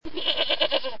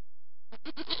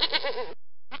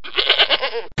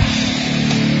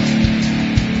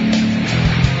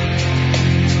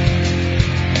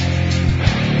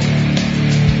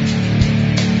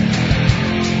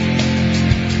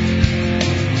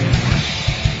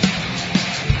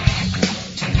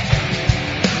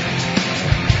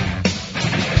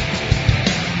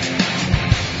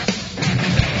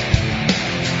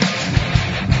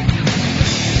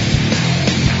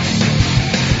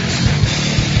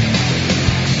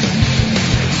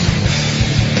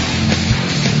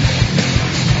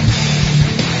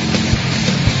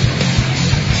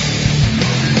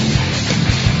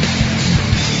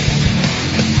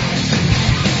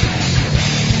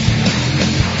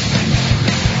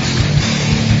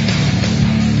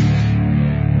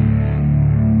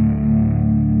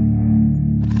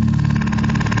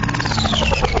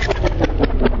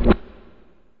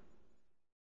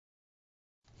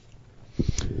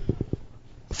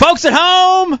Folks at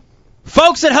home,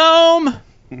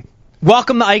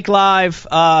 welcome to Ike Live.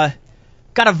 Got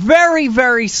a very,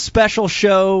 very special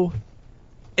show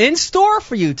in store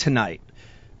for you tonight.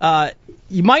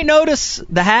 You might notice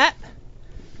the hat.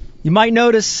 You might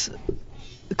notice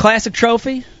the classic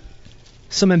trophy,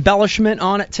 some embellishment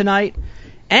on it tonight.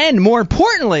 And more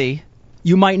importantly,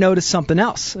 you might notice something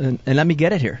else. And let me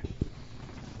get it here.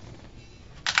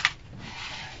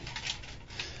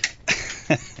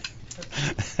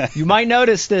 You might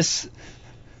notice this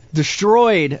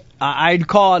destroyed, I'd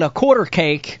call it a quarter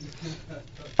cake.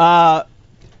 And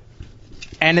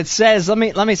it says, let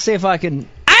me see if I can.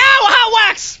 Ow!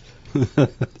 Hot wax!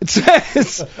 It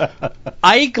says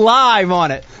Ike Live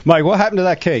on it. Mike, what happened to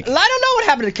that cake? I don't know what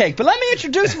happened to the cake, but let me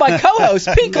introduce my co-host,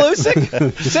 Pete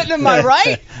Glusick, sitting in my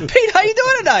right. Pete, how you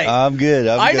doing tonight? I'm good.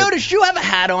 I noticed you have a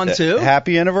hat on too.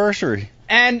 Happy anniversary.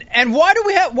 And why do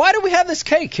we have this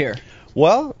cake here?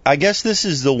 Well, I guess this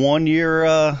is the 1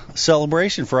 year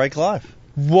celebration for Ike Live.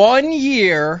 1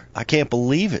 year. I can't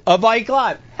believe it. Of Ike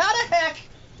Live. How the heck?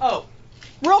 Oh,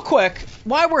 real quick,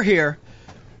 while we're here,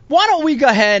 why don't we go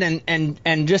ahead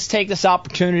and just take this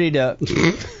opportunity to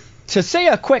say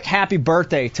a quick happy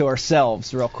birthday to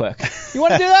ourselves real quick. You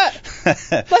want to do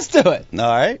that? Let's do it. All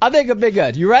right. I think it'd be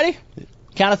good. You ready?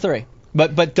 Count of three.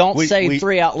 But don't say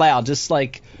three out loud. Just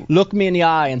like look me in the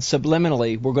eye and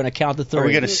subliminally we're going to count to three. Are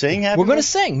we going to sing happy We're going to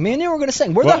sing. Me and you are going to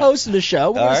sing. We're the hosts of the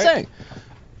show. We're going to sing.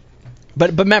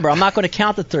 But remember, I'm not going to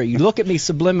count to three. You look at me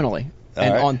subliminally.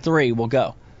 And on three, we'll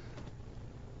go.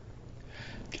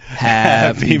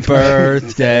 Happy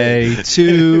birthday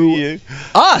to you.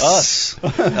 Us.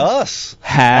 Us.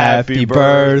 Happy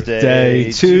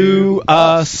birthday to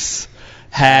us.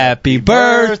 Happy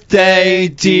birthday,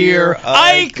 dear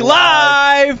Ike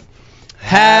Live.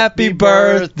 Happy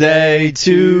birthday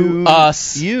to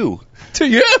us. You. To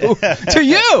you. To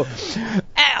you.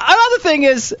 Another thing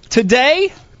is,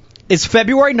 today is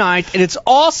February 9th, and it's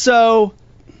also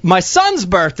my son's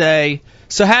birthday.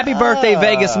 So happy birthday,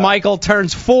 Vegas. Michael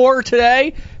turns 4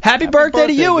 today. Happy birthday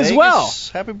to you Vegas. as well.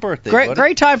 Happy birthday,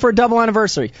 Great time for a double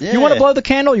anniversary. Yeah. You want to blow the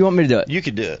candle or you want me to do it? You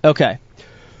can do it. Okay.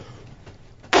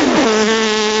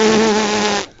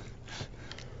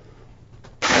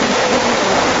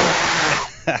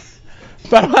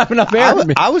 But I don't have enough air for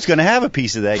me. I was going to have a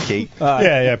piece of that cake.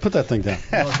 Yeah, put that thing down.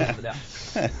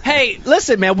 Hey,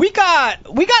 listen, man, we got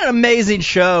an amazing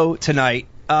show tonight.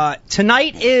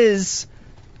 Tonight is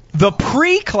the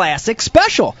pre-classic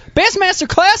special. Bassmaster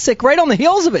Classic right on the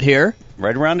heels of it here.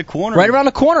 Right around the corner. Right around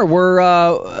the corner.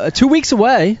 We're 2 weeks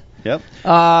away. Yep.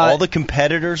 All the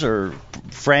competitors are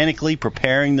frantically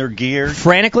preparing their gear.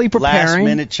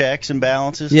 Last-minute checks and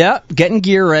balances. Yeah, getting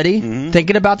gear ready. Mm-hmm.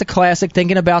 Thinking about the Classic.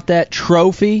 Thinking about that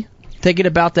trophy. Thinking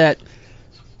about that.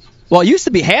 Well, it used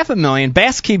to be $500,000.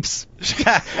 Bass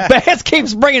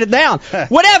keeps bringing it down.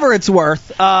 Whatever it's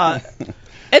worth.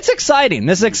 It's exciting.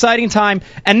 This is an exciting time,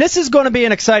 and this is going to be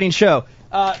an exciting show.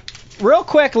 Real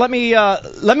quick, let me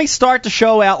start the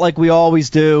show out like we always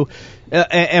do,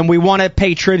 and we want to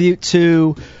pay tribute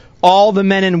to all the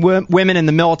men and women in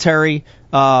the military,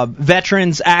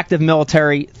 veterans, active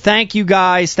military. Thank you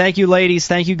guys. Thank you, ladies.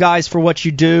 Thank you guys for what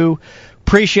you do.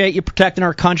 Appreciate you protecting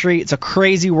our country. It's a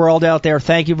crazy world out there.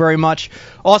 Thank you very much.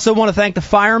 Also want to thank the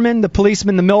firemen, the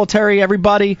policemen, the military,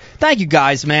 everybody. Thank you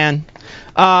guys, man.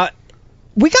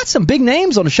 We got some big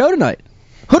names on the show tonight.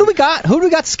 Who do we got? Who do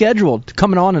we got scheduled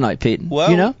coming on tonight, Pete?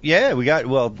 Well, you know? Yeah, we got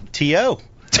T.O.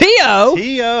 T.O.?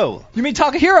 T.O. You mean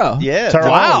Takahiro? Yeah.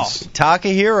 Wow.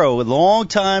 Takahiro, a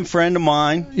longtime friend of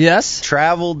mine. Yes.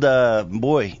 Traveled, I've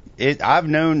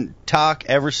known Tak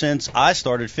ever since I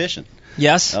started fishing.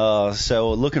 Yes.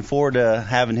 So looking forward to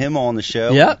having him on the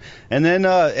show. Yep. And then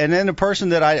the person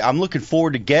that I'm looking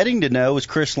forward to getting to know is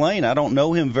Chris Lane. I don't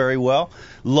know him very well.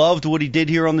 Loved what he did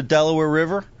here on the Delaware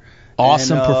River.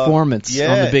 Awesome performance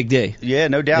on the Big D. Yeah,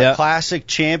 no doubt. Yep. Classic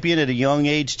champion at a young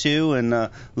age, too, and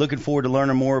looking forward to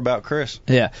learning more about Chris.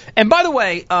 Yeah. And by the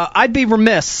way, I'd be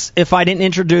remiss if I didn't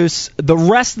introduce the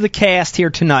rest of the cast here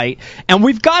tonight. And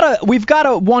we've got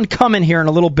a one coming here in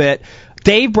a little bit.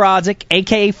 Dave Brodzik,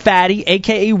 a.k.a. Fatty,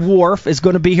 a.k.a. Worf, is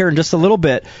going to be here in just a little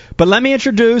bit. But let me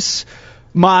introduce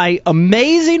my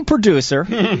amazing producer.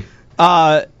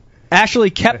 Actually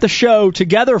kept the show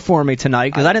together for me tonight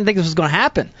because I didn't think this was going to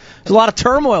happen. There's a lot of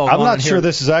turmoil going on. I'm not sure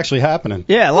this is actually happening.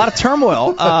 Yeah, a lot of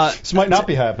turmoil. This might not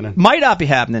be happening. Might not be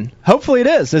happening. Hopefully it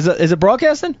is. Is it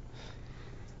broadcasting?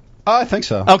 I think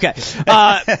so. Okay.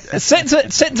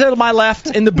 Sitting to my left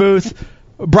in the booth,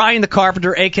 Brian the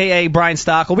Carpenter, a.k.a. Brian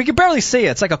Stockel. We can barely see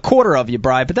it. It's like a quarter of you,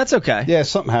 Brian, but that's okay. Yeah,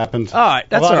 something happened. All right,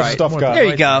 that's a lot all of right. Stuff got There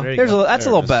you go. That's a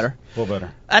little better. A little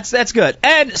better. That's good.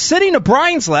 And sitting to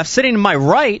Brian's left, sitting to my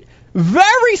right,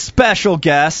 very special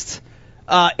guest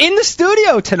in the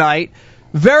studio tonight.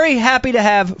 Very happy to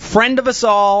have friend of us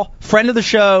all, friend of the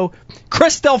show,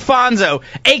 Chris Delfonso,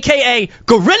 a.k.a.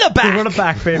 Gorilla Back. Gorilla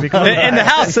Back, baby. In the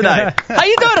house tonight. How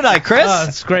you doing tonight, Chris?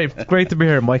 It's great. Great to be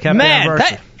here, Mike. Happy Man,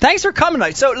 anniversary. thanks for coming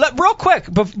tonight. So, real quick,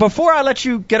 before I let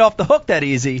you get off the hook that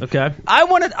easy, Okay. I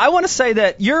want to say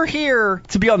that you're here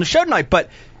to be on the show tonight, but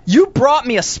you brought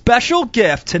me a special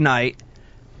gift tonight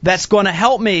that's going to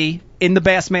help me in the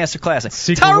Bassmaster Classic.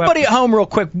 Tell everybody at home real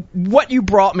quick what you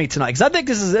brought me tonight, because I think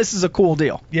this is a cool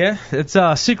deal. Yeah, it's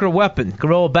a secret weapon.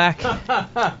 Gorilla Back.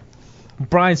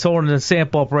 Brian's holding the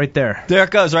sample up right there. There it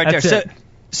goes, right That's there. it.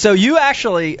 So you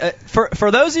actually,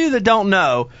 for those of you that don't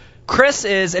know, Chris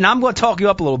is, and I'm going to talk you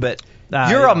up a little bit.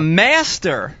 You're a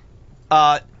master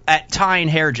at tying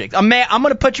hair jigs. I'm going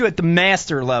to put you at the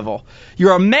master level.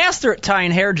 You're a master at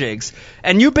tying hair jigs,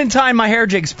 and you've been tying my hair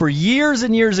jigs for years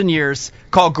and years and years.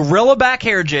 Called Gorilla Back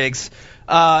hair jigs.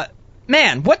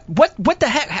 Man, what the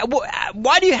heck?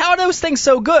 How are those things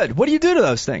so good? What do you do to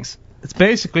those things? It's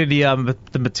basically the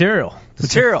material.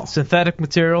 Synthetic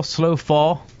material, slow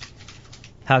fall.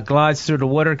 How it glides through the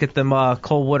water, get them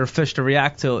cold water fish to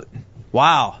react to it.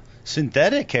 Wow.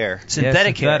 Synthetic hair.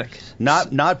 Synthetic hair.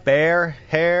 Not bear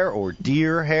hair or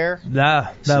deer hair. No,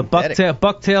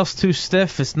 bucktail's too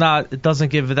stiff. It doesn't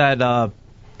give that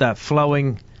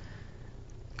flowing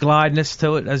glideness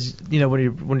to it, as you know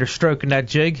when you're stroking that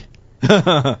jig.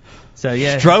 So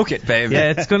yeah, stroke it, baby.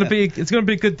 Yeah, it's gonna be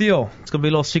a good deal. It's gonna be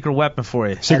a little secret weapon for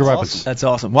you. Secret weapons. Awesome. That's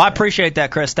awesome. Well, I appreciate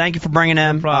that, Chris. Thank you for bringing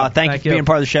him. Thank you for being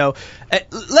part of the show.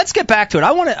 Let's get back to it.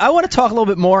 I want to talk a little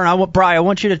bit more, and Brian, I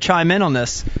want you to chime in on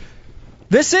this.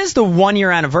 This is the 1 year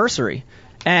anniversary,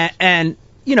 and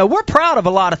you know we're proud of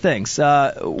a lot of things.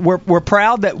 We're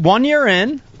proud that 1 year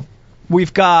in,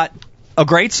 we've got a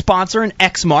great sponsor in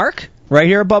Exmark. Right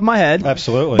here above my head.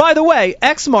 Absolutely. By the way,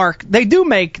 Exmark, they do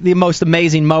make the most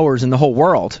amazing mowers in the whole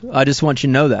world. I just want you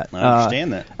to know that. I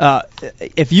understand that.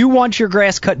 If you want your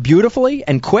grass cut beautifully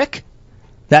and quick,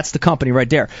 that's the company right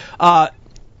there.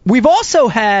 We've also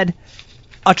had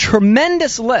a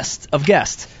tremendous list of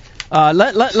guests.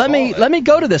 Let me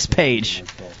go to this page.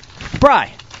 Bri,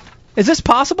 is this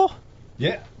possible?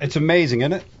 Yeah, it's amazing,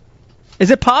 isn't it?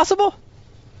 Is it possible?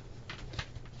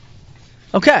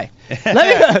 Okay.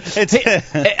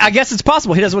 I guess it's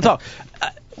possible. He doesn't want to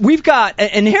talk. We've got,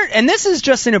 and this is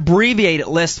just an abbreviated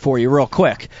list for you real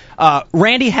quick.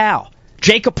 Randy Howe,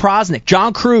 Jacob Prosnick,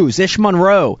 John Cruz, Ish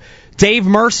Monroe, Dave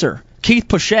Mercer, Keith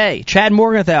Pochet, Chad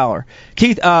Morgenthaler,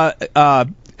 Keith, you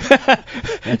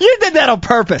did that on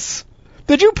purpose.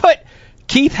 Did you put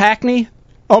Keith Hackney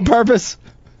on purpose?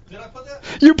 Did I put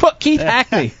that? You put Keith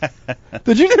Hackney.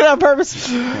 Did you do that on purpose?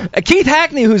 Keith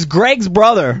Hackney, who's Greg's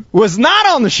brother, was not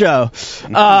on the show.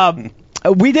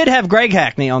 We did have Greg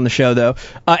Hackney on the show, though.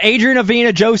 Adrian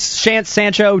Avina, Joe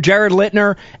Sancho, Jared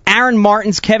Littner, Aaron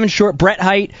Martins, Kevin Short, Brett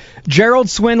Height, Gerald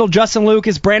Swindle, Justin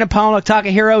Lucas, Brandon Pollock,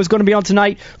 Takahiro is going to be on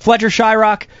tonight, Fletcher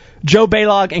Shyrock, Joe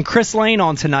Baylog, and Chris Lane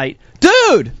on tonight.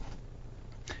 Dude!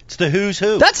 It's the who's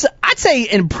who. That's, I'd say,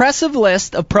 an impressive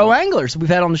list of pro anglers we've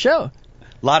had on the show.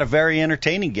 A lot of very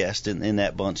entertaining guests in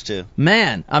that bunch, too.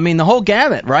 Man, I mean, the whole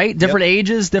gamut, right? Different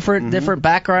ages, different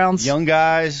backgrounds. Young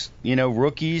guys,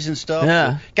 rookies and stuff.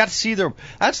 Yeah. Got to see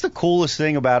that's the coolest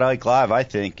thing about Ike Live, I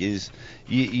think, is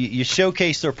you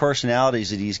showcase their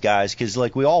personalities of these guys, because,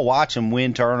 like, we all watch them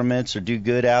win tournaments or do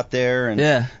good out there.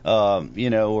 And,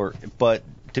 but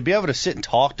to be able to sit and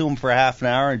talk to them for half an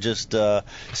hour and just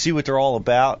see what they're all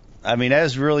about, I mean, that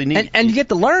is really neat. And you get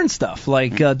to learn stuff,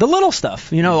 like the little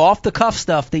stuff, off-the-cuff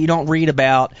stuff that you don't read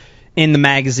about in the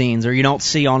magazines or you don't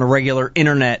see on a regular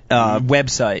internet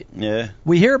website. Yeah.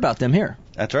 We hear about them here.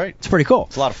 That's right. It's pretty cool.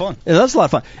 It's a lot of fun. That's a lot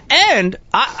of fun. And,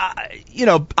 I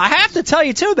have to tell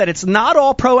you, too, that it's not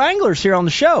all pro anglers here on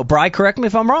the show. Bri, correct me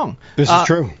if I'm wrong. This is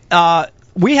true.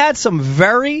 We had some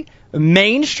very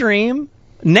mainstream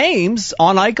names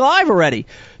on Ike Live already.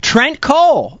 Trent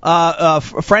Cole, a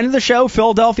friend of the show,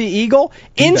 Philadelphia Eagle,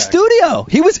 in studio.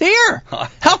 He was here.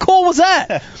 How cool was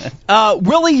that?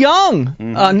 Willie Young,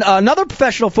 another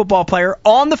professional football player,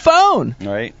 on the phone,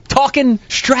 right, talking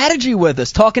strategy with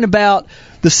us, talking about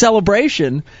the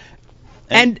celebration,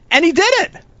 and he did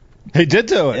it. He did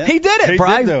do it. Yeah. He did it,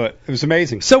 Brian. He did do it. It was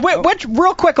amazing. So,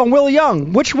 real quick on Willie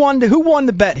Young, who won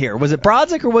the bet here? Was it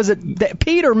Brodzik or was it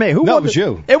Pete or me? Who no, won it was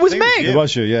you. It was me. It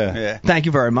was you, yeah. Thank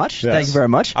you very much. Yes. Thank you very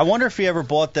much. I wonder if he ever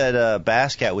bought that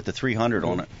Bass Cat with the 300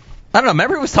 on it. I don't know.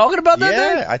 Remember he was talking about that?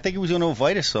 Yeah, dude? I think he was going to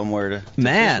invite us somewhere to fish with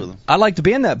Man, him. I'd like to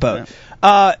be in that boat.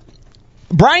 Yeah.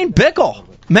 Brian Bickle.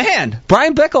 Man,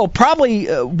 Brian Bickle, probably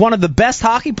one of the best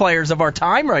hockey players of our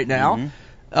time right now.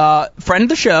 Friend of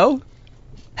the show.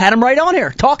 Had him right on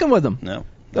here, talking with him. No.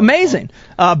 Amazing.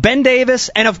 Ben Davis,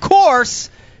 and of course,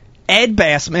 Ed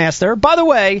Bassmaster. By the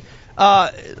way,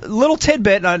 little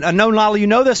tidbit, I know not all of you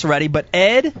know this already, but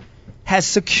Ed has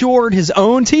secured his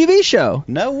own TV show.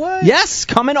 No way. Yes,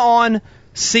 coming on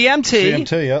CMT.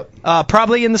 CMT, yep.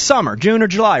 Probably in the summer, June or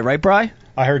July, right, Bri?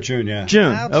 I heard June, yeah.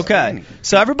 June, okay.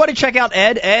 So everybody check out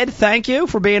Ed. Ed, thank you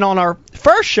for being on our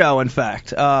first show, in fact.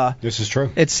 This is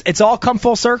true. It's all come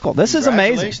full circle. This is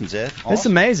amazing. Congratulations, Ed. Awesome. It's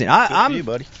amazing. You,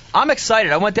 buddy. I'm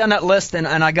excited. I went down that list, and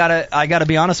I gotta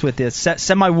be honest with you.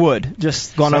 Semi-wood,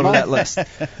 just going over that list.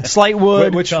 Slight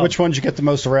wood. Which ones did you get the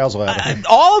most arousal out of?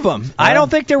 All of them. I don't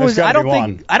think there was. I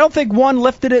don't think one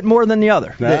lifted it more than the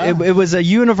other. No. It was a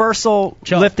universal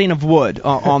lifting of wood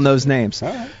on those names.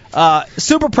 All right.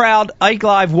 Super proud. Ike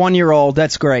Live 1-year-old.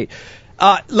 That's great.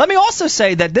 Let me also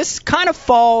say that this kind of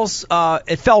falls.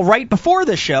 It fell right before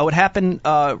this show. It happened,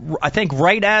 I think,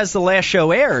 right as the last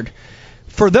show aired.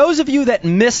 For those of you that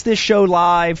missed this show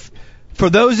live, for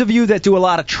those of you that do a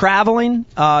lot of traveling,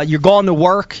 you're going to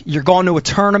work, you're going to a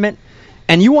tournament,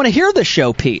 and you want to hear this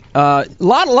show, Pete. A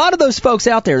lot of those folks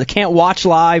out there that can't watch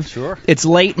live. Sure. It's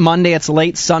late Monday, it's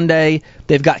late Sunday.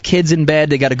 They've got kids in bed.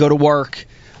 They got to go to work.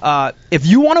 If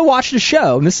you want to watch the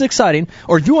show, and this is exciting,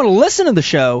 or if you want to listen to the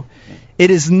show,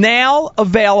 it is now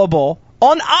available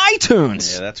on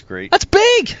iTunes. Yeah, that's great. That's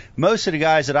big. Most of the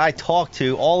guys that I talk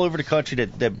to all over the country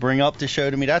that bring up the show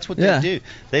to me, that's what they do.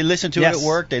 They listen to it at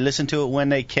work. They listen to it when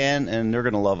they can, and they're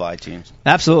going to love iTunes.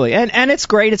 Absolutely. And it's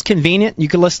great. It's convenient. You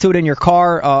can listen to it in your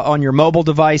car, on your mobile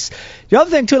device. The other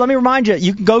thing, too, let me remind you,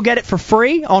 you can go get it for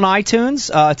free on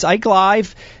iTunes. It's Ike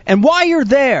Live. And while you're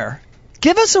there,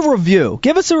 give us a review.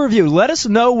 Give us a review. Let us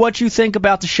know what you think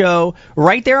about the show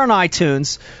right there on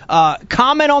iTunes.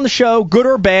 Comment on the show, good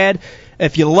or bad.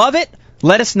 If you love it,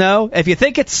 let us know. If you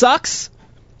think it sucks,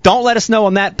 don't let us know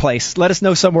on that place. Let us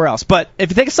know somewhere else. But if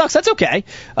you think it sucks, that's okay.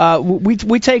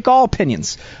 We take all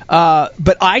opinions. But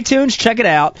iTunes, check it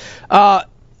out.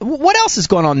 What else is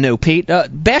going on new, Pete?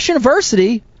 Bash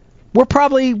University. We're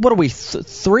probably, what are we,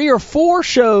 3 or 4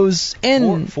 shows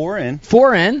in? 4 in.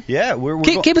 4 in? Yeah.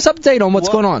 Keep us up to date on what's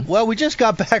going on. Well, we just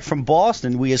got back from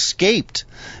Boston. We escaped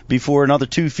before another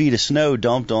 2 feet of snow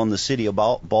dumped on the city of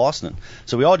Boston.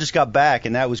 So we all just got back,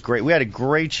 and that was great. We had a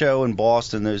great show in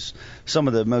Boston. There's some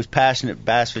of the most passionate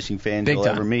bass fishing fans you'll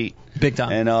ever meet. Big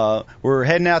time. And we're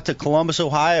heading out to Columbus,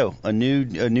 Ohio, a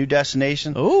new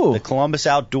destination. Ooh. The Columbus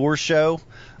Outdoor Show.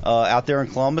 Out there in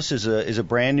Columbus is a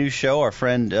brand new show. Our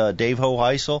friend Dave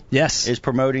Hoheisel is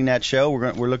promoting that show.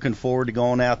 We're looking forward to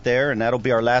going out there, and that'll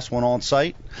be our last one on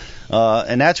site.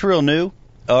 And that's real new.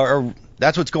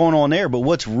 That's what's going on there. But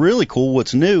what's really cool,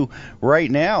 what's new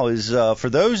right now is for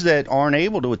those that aren't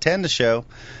able to attend the show,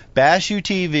 Bass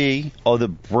UTV, the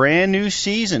brand new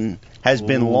season has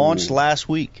been launched last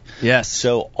week. Yes.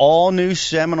 So all new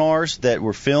seminars that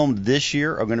were filmed this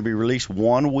year are going to be released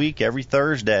 1 week every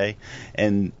Thursday.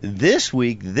 And this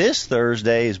week, this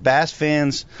Thursday, is Bass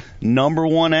Fans'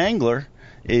 #1 angler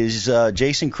is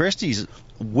Jason Christie's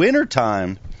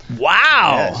Wintertime.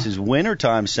 Wow. Yes, his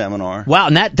Wintertime seminar. Wow,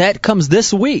 and that comes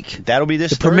this week. That'll be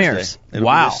this Thursday. Premieres. It'll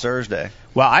be this Thursday.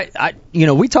 Well, I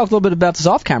we talked a little bit about this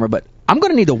off camera, but I'm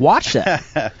going to need to watch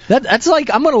that. That's like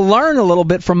I'm going to learn a little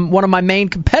bit from one of my main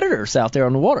competitors out there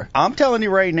on the water. I'm telling you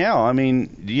right now, I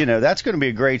mean, that's going to be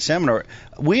a great seminar.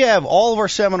 We have all of our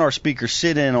seminar speakers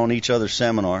sit in on each other's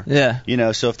seminar. Yeah.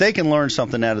 So if they can learn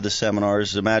something out of the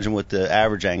seminars, imagine what the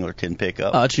average angler can pick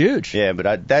up. Oh, it's huge. Yeah,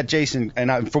 but that Jason,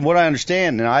 from what I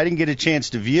understand, and I didn't get a chance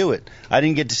to view it. I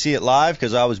didn't get to see it live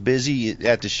because I was busy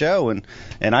at the show, and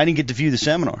I didn't get to view the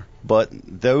seminar. But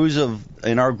those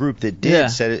in our group that did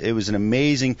said it was an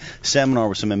amazing seminar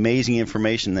with some amazing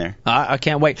information there. I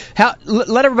can't wait.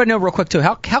 Let everybody know real quick, too.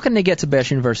 How can they get to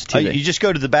Bass University TV? You just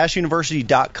go to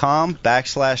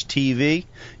thebashuniversity.com/TV.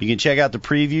 You can check out the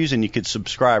previews, and you can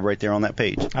subscribe right there on that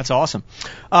page. That's awesome.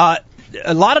 A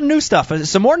lot of new stuff.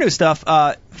 Some more new stuff.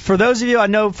 For those of you I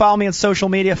know, follow me on social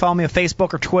media. Follow me on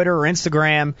Facebook or Twitter or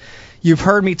Instagram. You've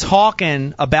heard me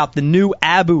talking about the new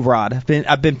Abu rod.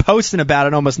 I've been posting about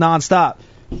it almost nonstop.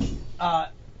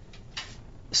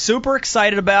 Super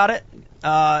excited about it.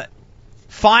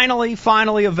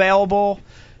 Finally available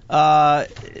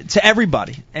to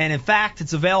everybody. And in fact,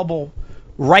 it's available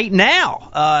right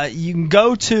now. You can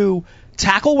go to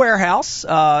Tackle Warehouse.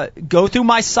 Go through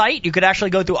my site. You could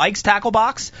actually go through Ike's Tackle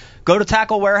Box. Go to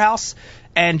Tackle Warehouse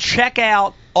and check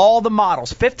out all the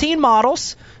models. 15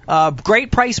 models.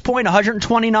 Great price point, $129,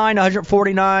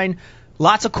 $149.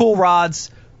 Lots of cool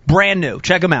rods. Brand new.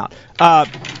 Check them out.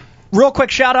 Real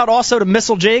quick shout out also to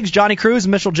Missile Jigs, Johnny Cruz,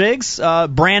 Missile Jigs.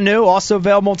 Brand new. Also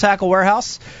available in Tackle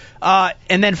Warehouse.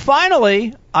 And then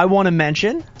finally, I want to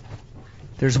mention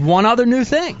there's one other new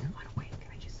thing.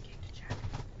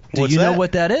 Do you know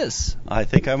what that is? I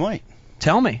think I might.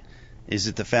 Tell me. Is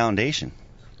it the foundation?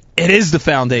 It is the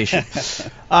foundation.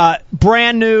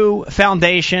 Brand new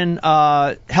foundation.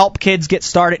 Help kids get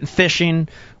started in fishing.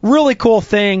 Really cool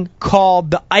thing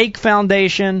called the Ike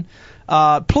Foundation.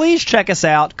 Please check us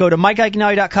out. Go to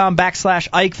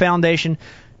MikeIkenelli.com/Ike Foundation.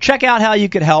 Check out how you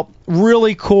could help.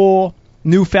 Really cool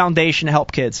new foundation to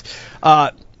help kids.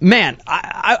 Man,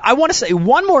 I want to say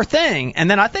one more thing, and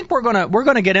then I think we're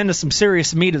gonna get into some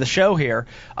serious meat of the show here.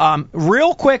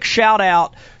 Real quick shout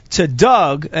out to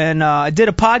Doug, and I did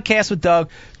a podcast with Doug.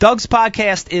 Doug's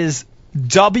podcast is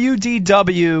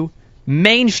WDW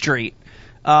Main Street.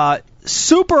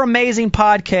 Super amazing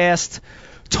podcast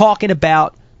talking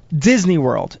about Disney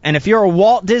World. And if you're a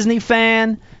Walt Disney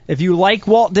fan, if you like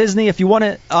Walt Disney, if you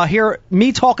want to hear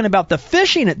me talking about the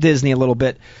fishing at Disney a little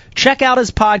bit, check out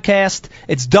his podcast.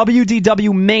 It's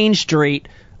WDW Main Street.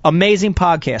 Amazing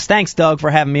podcast. Thanks, Doug, for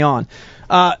having me on.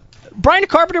 Brian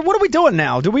Carpenter, what are we doing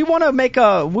now? Do we want to make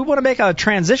a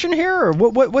transition here, or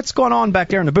what's going on back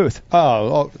there in the booth?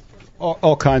 Oh,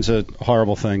 all kinds of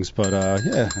horrible things, but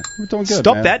yeah, we're doing good.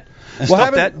 Stop man. that. What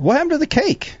happened to the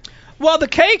cake? Well, the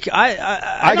cake,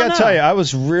 I got to tell you, I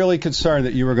was really concerned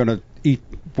that you were going to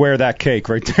wear that cake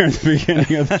right there in the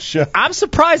beginning of the show. I'm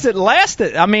surprised it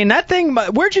lasted. I mean, that thing,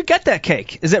 where'd you get that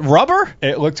cake? Is it rubber?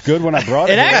 It looked good when I brought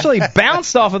it. It actually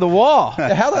bounced off of the wall. How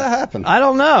did that happen? I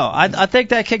don't know. I think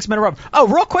that cake's made of rubber. Oh,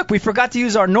 real quick, we forgot to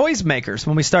use our noise makers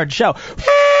when we started the show.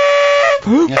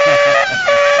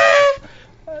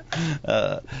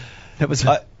 It was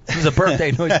a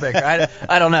birthday noisemaker.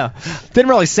 I don't know. Didn't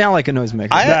really sound like a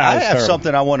noisemaker. I have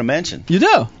something I want to mention. You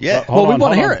do? Yeah. Well, we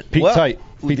want to hear it. Be tight.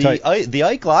 The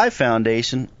Ike Live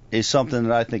Foundation is something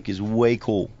that I think is way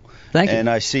cool. Thank you. And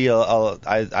I see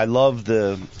I love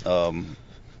the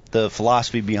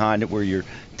philosophy behind it, where you're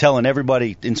telling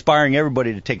everybody, inspiring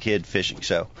everybody to take kid fishing.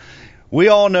 So we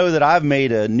all know that I've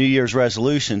made a New Year's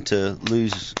resolution to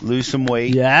lose some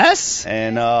weight. Yes.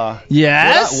 And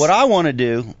yes. What I want to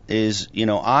do is,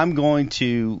 I'm going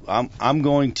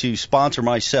to sponsor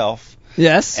myself.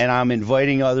 Yes. And I'm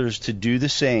inviting others to do the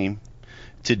same,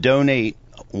 to donate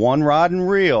one rod and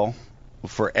reel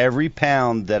for every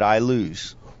pound that I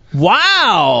lose.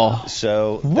 Wow.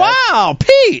 So. Wow,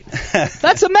 Pete.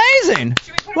 That's amazing.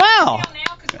 Wow.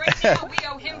 Right now, we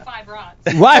owe him 5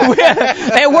 rods. Right,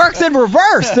 it works in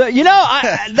reverse. We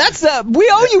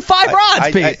owe you 5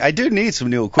 rods, Pete. I do need some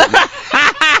new equipment.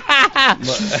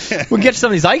 We'll get some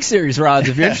of these Ike Series rods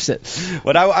if you're interested.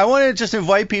 But I want to just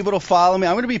invite people to follow me.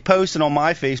 I'm going to be posting on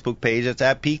my Facebook page. It's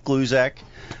at Pete Gluzak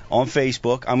on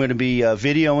Facebook. I'm going to be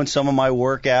videoing some of my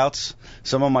workouts,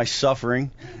 some of my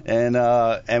suffering, and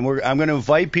I'm going to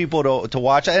invite people to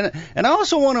watch. And I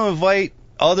also want to invite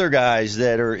other guys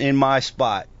that are in my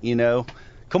spot,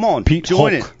 Come on, Pete,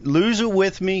 join Hulk. it. Lose it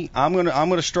with me. I'm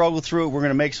gonna struggle through it. We're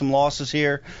gonna make some losses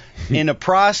here. In the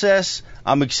process,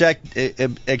 I'm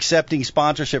accepting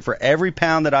sponsorship for every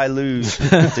pound that I lose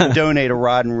to donate a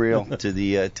rod and reel to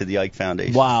the Ike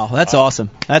Foundation. Wow, that's awesome.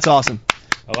 That's awesome.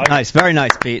 Nice, very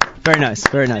nice, Pete. Very nice,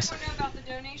 very nice.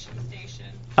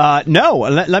 No,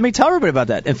 let me tell everybody about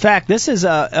that. In fact, this is,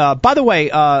 by the way,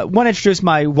 want to introduce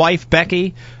my wife,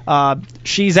 Becky.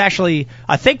 She's actually,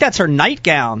 I think that's her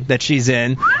nightgown that she's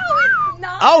in. No, it's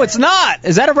not. Oh, it's not.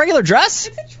 Is that a regular dress?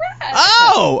 It's a dress.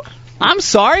 Oh, I'm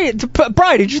sorry.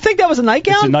 Brian, did you think that was a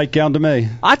nightgown? It's a nightgown to me.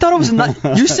 I thought it was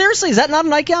a You seriously? Is that not a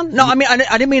nightgown? No, I mean,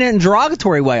 I didn't mean it in a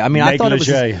derogatory way. I mean, I thought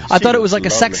it was like a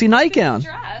sexy nightgown.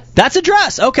 That's a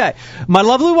dress. Okay. My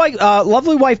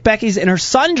lovely wife Becky's in her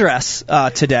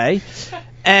sundress today.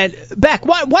 And Beck,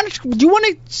 why do you want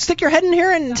to stick your head in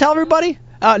here and tell everybody?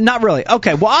 Not really.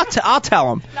 Okay. Well, I'll tell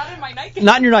them. Not in my nightgown.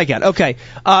 Not in your nightgown. Okay.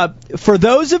 For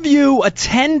those of you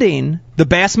attending the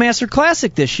Bassmaster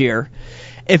Classic this year,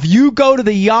 if you go to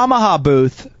the Yamaha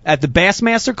booth at the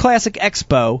Bassmaster Classic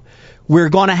Expo, we're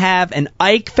going to have an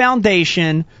Ike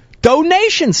Foundation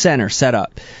donation center set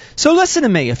up. So listen to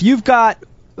me. If you've got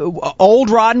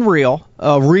old rod and reel,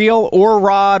 a reel or a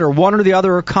rod or one or the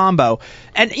other or a combo,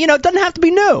 and, it doesn't have to be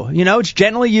new. It's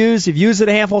gently used. You've used it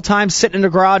a handful of times, sitting in the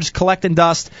garage, collecting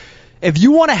dust. If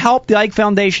you want to help the Ike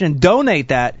Foundation and donate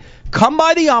that, come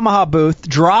by the Yamaha booth,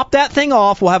 drop that thing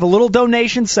off. We'll have a little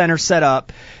donation center set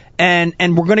up. And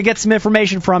we're going to get some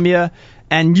information from you,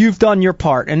 and you've done your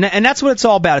part. And that's what it's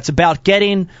all about. It's about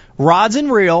getting rods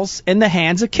and reels in the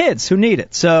hands of kids who need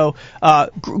it. So,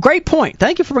 great point.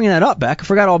 Thank you for bringing that up, Beck. I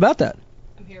forgot all about that.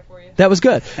 I'm here for you. That was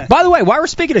good. By the way, while we're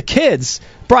speaking of kids,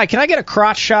 Brian, can I get a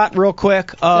crotch shot real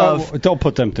quick of... No, don't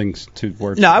put them things too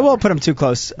words. No, I won't put them too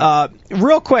close.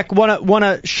 Real quick, want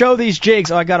to show these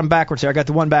jigs. Oh, I got them backwards here. I got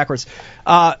the one backwards.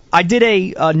 I did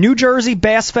a New Jersey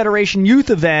Bass Federation youth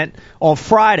event on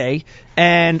Friday,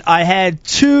 and I had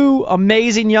two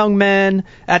amazing young men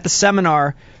at the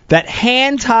seminar that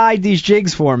hand-tied these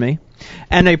jigs for me,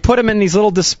 and they put them in these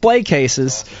little display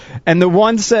cases, and the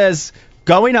one says,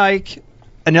 Going Ike,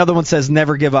 and the other one says,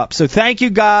 Never Give Up. So thank you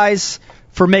guys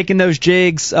for making those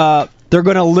jigs. They're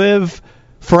going to live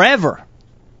forever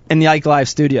in the Ike Live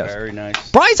studios. Very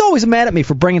nice. Brian's always mad at me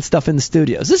for bringing stuff in the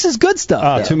studios. This is good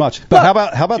stuff. Too much. But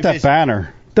how about that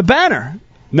banner? The banner?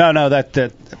 No,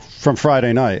 that from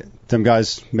Friday night. Them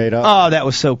guys made up. Oh, that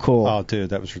was so cool. Oh, dude,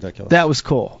 that was ridiculous. That was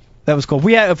cool.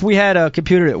 If we had a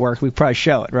computer that worked, we'd probably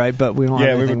show it, right? But we don't.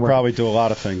 Yeah, have we would working. probably do a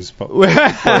lot of things, but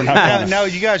now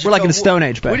you guys. We're like in the Stone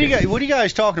Age back here. What are you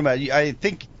guys talking about? I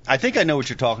think I know what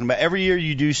you're talking about. Every year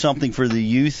you do something for the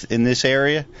youth in this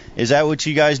area. Is that what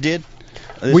you guys did?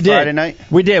 Friday night?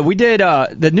 We did.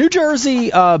 The New Jersey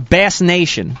Bass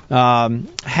Nation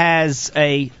has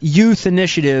a youth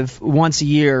initiative once a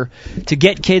year to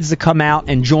get kids to come out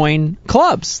and join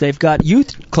clubs. They've got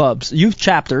youth clubs, youth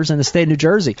chapters in the state of New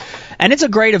Jersey. And it's a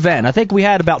great event. I think we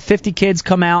had about 50 kids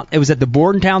come out. It was at the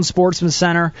Bordentown Sportsman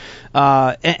Center.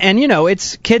 And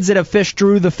it's kids that have fished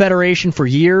through the Federation for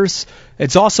years.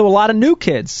 It's also a lot of new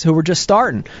kids who were just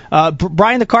starting.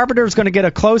 Brian the Carpenter is going to get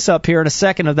a close-up here in a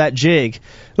second of that jig.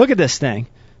 Look at this thing.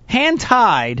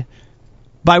 Hand-tied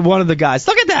by one of the guys.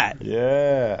 Look at that.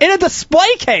 Yeah. In a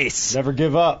display case. Never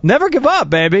give up. Never give up,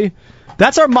 baby.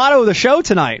 That's our motto of the show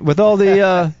tonight with all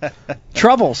the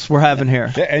troubles we're having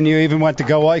here. And you even went to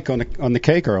Go Ike on the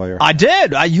cake earlier. I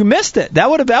did. You missed it. That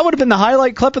would have been the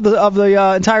highlight clip of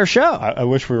the entire show. I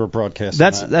wish we were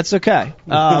broadcasting. That's okay.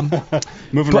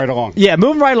 Moving right along. Yeah,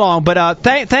 moving right along. But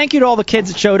thank you to all the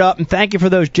kids that showed up, and thank you for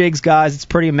those jigs, guys. It's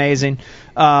pretty amazing.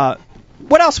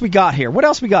 What else we got here?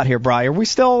 Brian? Are we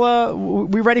still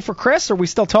we ready for Chris? Are we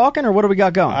still talking, or what do we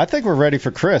got going? I think we're ready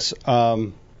for Chris.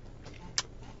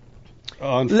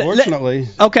 Unfortunately.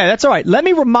 Okay, that's all right. Let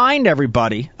me remind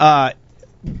everybody,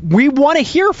 we want to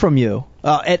hear from you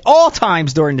at all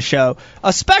times during the show,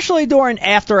 especially during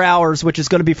after hours, which is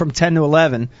going to be from 10 to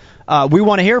 11. We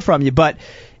want to hear from you. But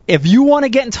if you want to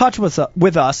get in touch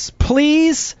with us,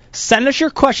 please send us your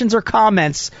questions or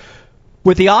comments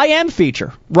with the IM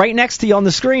feature right next to you on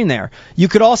the screen there. You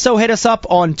could also hit us up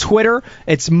on Twitter.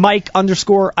 It's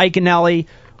Mike_Iaconelli.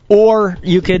 Or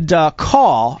you could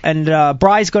call, and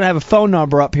Bry's going to have a phone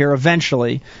number up here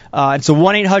eventually. It's a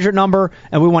 1-800 number,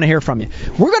 and we want to hear from you.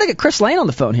 We're going to get Chris Lane on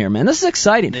the phone here, man. This is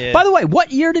exciting. Yeah. By the way, what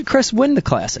year did Chris win the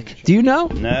Classic? Do you know?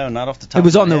 No, not off the top. It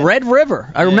was of on my the head. Red River.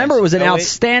 I remember it was an 08?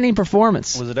 outstanding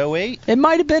performance. Was it 08? It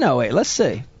might have been 08. Let's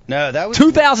see. No, that was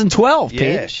 2012, Pete.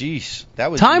 Yeah, sheesh.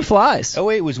 That was Time flies.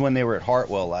 08 was when they were at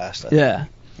Hartwell last. I think. Yeah.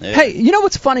 Yeah. Hey, you know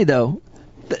what's funny, though?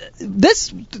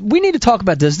 We need to talk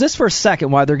about this for a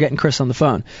second while they're getting Chris on the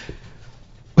phone.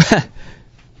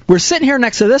 We're sitting here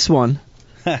next to this one,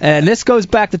 and this goes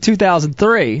back to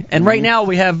 2003. And right now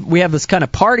we have this kind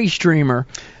of party streamer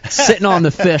sitting on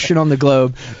the fish and on the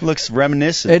globe. Looks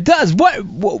reminiscent. It does. What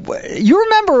you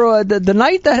remember the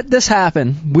night that this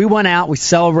happened? We went out, we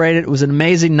celebrated. It was an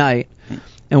amazing night,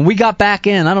 and we got back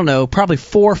in. I don't know, probably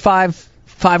 4 or 5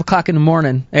 o'clock in the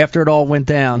morning after it all went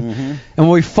down. Mm-hmm. And when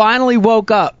we finally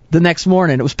woke up the next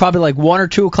morning, it was probably like 1 or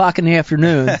 2 o'clock in the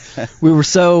afternoon. We were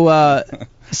so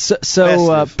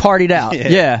partied out.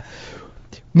 Yeah.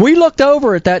 We looked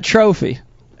over at that trophy,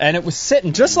 and it was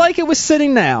sitting just like it was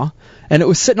sitting now, and it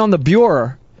was sitting on the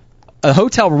bureau, a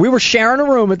hotel room. We were sharing a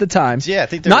room at the time. Yeah, I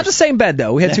think not the same bed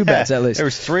though. We had 2 beds at least. There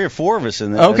was 3 or 4 of us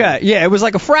in there. Okay, yeah, it was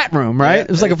like a frat room, right? Yeah,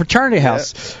 it was like a fraternity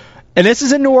house. And this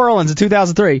is in New Orleans in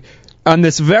 2003. On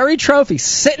this very trophy,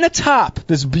 sitting atop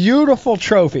this beautiful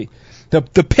trophy, the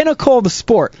pinnacle of the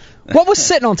sport. What was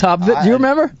sitting on top of it? Do you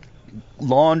remember?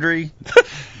 Laundry,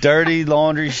 dirty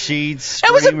laundry sheets,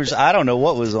 streamers. I don't know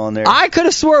what was on there. I could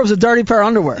have swore it was a dirty pair of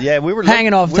underwear. Yeah, we were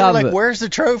hanging off the top of it. Where's the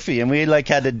trophy? And we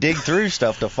had to dig through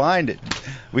stuff to find it.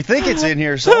 We think it's in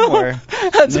here somewhere.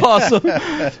 That's awesome,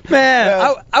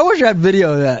 man. I wish I had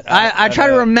video of that. I try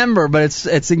to remember, but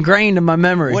it's ingrained in my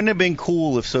memory. Wouldn't it have been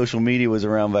cool if social media was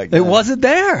around back then? It wasn't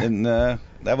there. And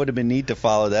that would have been neat to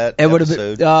follow that. It would have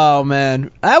been. Oh man,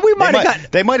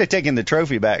 They might have taken the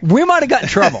trophy back. We might have got in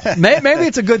trouble. Maybe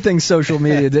it's a good thing social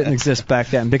media didn't exist back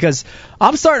then, because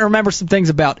I'm starting to remember some things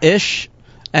about Ish.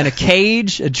 and a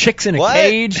cage, chicks in a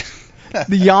cage,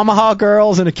 the Yamaha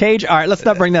girls in a cage. All right, let's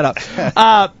not bring that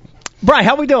up. Brian,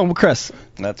 how we doing with Chris?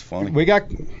 That's funny.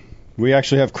 We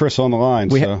actually have Chris on the line.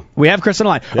 We have Chris on the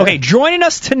line. Yeah. Okay, joining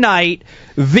us tonight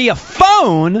via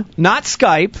phone, not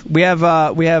Skype. We have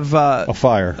a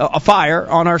fire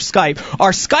on our Skype.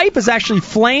 Our Skype is actually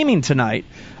flaming tonight,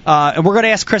 and we're going to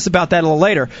ask Chris about that a little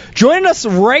later. Joining us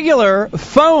regular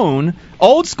phone,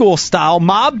 old school style,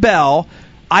 Mob Bell.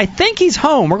 I think he's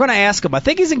home. We're going to ask him. I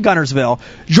think he's in Guntersville.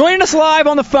 Joining us live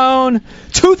on the phone,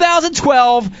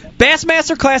 2012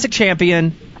 Bassmaster Classic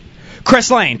champion,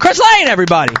 Chris Lane. Chris Lane,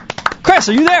 everybody. Chris,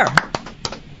 are you there?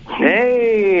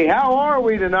 Hey, how are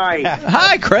we tonight?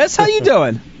 Hi, Chris. How you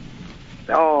doing?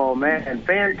 Oh, man,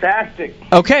 fantastic.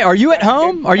 Okay, are you at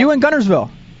home? Are you in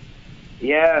Guntersville?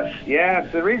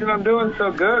 Yes. The reason I'm doing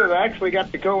so good is I actually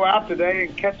got to go out today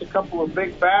and catch a couple of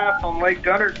big bass on Lake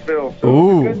Guntersville.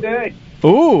 So it's a good day.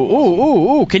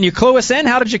 Ooh. Can you clue us in?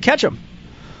 How did you catch them?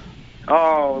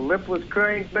 Oh, lipless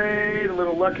crankbait, a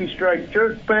little Lucky Strike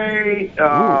jerkbait.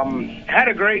 Had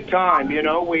a great time. We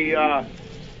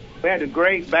had a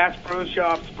great Bass Pro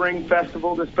Shop Spring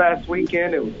Festival this past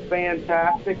weekend. It was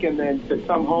fantastic. And then to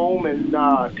come home and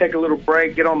take a little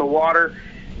break, get on the water,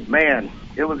 man,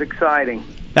 it was exciting.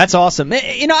 That's awesome.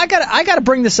 I got to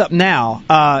bring this up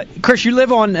now. Chris, you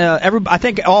live on. I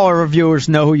think all our viewers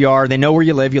know who you are. They know where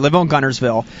you live. You live on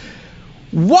Guntersville.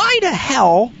 Why the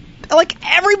hell? Like,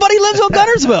 everybody lives on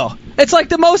Guntersville. It's like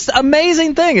the most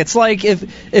amazing thing. It's like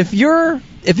if you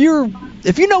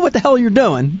know what the hell you're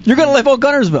doing, you're going to live on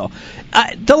Guntersville.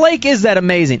 The lake is that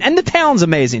amazing, and the town's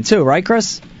amazing too, right,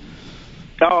 Chris?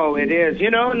 Oh, it is.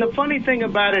 And the funny thing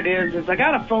about it is I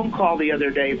got a phone call the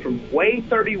other day from Way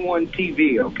 31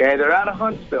 TV. Okay, they're out of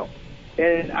Huntsville,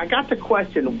 and I got the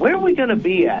question, where are we going to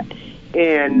be at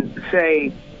in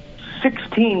say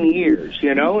 16 years?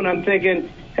 And I'm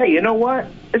thinking, hey, you know what?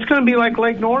 It's going to be like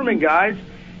Lake Norman, guys.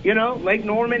 Lake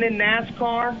Norman in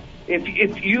NASCAR.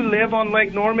 If you live on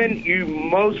Lake Norman, you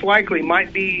most likely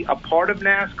might be a part of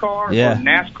NASCAR or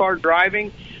NASCAR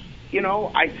driving.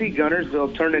 I see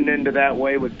Guntersville turning into that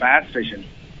way with bass fishing.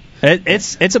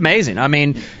 It's amazing. I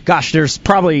mean, gosh, there's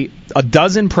probably a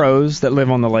dozen pros that live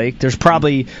on the lake. There's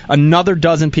probably another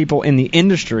dozen people in the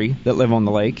industry that live on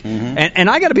the lake. Mm-hmm. And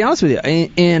I got to be honest with you,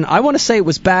 and I want to say it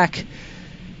was back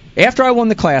after I won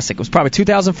the Classic. It was probably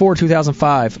 2004,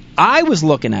 2005. I was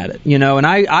looking at it, and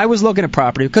I was looking at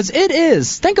property because it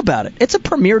is, think about it, it's a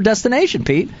premier destination,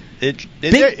 Pete.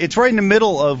 It's right in the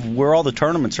middle of where all the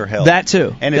tournaments are held. That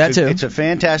too. And it's a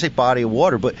fantastic body of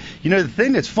water. But, the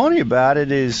thing that's funny about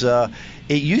it is it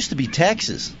used to be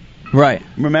Texas. Right.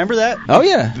 Remember that? Oh,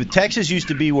 yeah. Texas used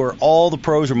to be where all the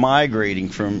pros are migrating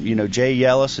from, Jay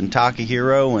Yellis and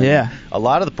Takahiro. And a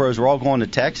lot of the pros were all going to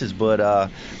Texas,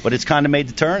 but it's kind of made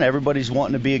the turn. Everybody's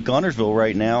wanting to be at Guntersville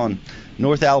right now, and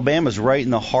North Alabama's right in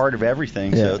the heart of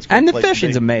everything. Yeah. So it's and the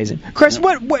fishing's amazing. Chris,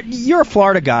 what you're a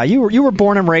Florida guy. You were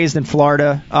born and raised in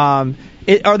Florida.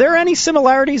 Are there any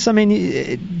similarities? I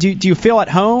mean, do you feel at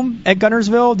home at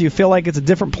Guntersville? Do you feel like it's a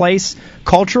different place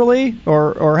culturally,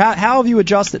 or how have you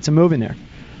adjusted to moving there?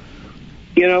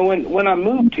 When I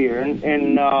moved here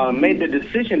and made the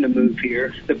decision to move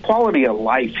here, the quality of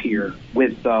life here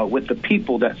with the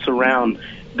people that surround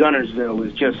Guntersville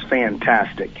is just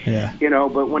fantastic. Yeah.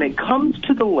 But when it comes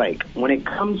to the lake, when it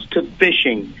comes to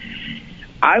fishing,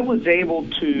 I was able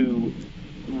to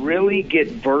really get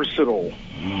versatile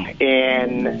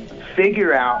and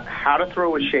figure out how to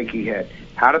throw a shaky head,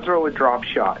 how to throw a drop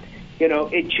shot.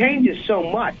 It changes so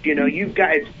much.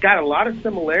 It's got a lot of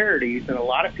similarities, and a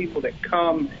lot of people that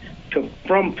come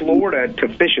from Florida to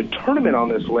fish a tournament on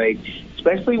this lake,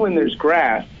 especially when there's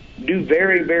grass, do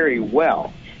very, very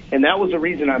well. And that was the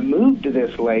reason I moved to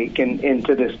this lake and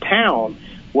into this town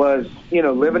was,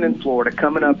 living in Florida,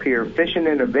 coming up here, fishing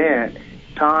an event,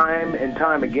 time and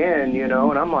time again, and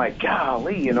I'm like,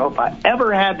 golly, if I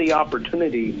ever had the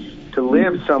opportunity to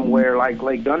live somewhere like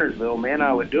Lake Guntersville, man,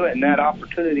 I would do it. And that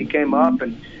opportunity came up,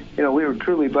 and, we were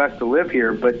truly blessed to live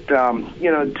here. But,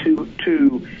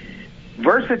 to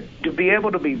be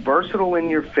able to be versatile in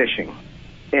your fishing,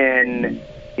 and,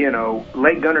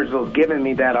 Lake Guntersville's given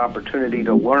me that opportunity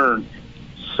to learn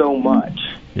so much.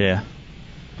 Yeah.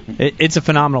 It's a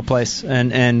phenomenal place,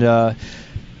 and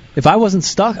if I wasn't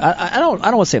stuck, I don't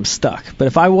want to say I'm stuck, but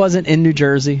if I wasn't in New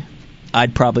Jersey,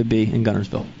 I'd probably be in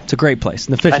Guntersville. It's a great place,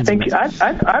 and the fishing's amazing.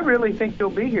 I really think you'll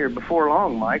be here before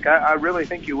long, Mike. I really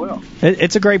think you will.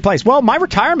 It's a great place. Well, my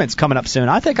retirement's coming up soon.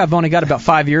 I think I've only got about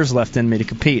 5 years left in me to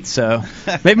compete, so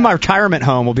maybe my retirement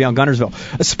home will be on Guntersville.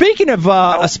 Speaking of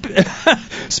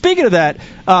that,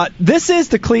 this is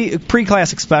the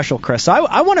pre-classic special, Chris.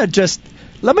 I want to just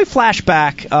let me flash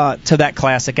back to that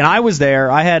Classic, and I was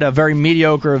there. I had a very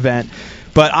mediocre event,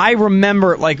 but I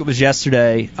remember it like it was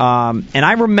yesterday, and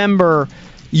I remember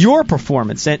your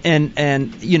performance,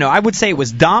 and you know, I would say it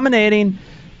was dominating,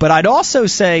 but I'd also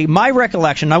say my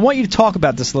recollection, I want you to talk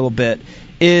about this a little bit,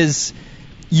 is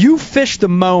you fished the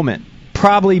moment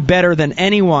probably better than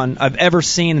anyone I've ever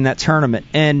seen in that tournament.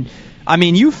 And I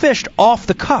mean, you fished off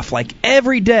the cuff, like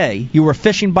every day. You were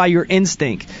fishing by your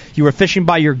instinct. You were fishing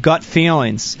by your gut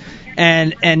feelings.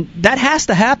 And that has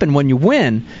to happen when you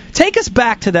win. Take us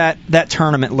back to that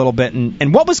tournament a little bit,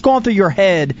 and what was going through your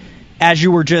head as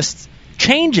you were just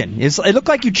changing? It looked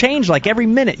like you changed like every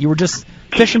minute. You were just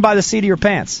fishing by the seat of your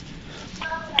pants.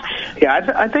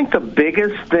 Yeah, I think the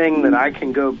biggest thing that I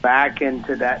can go back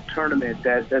into that tournament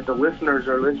that the listeners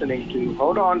are listening to,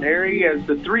 hold on, Harry, as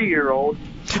the 3-year-old,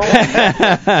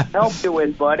 help you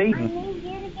with, buddy.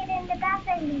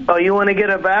 Oh, you want to get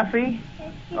a baffy?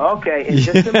 Okay, in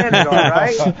just a minute, all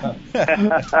right?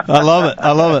 I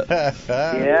love it.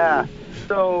 Yeah.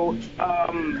 So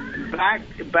back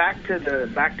to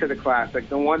the Classic.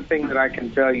 The one thing that I can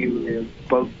tell you is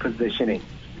boat positioning.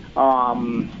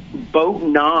 Boat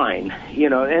 9, you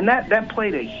know, and that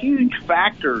played a huge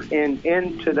factor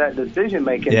into that decision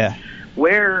making. Yeah.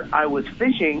 Where I was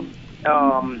fishing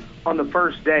on the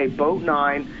first day, boat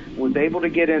 9 was able to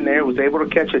get in there, was able to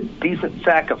catch a decent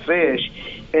sack of fish,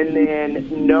 and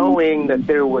then knowing that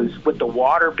there was, with the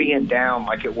water being down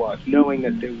like it was, knowing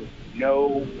that there was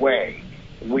no way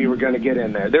we were going to get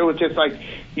in there. There was just like,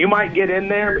 you might get in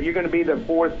there, but you're going to be the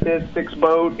 4th, 5th, 6th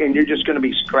boat, and you're just going to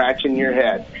be scratching your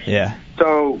head. Yeah.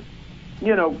 So,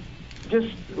 you know,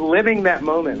 just living that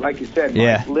moment, like you said,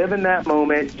 Mike, living that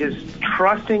moment, just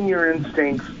trusting your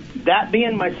instincts. That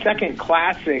being my second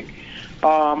Classic,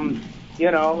 you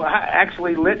know,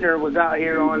 actually Littner was out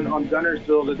here on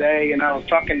Gunnersville today, and I was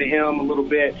talking to him a little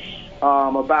bit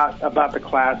about the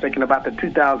Classic and about the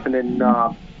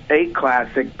 2008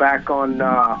 Classic back on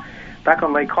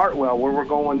Lake Hartwell, where we're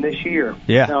going this year.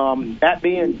 Yeah. That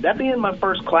being my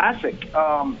first Classic,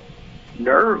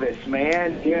 nervous,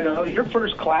 man. You know, your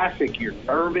first Classic, you're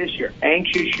nervous, you're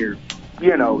anxious, you're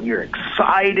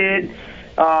excited,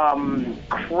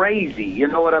 crazy. You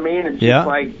know what I mean? It's just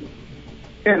like,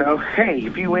 you know, hey,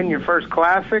 if you win your first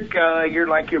Classic, you're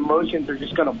like, your emotions are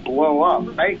just going to blow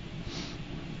up, right?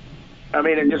 I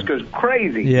mean, it just goes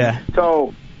crazy. Yeah.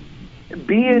 So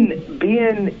being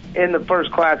in the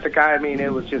first Classic, I mean,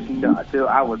 it was just nuts.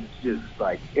 I was just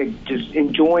like, just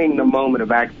enjoying the moment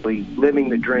of actually living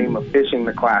the dream of fishing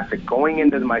the Classic. Going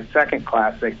into my second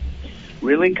Classic,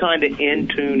 really kind of in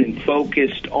tune and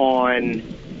focused on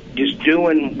just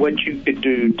doing what you could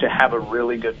do to have a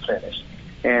really good finish.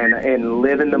 And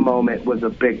living the moment was a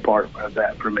big part of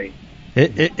that for me.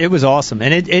 It was awesome,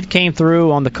 and it came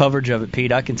through on the coverage of it,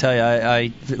 Pete. I can tell you,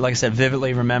 I like I said,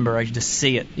 vividly remember. I could just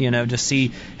see it, you know, just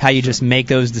see how you just make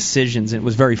those decisions. And it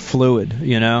was very fluid,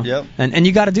 you know. Yep. And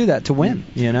you got to do that to win,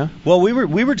 you know. Well, we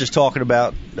were just talking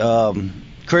about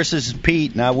Chris, this is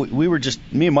Pete, and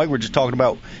me and Mike were just talking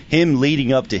about him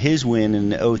leading up to his win in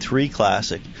the 03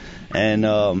 Classic, and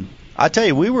I tell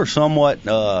you, we were somewhat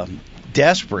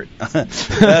desperate.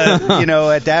 You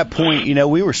know, at that point, you know,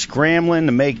 we were scrambling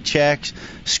to make checks,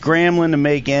 scrambling to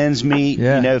make ends meet,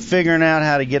 you know, figuring out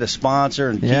how to get a sponsor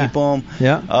and keep them.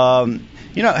 Yeah.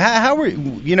 You know, how were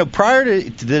you know, prior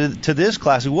to this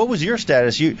Classic, what was your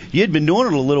status? You had been doing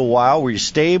it a little while. Were you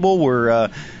stable?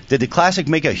 Did the Classic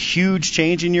make a huge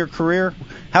change in your career?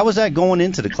 How was that going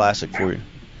into the Classic for you?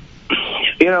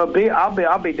 You know,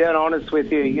 I'll be dead honest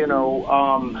with you. You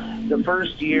know, the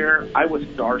first year I was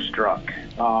starstruck.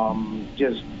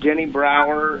 Just Jenny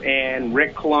Brower and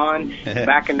Rick Klon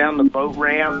backing down the boat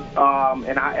ramp,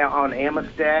 and I on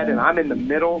Amistad, and I'm in the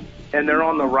middle, and they're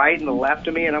on the right and the left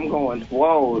of me, and I'm going,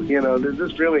 whoa, you know, is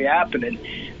this really happening?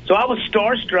 So I was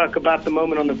starstruck about the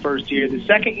moment on the first year. The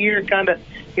second year, kind of,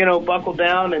 you know, buckled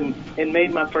down and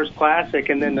made my first Classic,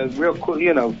 and then the real,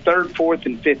 you know, third, fourth,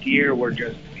 and fifth year were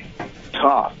just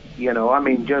tough, you know. I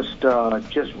mean, just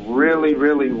really,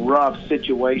 really rough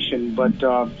situation. But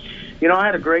you know, I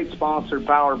had a great sponsor,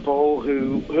 Power Pole,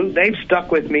 who they've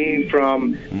stuck with me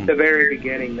from the very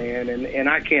beginning, man. And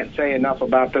I can't say enough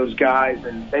about those guys,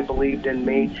 and they believed in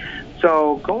me.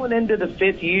 So going into the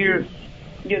fifth year,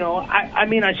 you know, I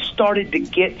mean, I started to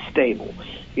get stable,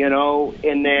 you know,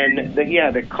 and then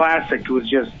the Classic was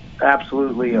just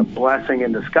absolutely a blessing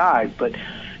in disguise. But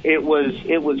it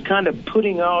was kind of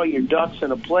putting all your ducks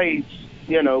in a place,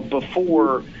 you know,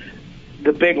 before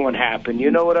the big one happened.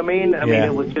 You know what I mean? I mean,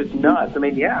 it was just nuts. I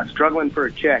mean, struggling for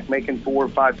a check, making 4 or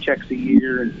 5 checks a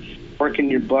year, and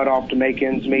working your butt off to make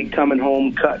ends meet, coming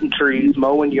home, cutting trees,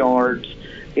 mowing yards,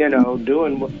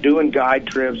 doing guide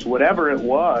trips, whatever it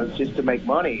was, just to make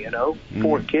money.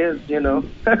 Poor kids.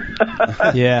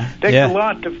 Yeah, takes a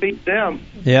lot to feed them.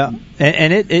 Yeah,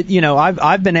 and it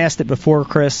I've been asked it before,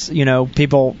 Chris.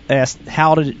 People ask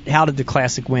how did the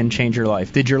Classic win change your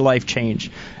life? Did your life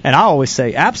change? And I always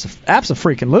say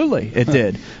abso-freaking-lutely it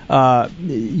did.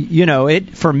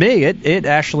 It for me it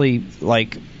actually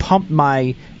pumped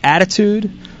my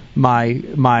attitude,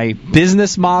 my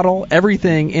business model,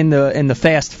 everything in the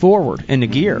fast forward in the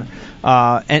gear.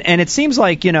 And it seems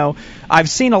like I've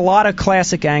seen a lot of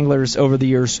classic anglers over the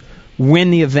years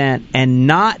win the event and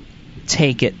not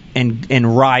take it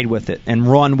and ride with it and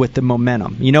run with the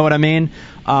momentum. You know what I mean?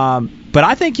 But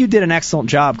I think you did an excellent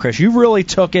job, Chris. You really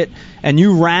took it and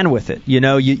you ran with it. You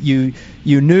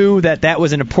knew that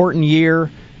was an important year.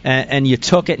 And you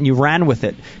took it and you ran with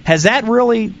it. Has that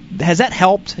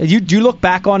helped? Do you look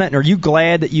back on it and are you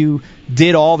glad that you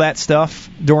did all that stuff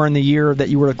during the year that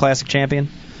you were the Classic champion?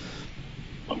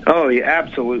 Oh, yeah,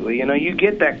 absolutely. You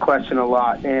get that question a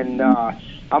lot, and I'm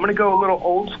going to go a little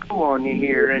old school on you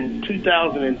here. In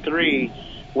 2003,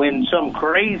 when some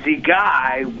crazy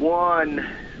guy won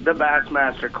the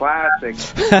Bassmaster Classic,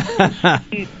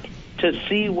 to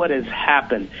see what has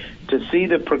happened, to see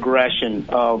the progression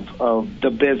of the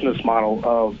business model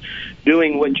of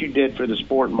doing what you did for the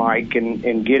sport, Mike,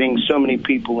 and getting so many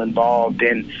people involved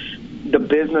in the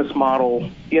business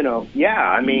model, you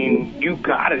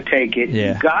got to take it.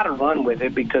 Yeah. You got to run with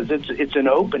it because it's an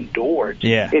open door.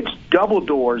 It's double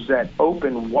doors that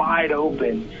open wide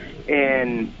open,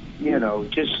 and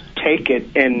just take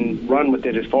it and run with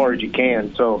it as far as you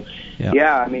can. So,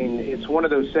 it's one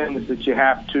of those things that you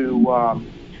have to.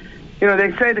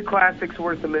 They say the Classic's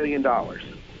worth $1 million,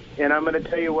 and I'm going to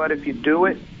tell you what: if you do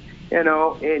it,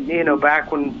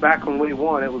 back when we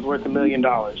won, it was worth $1 million.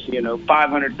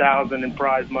 $500,000 in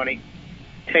prize money.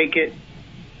 Take it,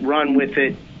 run with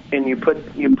it, and you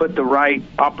put the right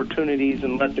opportunities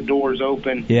and let the doors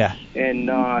open. Yeah. And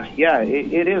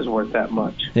it is worth that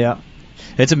much. Yeah.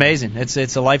 It's amazing.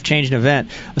 It's a life-changing event.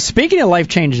 Speaking of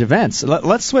life-changing events,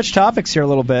 let's switch topics here a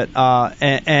little bit,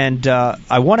 and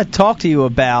I want to talk to you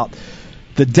about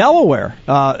the Delaware.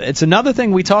 It's another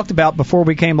thing we talked about before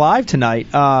we came live tonight.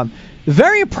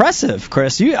 Very impressive,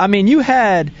 Chris. You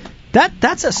had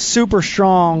that's a super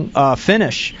strong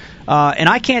finish. And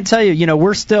I can't tell you,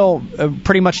 we're still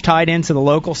pretty much tied into the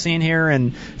local scene here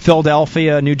in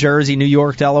Philadelphia, New Jersey, New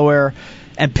York, Delaware.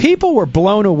 And people were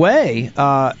blown away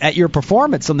at your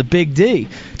performance on the Big D.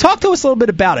 Talk to us a little bit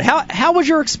about it. How was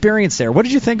your experience there? What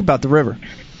did you think about the river?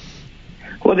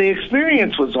 Well, the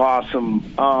experience was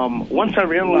awesome. Once I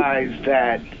realized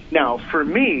that, now for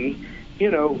me,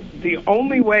 the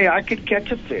only way I could catch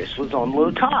a fish was on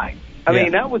low tide. I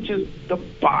mean, that was just the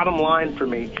bottom line for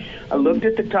me. I looked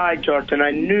at the tide charts and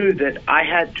I knew that I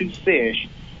had to fish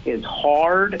as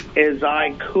hard as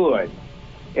I could.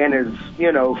 And as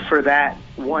for that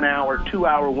 1 hour, 2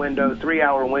 hour window, 3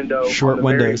 hour window, short on the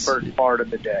windows, very first part of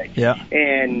the day. Yeah.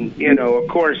 And of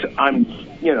course, I'm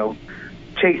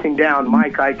chasing down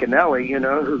Mike Iaconelli,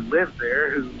 who lives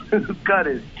there, who's got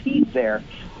his teeth there.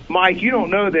 Mike, you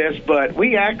don't know this, but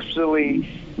we actually,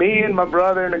 me and my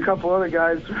brother and a couple other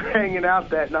guys were hanging out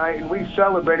that night, and we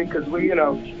celebrated because we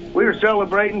were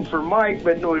celebrating for Mike,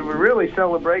 but we were really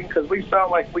celebrating because we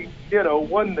felt like we,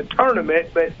 won the tournament.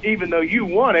 But even though you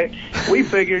won it, we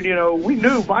figured, we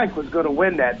knew Mike was going to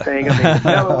win that thing. I mean,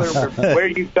 Delaware, where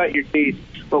you cut your teeth.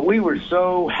 But we were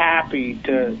so happy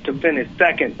to finish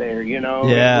second there.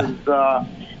 Yeah.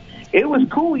 It was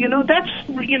cool. That's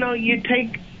you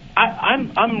take.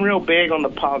 I'm real big on the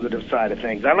positive side of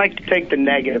things. I like to take the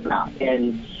negative out,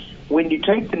 and when you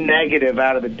take the negative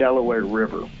out of the Delaware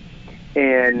River,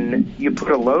 and you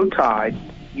put a low tide,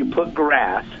 you put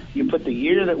grass, you put the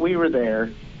year that we were there,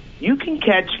 you can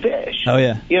catch fish. Oh,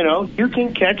 yeah. You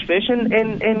can catch fish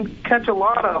and catch a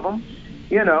lot of them.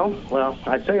 Well,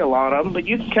 I say a lot of them, but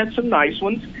you can catch some nice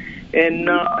ones and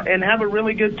have a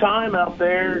really good time out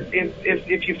there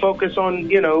if you focus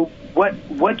on,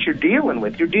 what you're dealing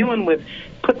with. You're dealing with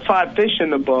put 5 fish in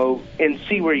the boat and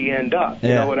see where you end up. You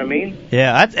know what I mean?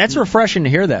 Yeah, that's refreshing to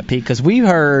hear that, Pete, because we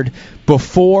heard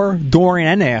before, during,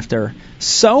 and after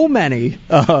so many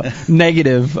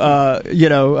negative,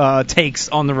 takes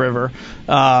on the river.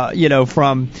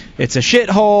 From it's a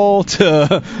shithole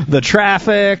to the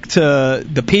traffic to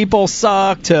the people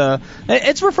suck to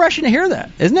it's refreshing to hear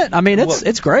that, isn't it? I mean,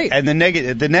 it's great. And the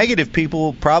negative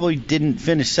people probably didn't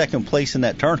finish second place in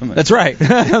that tournament. That's right.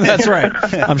 That's right.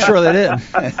 I'm sure they did.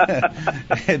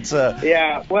 It's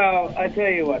yeah. Well, I tell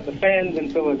you what, the fans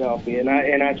in Philadelphia,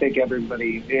 and I think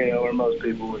everybody, or most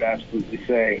people would absolutely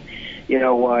say, you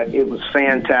know what, it was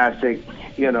fantastic.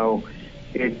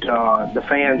 the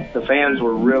fans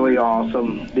were really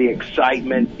awesome. The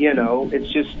excitement,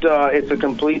 it's just it's a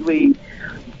completely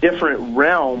different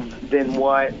realm than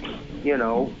what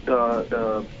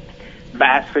the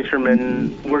bass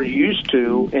fishermen were used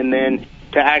to, and then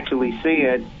to actually see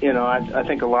it, I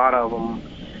think a lot of them,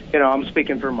 I'm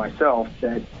speaking for myself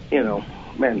that,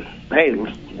 man, hey,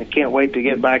 I can't wait to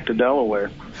get back to Delaware.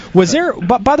 Was there,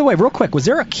 by the way, real quick, was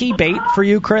there a key bait for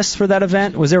you, Chris, for that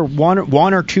event? Was there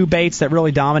one or two baits that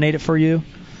really dominated for you?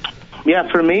 Yeah,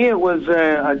 for me it was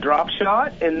a drop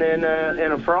shot and then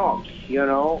and a frog.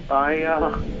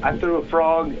 I threw a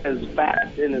frog as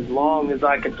fast and as long as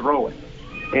I could throw it.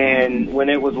 And when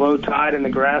it was low tide and the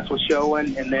grass was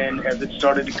showing, and then as it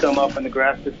started to come up and the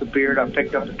grass disappeared, I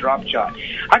picked up the drop shot.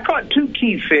 I caught two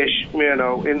key fish,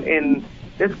 and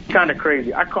it's kind of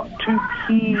crazy. I caught two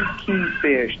key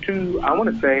fish, I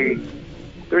want to say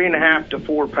 3.5 to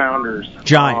 4 pounders.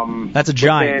 Giant. That's a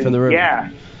giant for the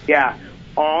river. Yeah.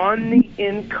 On the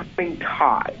incoming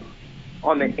tide,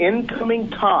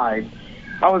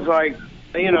 I was like,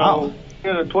 wow.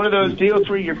 It's one of those deals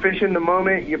where you're fishing the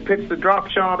moment, you pitch the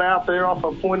drop shot out there off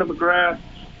a point of a grass,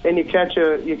 and you catch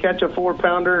a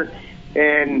 4-pounder,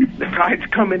 and the tide's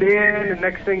coming in, and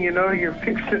next thing you know, you're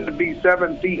fixing to be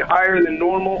 7 feet higher than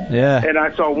normal. Yeah. And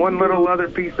I saw one little other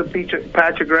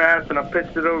patch of grass, and I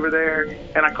pitched it over there,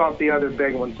 and I caught the other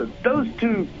big one. So those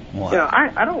two, wow.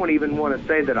 I don't even want to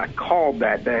say that I called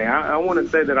that day. I want to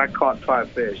say that I caught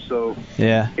 5 fish. So,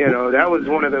 yeah. That was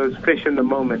one of those fish in the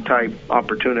moment type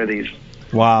opportunities.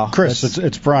 Wow. Chris,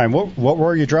 it's Brian. What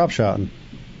were you drop shotting?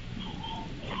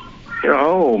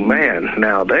 Oh, man.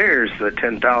 Now there's the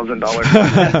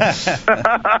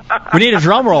 $10,000. We need a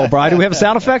drum roll, Brian. Do we have a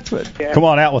sound effect? Yeah. Come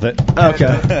on, out with it. Okay.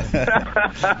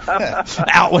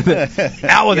 Out with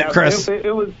it, Chris.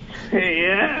 It was,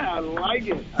 I like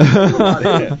it.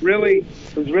 It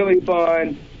was really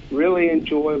fun, really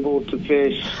enjoyable to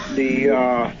fish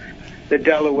the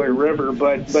Delaware River,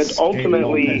 but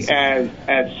ultimately, as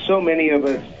so many of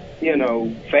us,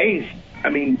 faced, I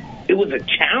mean, it was a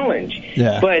challenge.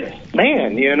 Yeah. But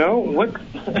man, what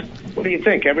do you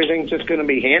think? Everything's just going to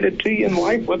be handed to you in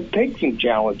life? Let's take some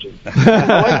challenges.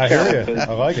 I hear you.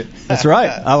 I like it. That's right.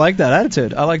 I like that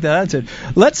attitude.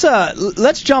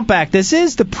 Let's jump back. This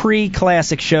is the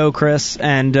pre-classic show, Chris,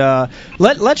 and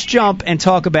let's jump and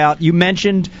talk about. You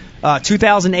mentioned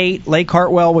 2008 Lake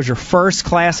Hartwell was your first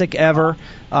classic ever,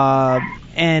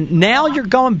 and now you're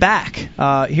going back.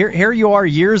 Here you are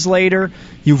years later.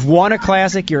 You've won a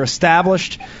classic. You're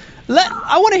established.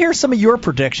 I want to hear some of your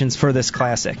predictions for this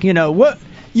classic. What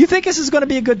you think this is going to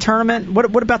be a good tournament?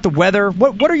 What about the weather?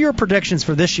 What are your predictions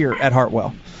for this year at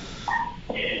Hartwell?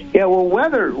 Yeah, well,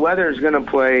 weather is going to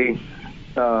play.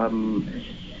 I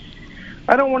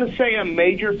don't want to say a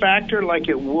major factor like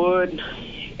it would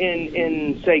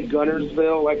in say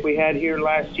Guntersville, like we had here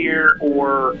last year,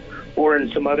 or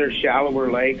in some other shallower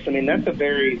lakes. I mean,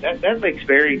 that lake's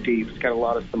very deep. It's got a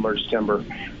lot of submerged timber.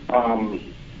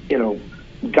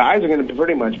 Guys are going to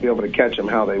pretty much be able to catch them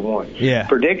how they want. Yeah.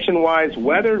 Prediction-wise,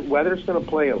 weather's going to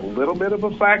play a little bit of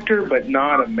a factor, but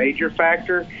not a major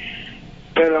factor.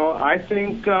 I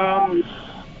think the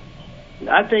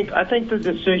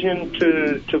decision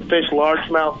to fish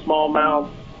largemouth,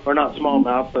 smallmouth, or not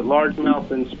smallmouth, but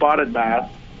largemouth and spotted bass,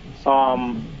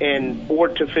 or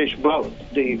to fish both.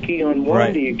 Do you key on one?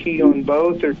 Right. Do you key on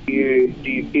both, or do you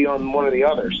key on one or the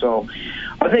other? So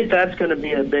I think that's going to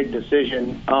be a big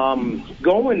decision.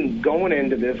 Going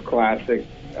into this classic,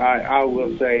 I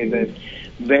will say that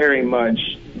very much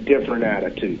different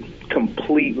attitude,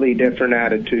 completely different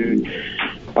attitude.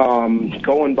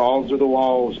 Going balls to the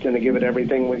wall is going to give it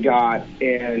everything we got,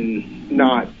 and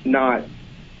not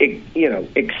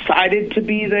excited to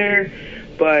be there,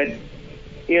 but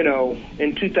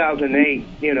in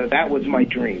 2008, that was my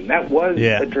dream. That was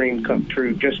a dream come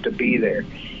true, just to be there.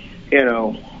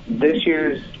 This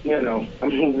year's,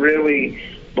 I'm really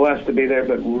blessed to be there,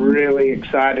 but really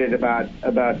excited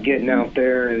about getting out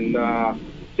there and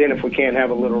seeing if we can't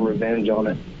have a little revenge on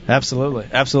it. Absolutely.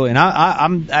 And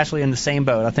I'm actually in the same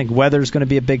boat. I think weather's going to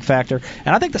be a big factor,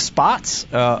 and I think the spots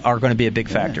are going to be a big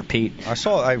factor, Pete. I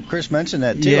saw Chris mentioned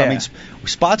that too. Yeah. I mean,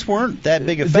 spots weren't that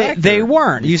big a factor. They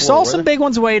weren't. You saw some big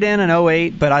ones weighed in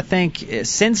 08, but I think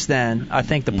since then,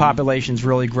 the population's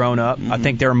really grown up. Mm-hmm. I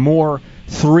think there are more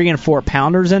 3 and 4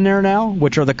 pounders in there now,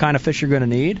 which are the kind of fish you're going to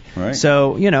need. Right.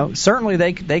 So certainly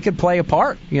they could play a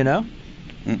part.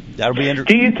 That'll be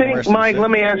Do you think, Mike,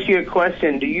 let me ask you a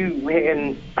question. Do you,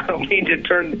 and I don't mean to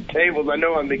turn the tables, I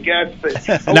know I'm the guest,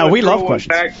 but no, we love questions.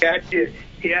 Back at you.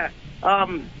 Yeah.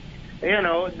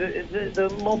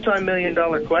 the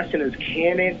multi-million-dollar question is,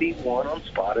 can it be won on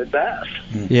spotted bass?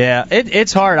 Yeah,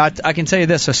 it's hard. I can tell you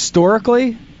this.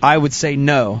 Historically, I would say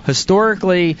no.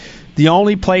 Historically, the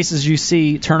only places you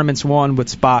see tournaments won with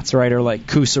spots, right, are like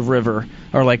Coosa River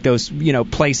or like those,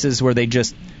 places where they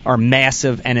just are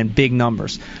massive and in big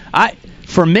numbers.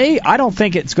 For me, I don't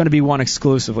think it's going to be won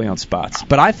exclusively on spots,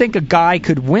 but I think a guy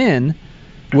could win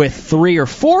with 3 or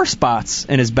 4 spots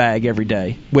in his bag every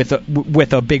day with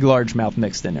a big largemouth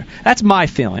mixed in there. That's my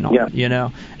feeling on it,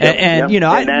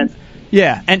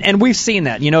 And we've seen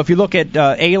that. If you look at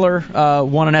Ayler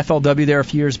won an FLW there a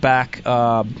few years back,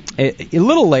 a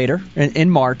little later in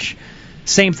March,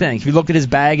 same thing. If you look at his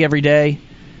bag every day,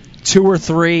 2 or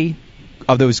 3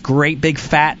 of those great big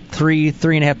fat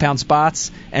 3.5 pound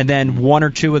spots, and then 1 or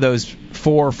 2 of those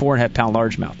 4 or 4.5 pound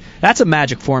largemouth. That's a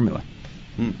magic formula.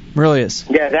 Really is.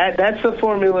 Yeah, that's the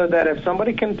formula that if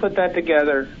somebody can put that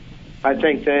together, I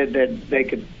think that they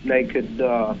could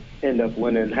end up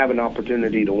winning, have an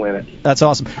opportunity to win it. That's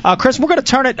awesome. Chris, we're going to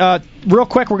turn it real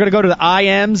quick. We're going to go to the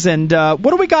IMs, and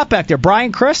what do we got back there?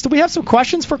 Brian, Chris, do we have some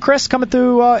questions for Chris coming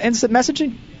through instant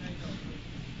messaging?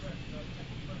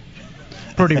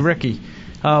 Pretty Ricky.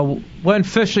 When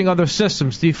fishing other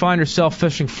systems, do you find yourself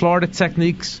fishing Florida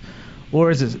techniques, or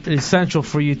is it essential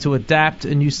for you to adapt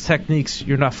and use techniques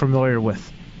you're not familiar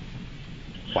with?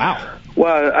 Wow.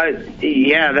 Well,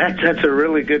 that's a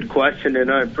really good question,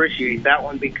 and I appreciate that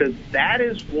one, because that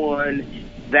is one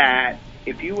that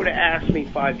if you would have asked me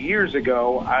 5 years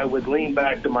ago, I would lean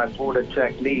back to my Florida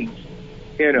techniques.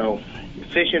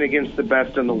 Fishing against the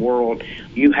best in the world,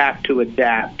 you have to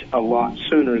adapt a lot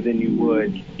sooner than you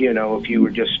would, if you were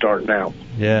just starting out.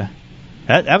 Yeah.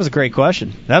 That was a great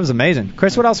question. That was amazing.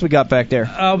 Chris, what else we got back there?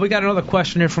 We got another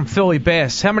question here from Philly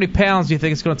Bass. How many pounds do you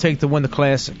think it's going to take to win the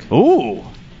Classic? Ooh.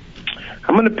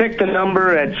 I'm going to pick the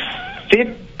number at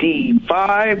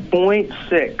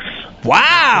 55.6.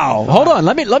 Wow. Hold on.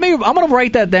 I'm going to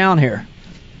write that down here.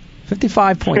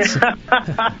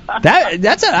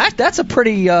 55.6. That's a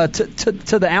pretty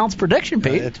to the ounce prediction,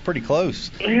 Pete. It's pretty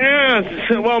close.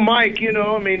 Yeah. Well, Mike,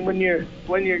 when you're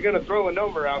going to throw a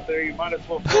number out there, you might as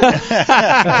well throw it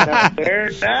out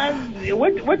there.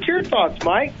 What's your thoughts,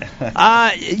 Mike?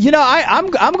 I'm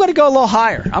going to go a little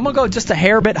higher. I'm going to go just a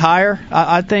hair bit higher.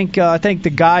 I think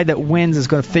the guy that wins is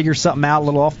going to figure something out a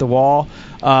little off the wall.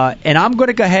 And I'm going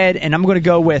to go ahead and I'm going to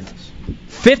go with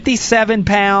 57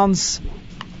 pounds.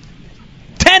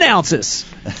 10 ounces.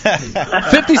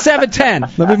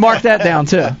 57.10. Let me mark that down,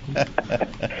 too.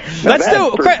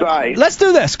 Let's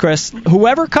do this, Chris.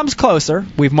 Whoever comes closer,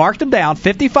 we've marked them down,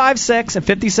 55.6 and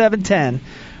 57.10.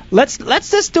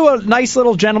 Let's just do a nice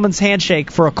little gentleman's handshake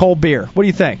for a cold beer. What do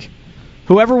you think?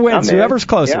 Whoever wins, whoever's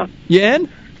closer. Yeah. You in?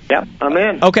 Yep, I'm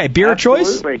in. Okay, beer Absolutely.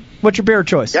 of choice? What's your beer of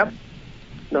choice? Yep.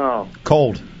 No.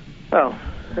 Cold. Oh,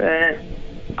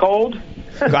 cold?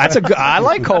 I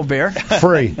like cold beer.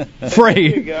 Free. There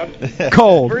you go.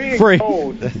 Cold. Free and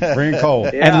cold. Free and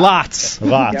cold. Yeah. And lots.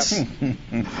 Lots.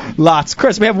 Lots.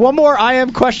 Chris, we have one more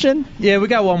IM question. Yeah, we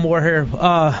got one more here.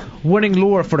 Winning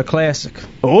lure for the Classic.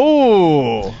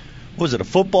 Oh. Was it a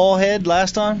football head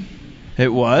last time?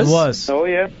 It was. It was. Oh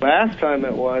yeah, last time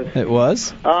it was. It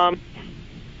was. I'm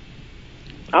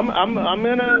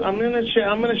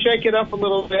gonna shake it up a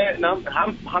little bit, and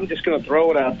I'm just gonna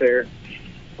throw it out there.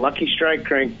 Lucky Strike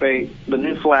crankbait, the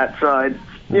new flat side.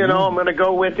 I'm going to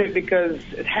go with it because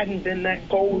it hadn't been that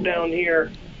cold down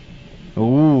here.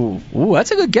 Ooh,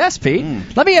 that's a good guess, Pete.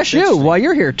 Let me ask you while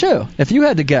you're here too, if you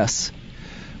had to guess.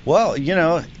 Well,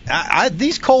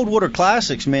 these cold water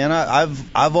classics, man.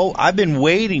 I've been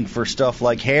waiting for stuff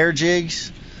like hair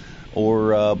jigs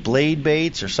or blade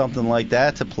baits or something like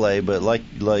that to play, but like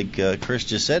Chris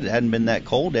just said, it hadn't been that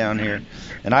cold down here.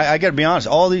 And I got to be honest,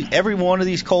 every one of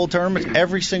these cold tournaments,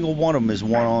 every single one of them is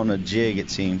won on a jig, it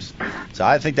seems. So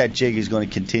I think that jig is going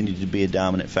to continue to be a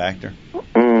dominant factor.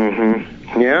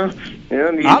 Mm-hmm. Yeah.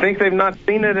 Do you think they've not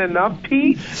seen it enough,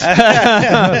 Pete?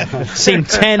 Seen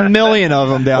 10 million of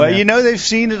them down there. Well, they've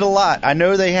seen it a lot. I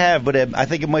know they have, but I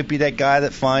think it might be that guy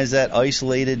that finds that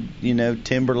isolated,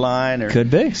 timber line or could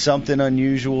be something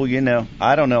unusual.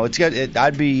 I don't know.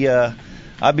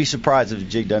 I'd be surprised if the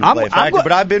jig doesn't play a factor,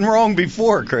 but I've been wrong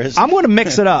before, Chris. I'm going to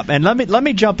mix it up, and let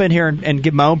me jump in here and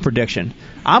give my own prediction.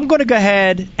 I'm going to go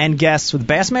ahead and guess with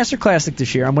the Bassmaster Classic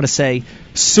this year, I'm going to say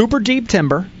super deep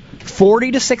timber,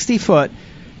 40 to 60 foot,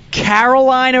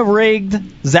 Carolina rigged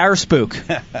Zaraspook.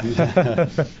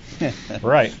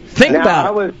 Right. Think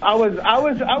about it. I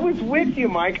was with you,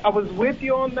 Mike. I was with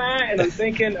you on that, and I'm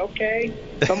thinking, okay,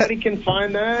 somebody can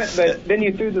find that. But then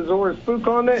you threw the Zora Spook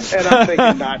on it, and I'm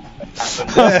thinking not.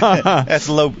 That's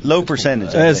low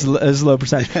percentage. That's low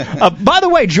percentage. By the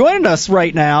way, joining us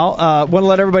right now, want to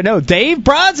let everybody know, Dave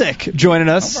Brodzik joining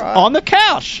us on the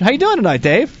couch. How you doing tonight,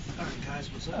 Dave?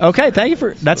 Okay, thank you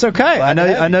for. That's okay. I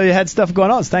know you had stuff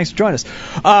going on. So thanks for joining us,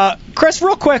 Chris.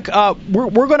 Real quick,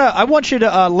 we're gonna. I want you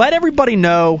to let everybody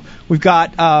know we've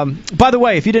got. By the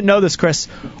way, if you didn't know this, Chris,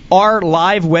 our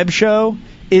live web show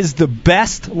is the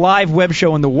best live web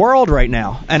show in the world right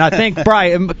now. And I think,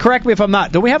 Brian, correct me if I'm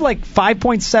not. Do we have like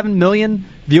 5.7 million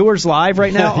viewers live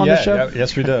right now on the show? Yeah,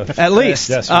 yes, we do. At least.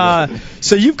 Yes, we do.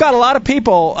 So you've got a lot of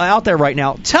people out there right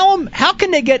now. Tell them, how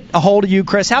can they get a hold of you,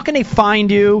 Chris? How can they find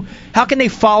you? How can they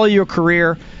follow your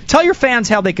career? Tell your fans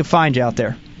how they can find you out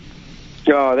there.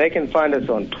 They can find us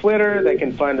on Twitter. They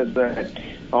can find us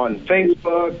on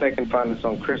Facebook. They can find us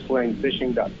on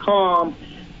chrislanefishing.com.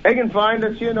 They can find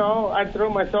us, I throw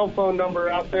my cell phone number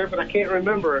out there, but I can't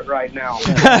remember it right now.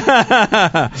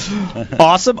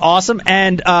 Awesome.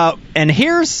 And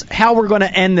here's how we're going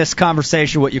to end this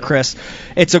conversation with you, Chris.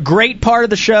 It's a great part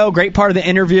of the show, great part of the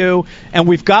interview, and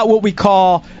we've got what we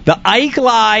call the Ike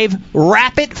Live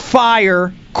Rapid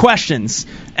Fire questions.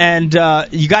 And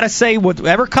you got to say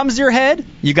whatever comes to your head,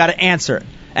 you got to answer it.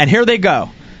 And here they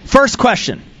go. First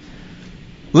question.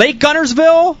 Lake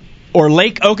Guntersville or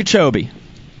Lake Okeechobee?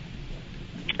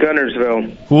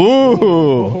 Guntersville.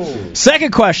 Ooh.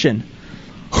 Second question.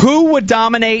 Who would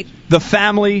dominate the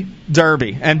family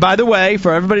derby? And by the way,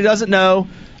 for everybody who doesn't know,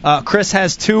 Chris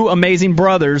has two amazing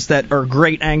brothers that are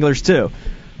great anglers too.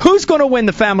 Who's going to win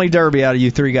the family derby out of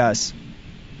you three guys?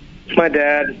 My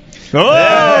dad. Oh,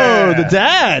 yeah. The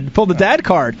dad. Pull the dad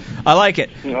card. I like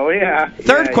it. Oh, yeah.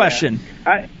 Third question.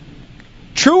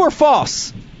 True or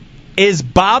false? Is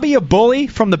Bobby a bully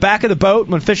from the back of the boat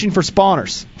when fishing for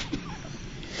spawners?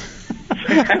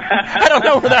 I don't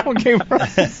know where that one came from.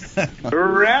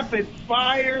 Rapid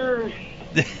fire.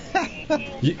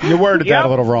 You worded that a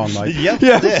little wrong, Mike. Yeah,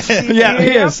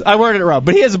 he is. I worded it wrong,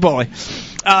 but he is a bully.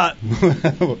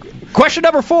 Question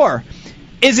number 4.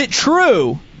 Is it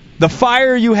true the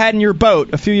fire you had in your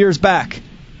boat a few years back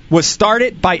was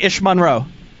started by Ish Monroe?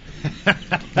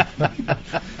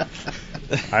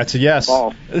 That's a yes.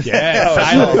 Oh. Yeah.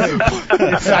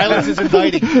 Silence is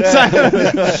inviting. I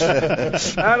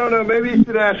don't know. Maybe you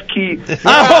should ask Keith.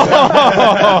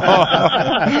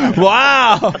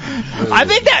 Wow. I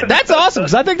think that's awesome,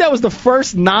 because I think that was the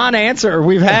first non-answer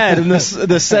we've had in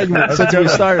this segment since we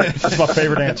started. That's my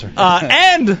favorite answer.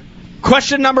 And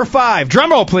question number 5.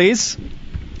 Drum roll, please.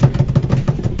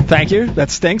 Thank you.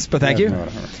 That stinks, but thank you.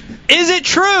 Is it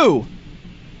true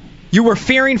you were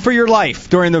fearing for your life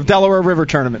during the Delaware River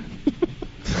tournament?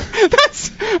 Who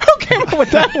came up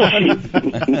with that one?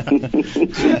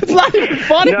 It's not even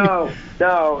funny. No,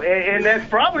 and that's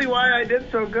probably why I did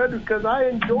so good, is because I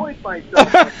enjoyed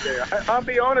myself up there. I'll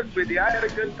be honest with you, I had a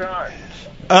good time.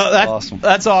 Awesome.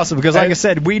 That's awesome, because like I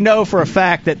said, we know for a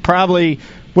fact that probably,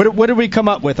 what did we come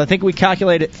up with? I think we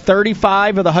calculated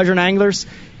 35 of the 100 anglers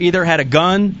either had a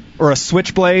gun or a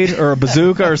switchblade or a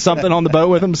bazooka or something on the boat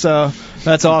with them, so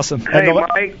that's awesome. Hey,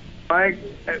 Mike,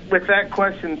 with that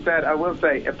question said, I will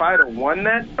say, if I'd have won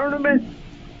that tournament,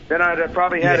 then I'd have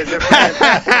probably had a different answer.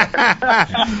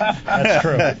 That's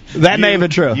true. That may have been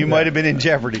true. You might have been in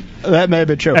jeopardy. That may have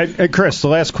been true. Hey, Chris, the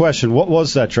last question. What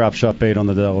was that drop shot bait on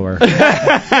the Delaware?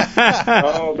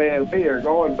 Oh, man, we are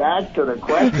going back to the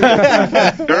question.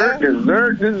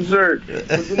 Dessert.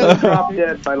 It's a drop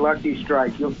dead by Lucky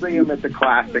Strike. You'll see him at the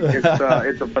Classic.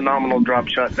 It's a phenomenal drop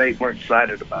shot bait. We're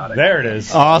excited about it. There it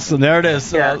is. Awesome. There it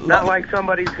is. Yeah, not like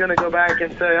somebody's going to go back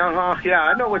and say, yeah,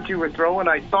 I know what you were throwing.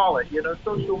 I saw it.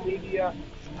 Social media,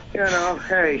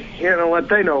 hey, you know what?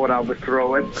 They know what I was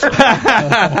throwing.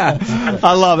 I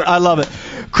love it.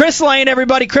 Chris Lane,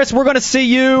 everybody. Chris, we're going to see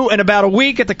you in about a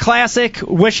week at the Classic.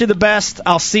 Wish you the best.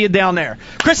 I'll see you down there.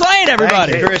 Chris Lane,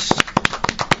 everybody. Thank you, Chris.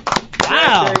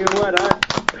 Wow.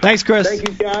 Thanks, Chris. Thank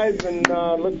you, guys, and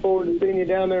look forward to seeing you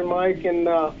down there, Mike. And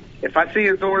if I see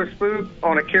a Zora Spook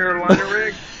on a Carolina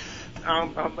rig,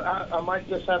 I might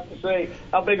just have to say,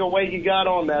 how big a weight you got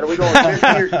on that? Are we going 50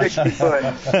 or 60 foot?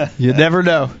 You never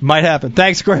know. Might happen.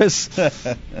 Thanks, Chris. Thanks,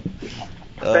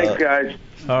 guys.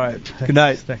 All right. Good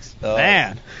night. Thanks.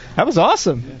 Man, that was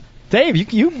awesome.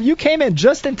 Dave, you came in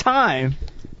just in time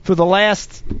for the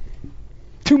last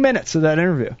 2 minutes of that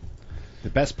interview. The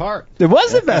best part. It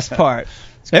was the best part.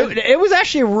 It was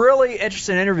actually a really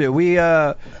interesting interview. We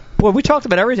Well, we talked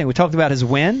about everything. We talked about his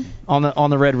win on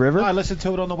the Red River. I listened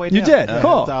to it on the way down. You did?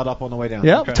 Cool. Dialed up on the way down.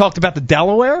 Yep. Okay. Talked about the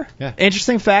Delaware. Yeah.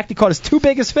 Interesting fact, he caught his 2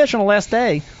 biggest fish on the last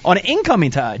day on an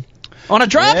incoming tide. On a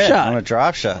drop shot. On a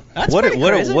drop shot. That's what pretty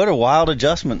crazy. What a wild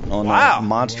adjustment on a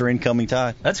monster incoming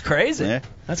tide. That's crazy. Yeah.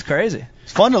 That's crazy.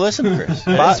 It's fun to listen to Chris.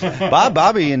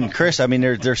 Bobby and Chris, I mean,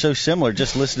 they're so similar.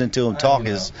 Just listening to them talk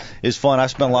is fun. I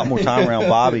spent a lot more time around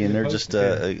Bobby, and they're just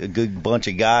a good bunch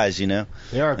of guys, you know.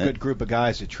 They are a good group of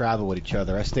guys who travel with each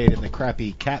other. I stayed in the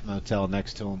crappy cat motel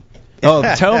next to them. Oh,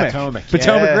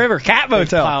 Potomac River Cat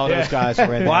Motel. Pile of those guys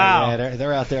were in there. Wow. Yeah,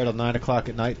 they're out there till 9 o'clock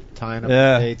at night tying up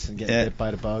the dates and getting bit by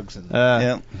the bugs. And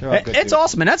they're all good It's dudes.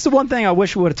 awesome, and that's the one thing I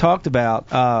wish we would have talked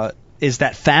about is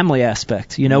that family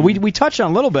aspect. You know, we touched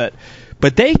on a little bit,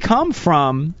 but they come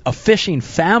from a fishing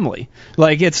family.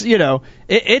 Like it's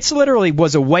it's literally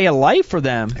was a way of life for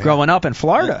them growing up in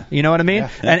Florida. You know what I mean?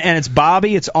 Yeah. And it's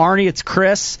Bobby, it's Arnie, it's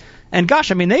Chris, and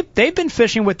gosh, I mean they've been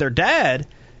fishing with their dad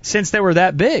since they were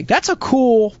that big. That's a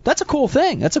cool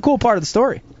thing. That's a cool part of the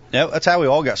story. Yeah, that's how we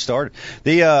all got started.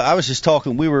 I was just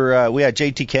talking. We had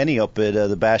JT Kenny up at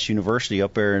the Bass University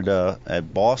up there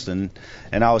at Boston,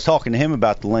 and I was talking to him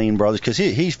about the Lane brothers because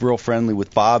he's real friendly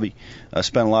with Bobby.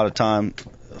 Spent a lot of time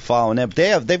following them.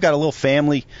 But they've got a little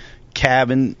family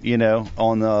cabin, you know,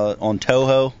 on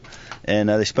Toho, and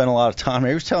they spent a lot of time.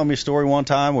 He was telling me a story one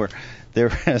time where there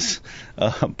was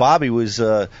Bobby was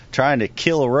trying to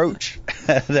kill a roach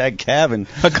at that cabin.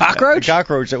 A cockroach? A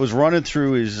cockroach that was running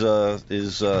through his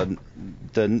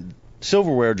the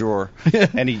silverware drawer.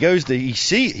 And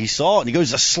he saw it and he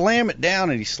goes to slam it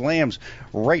down, and he slams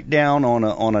right down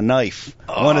on a knife.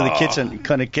 One of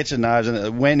the kitchen knives, and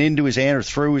it went into his hand or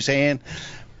through his hand.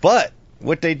 But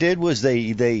what they did was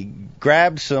they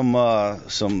grabbed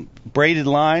some braided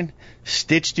line,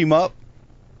 stitched him up.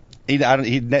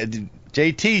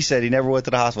 JT said he never went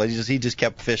to the hospital. He just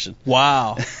kept fishing.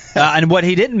 Wow. And what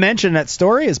he didn't mention in that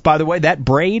story is, by the way, that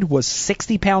braid was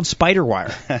 60-pound spider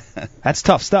wire. That's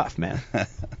tough stuff, man.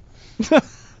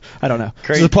 I don't know.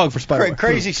 This is a plug for spider wire.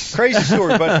 Crazy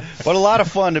story, but a lot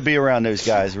of fun to be around those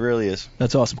guys. It really is.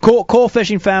 That's awesome. Cool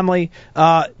fishing family.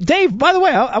 Dave, by the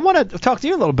way, I want to talk to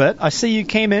you a little bit. I see you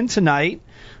came in tonight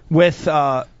with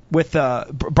Brian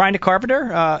the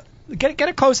Carpenter. Get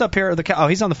a close up here. Oh,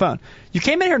 he's on the phone. You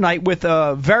came in here tonight with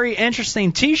a very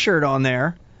interesting T-shirt on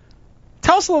there.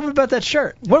 Tell us a little bit about that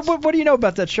shirt. What do you know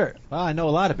about that shirt? Well, I know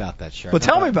a lot about that shirt. Well,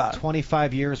 tell me about it.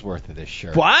 25 years worth of this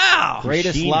shirt. Wow.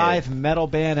 Greatest Machine live Head. metal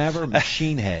band ever,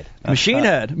 Machine Head. Machine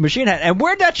Head. And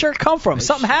where'd that shirt come from?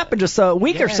 Something happened just a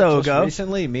week or so just ago.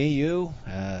 Recently, me, you,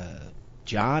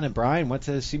 John, and Brian went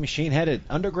to see Machine Head at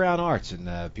Underground Arts in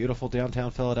beautiful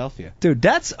downtown Philadelphia. Dude,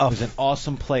 it was an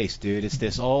awesome place, dude. It's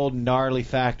this old gnarly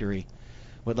factory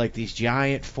with like these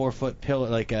giant 4-foot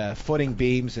pillar, footing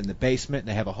beams in the basement, and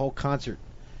they have a whole concert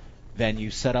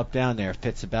venue set up down there.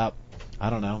 Fits about, I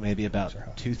don't know, maybe about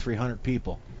 200-300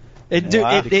 people. It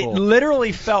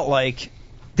literally felt like.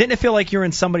 Didn't it feel like you're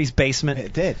in somebody's basement?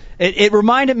 It did. It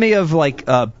reminded me of like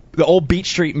the old Beach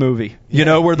Street movie, you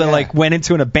know, where they like went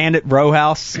into an abandoned row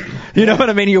house. You know what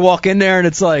I mean? You walk in there and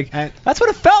it's like that's what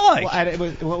it felt like.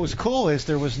 Well, what was cool is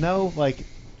there was no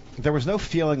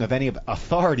feeling of any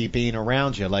authority being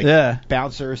around you, like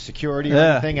bouncers, security, or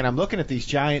anything. And I'm looking at these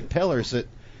giant pillars that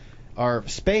are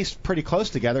spaced pretty close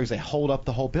together because they hold up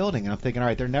the whole building. And I'm thinking, all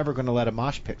right, they're never going to let a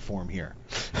mosh pit form here.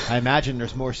 I imagine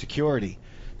there's more security.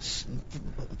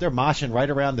 They're moshing right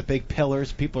around the big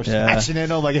pillars. People are smashing in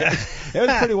them. Like it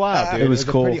was pretty wild, dude. It was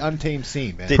cool. A pretty untamed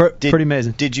scene, man. Pretty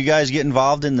amazing. Did you guys get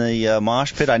involved in the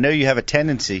mosh pit? I know you have a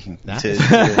tendency to. That's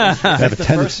the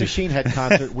first Machine Head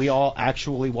concert we all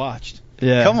actually watched.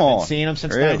 Yeah. Come on. Been seeing them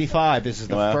since '95. This is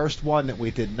the first one that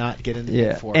we did not get in the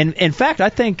pit for. And in fact, I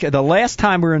think the last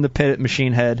time we were in the pit at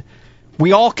Machine Head,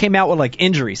 we all came out with like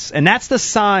injuries, and that's the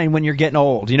sign when you're getting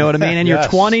old. You know what I mean? In your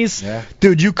 20s,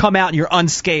 dude, you come out and you're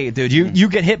unscathed, dude. You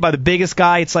get hit by the biggest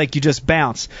guy, it's like you just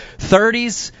bounce.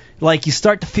 30s, like you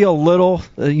start to feel a little,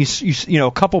 you know,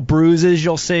 a couple bruises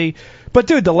you'll see. But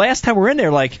dude, the last time we were in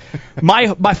there, like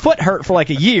my foot hurt for like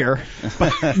a year.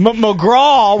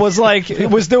 McGraw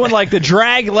was doing like the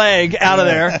drag leg out of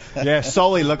there. Yeah,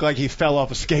 Sully looked like he fell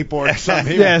off a skateboard or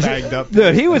something. He was banged up.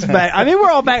 Dude, he was banged. I mean,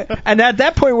 we're all banged. And at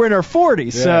that point, we're in our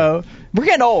 40s. So we're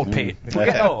getting old, Pete. We're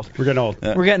getting old. We're getting old.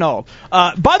 We're getting old.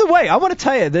 By the way, I want to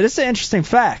tell you that it's an interesting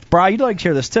fact. Brian, you'd like to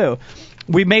hear this too.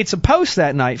 We made some posts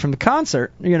that night from the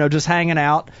concert, you know, just hanging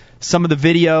out, some of the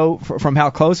video from how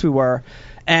close we were.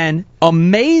 And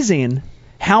amazing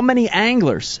how many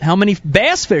anglers, how many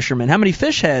bass fishermen, how many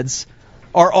fish heads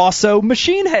are also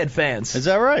Machine Head fans. Is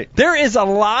that right? There is a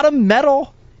lot of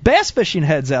metal bass fishing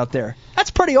heads out there.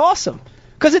 That's pretty awesome.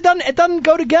 Because it doesn't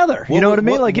go together. You know what I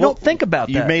mean? Like you don't think about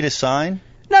that. You made a sign?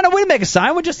 No, we didn't make a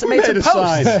sign. We just made some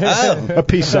posts. A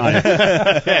peace sign.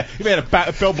 You made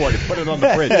a billboard and put it on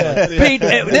the bridge. Pete,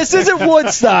 this isn't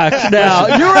Woodstock now.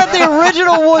 You were at the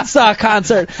original Woodstock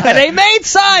concert, and they made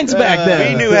signs back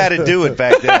then. We knew how to do it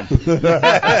back then.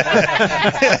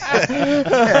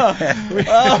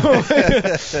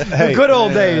 The good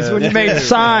old days when you made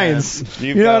signs.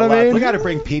 You know what I mean? We got to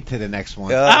bring Pete to the next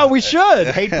one. We should.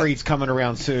 Hatebreed's coming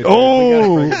around soon.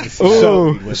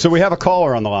 So we have a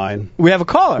caller on the line. We have a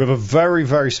caller. We have a very,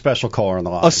 very special caller on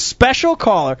the line. A special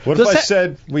caller. What if I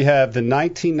said we have the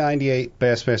 1998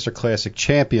 Bassmaster Classic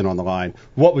champion on the line?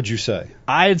 What would you say?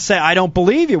 I'd say I don't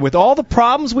believe you. With all the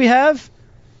problems we have,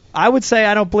 I would say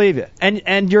I don't believe you.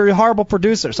 And you're a horrible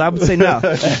producer, so I would say no.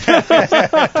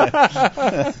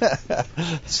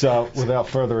 So, without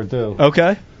further ado.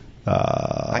 Okay.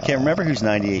 I can't remember who's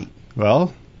 98.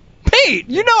 Well, Pete,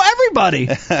 you know everybody.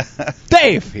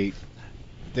 Dave. Pete.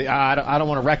 I don't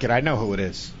want to wreck it. I know who it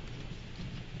is.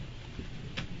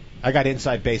 I got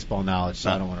inside baseball knowledge, so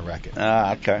I don't want to wreck it.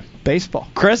 Okay. Baseball.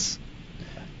 Chris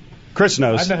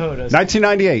knows. I know who it is.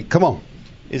 1998. Come on.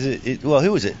 Is it? Well,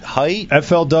 who is it? Height?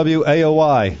 FLW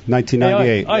AOI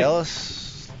 1998.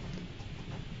 Ellis?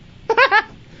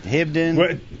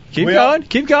 Hibden?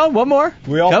 Keep going. One more.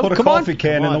 We all put a coffee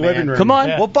can in the living room. Come on.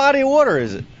 Yeah. What body of water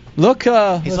is it? Look,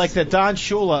 he's like the Don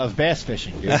Shula of bass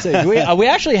fishing. Dude. we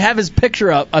actually have his picture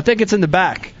up. I think it's in the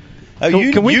back.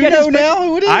 Can we get know now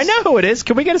who it is? I know who it is.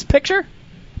 Can we get his picture?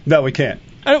 No, we can't.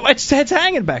 It's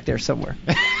hanging back there somewhere.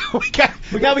 we got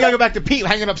to go back to Pete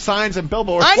hanging up signs and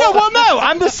billboards. I know. Well, no,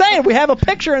 I'm just saying we have a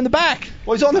picture in the back.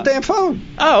 Well, he's on the damn phone.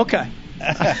 Oh, okay.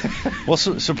 Well,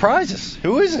 surprise us.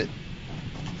 Who is it?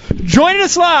 Joining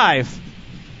us live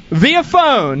via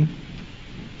phone,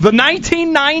 the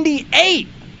 1998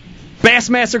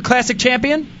 Bassmaster Classic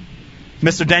champion,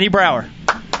 Mr. Denny Brower.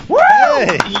 Woo!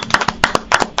 Hey.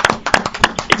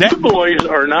 You boys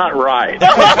are not right.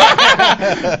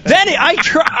 Denny,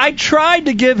 I tried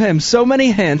to give him so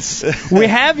many hints. We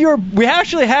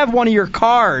actually have one of your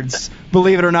cards,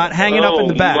 believe it or not, hanging up in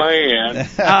the back. Man.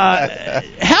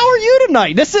 How are you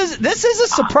tonight? This is a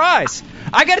surprise.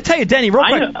 I got to tell you, Denny, real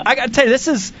quick. I got to tell you, this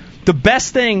is the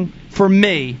best thing for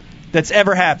me that's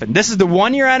ever happened. This is the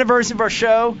 1-year anniversary of our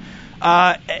show.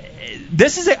 I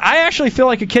actually feel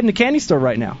like a kid in a candy store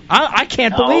right now. I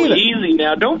can't believe it. Easy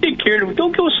now. Don't get carried away.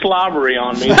 Don't go slobbery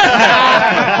on me.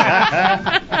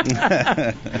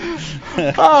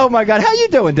 Oh, my God. How you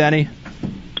doing, Denny?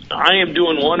 I am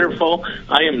doing wonderful.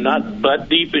 I am not butt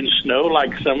deep in snow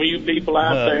like some of you people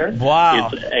out there. Wow.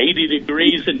 It's 80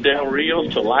 degrees in Del Rio,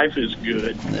 so life is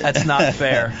good. That's not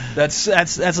fair. That's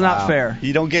not fair.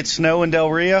 You don't get snow in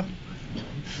Del Rio?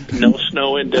 No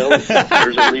snow in Del Rio.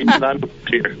 There's a reason I'm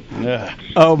here. Yeah.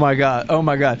 Oh my God!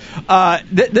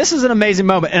 This is an amazing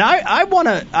moment, and I want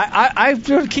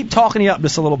to keep talking you up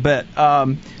just a little bit.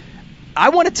 I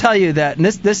want to tell you that, and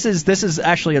this is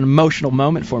actually an emotional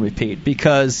moment for me, Pete,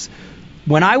 because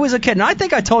when I was a kid, and I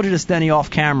think I told you this, Denny, off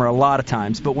camera a lot of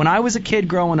times, but when I was a kid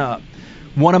growing up,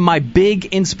 one of my big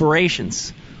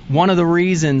inspirations, one of the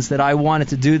reasons that I wanted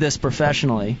to do this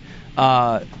professionally,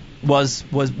 was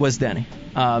Denny.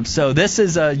 So this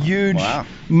is a huge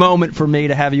moment for me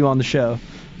to have you on the show.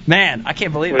 Man, I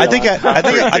can't believe it. I think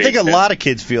a lot of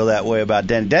kids feel that way about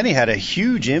Denny. Denny had a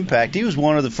huge impact. He was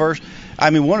one of the first.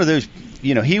 One of those.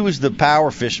 He was the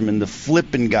power fisherman, the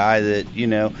flipping guy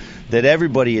that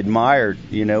everybody admired.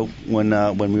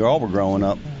 When we all were growing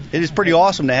up. It is pretty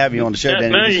awesome to have you on the show, Denny.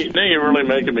 Now you're really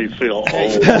making me feel old.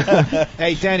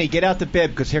 Hey, Denny, get out the bib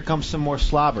because here comes some more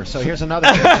slobber. So here's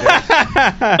another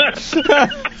bib.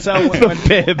 So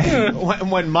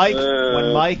when Mike,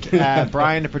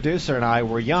 Brian, the producer, and I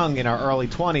were young in our early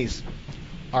 20s,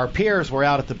 our peers were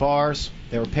out at the bars.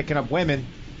 They were picking up women.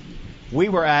 We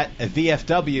were at a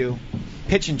VFW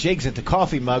pitching jigs into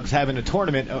coffee mugs, having a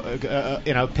tournament,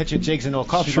 pitching jigs into a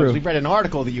coffee mugs. We read an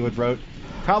article that you had wrote.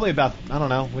 Probably about, I don't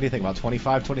know, what do you think, about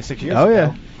 25, 26 years ago?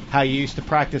 Yeah. How you used to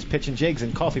practice pitching jigs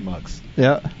in coffee mugs.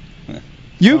 Yeah.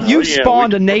 You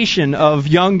spawned a nation of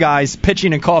young guys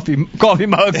pitching in coffee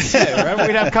mugs. Yeah, remember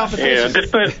we'd have competitions. Yeah,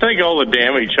 just think all the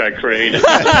damage I created.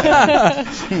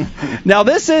 Now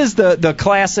this is the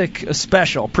classic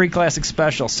special, pre-classic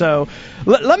special. So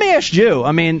let me ask you.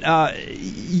 I mean,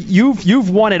 you've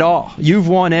won it all. You've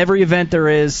won every event there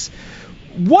is.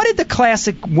 What did the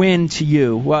Classic win to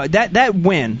you? That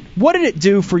win, what did it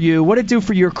do for you? What did it do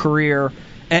for your career?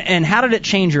 And how did it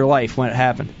change your life when it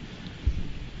happened?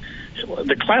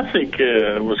 The Classic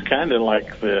was kind of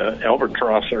like the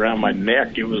albatross around my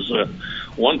neck. It was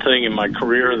one thing in my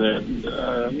career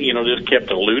that just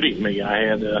kept eluding me.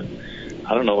 I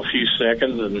I don't know, a few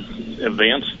seconds and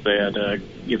events that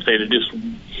if they'd have just,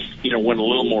 went a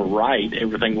little more right,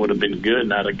 everything would have been good,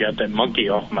 and I'd have got that monkey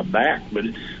off my back. But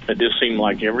it just seemed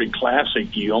like every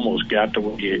classic, you almost got to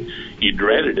where you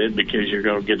dreaded it because you're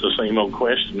going to get the same old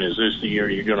question: is this the year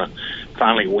you're going to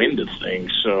finally win the thing?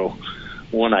 So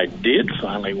when I did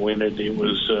finally win it, it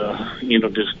was,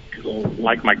 just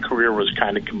like my career was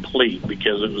kind of complete,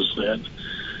 because it was that.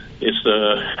 It's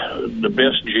the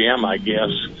best gem, I guess,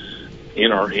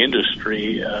 in our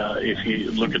industry if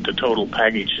you look at the total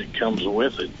package that comes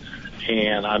with it.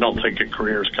 And I don't think a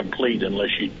career is complete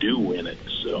unless you do win it.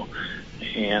 So,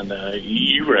 and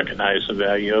you recognize the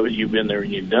value of it. You've been there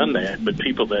and you've done that. But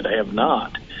people that have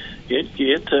not,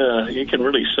 it can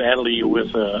really saddle you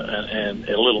with a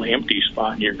little empty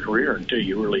spot in your career until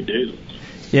you really do.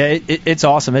 Yeah, it's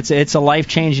awesome. It's a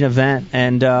life-changing event,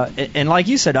 and like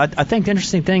you said, I think the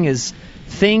interesting thing is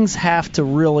things have to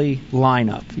really line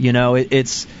up.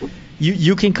 It's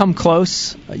you can come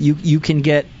close, you can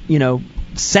get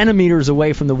centimeters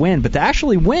away from the win, but to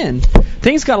actually win,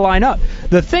 things got to line up.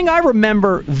 The thing I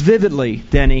remember vividly,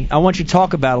 Denny, I want you to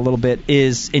talk about a little bit,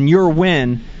 is in your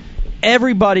win,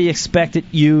 everybody expected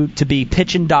you to be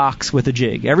pitching docks with a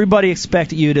jig. Everybody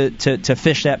expected you to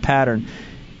fish that pattern.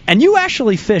 And you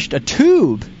actually fished a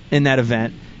tube in that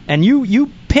event, and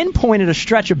you pinpointed a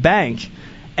stretch of bank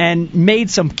and made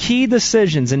some key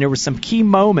decisions, and there were some key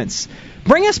moments.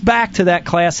 Bring us back to that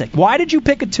classic. Why did you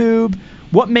pick a tube?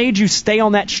 What made you stay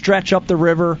on that stretch up the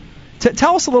river?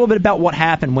 Tell us a little bit about what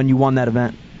happened when you won that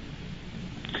event.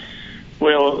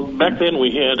 Well, back then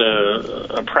we had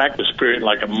a practice period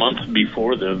like a month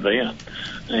before the event.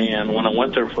 And when I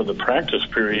went there for the practice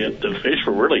period, the fish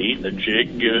were really eating the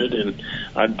jig good, and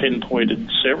I'd pinpointed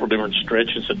several different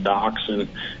stretches of docks, and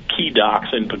key docks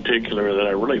in particular, that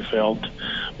I really felt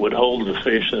would hold the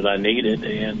fish that I needed.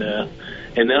 And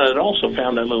then I'd also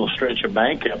found that little stretch of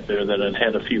bank up there that I'd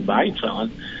had a few bites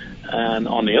on. And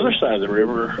on the other side of the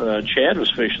river, Chad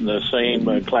was fishing the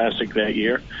same classic that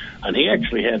year, and he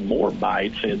actually had more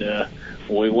bites. And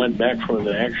when we went back for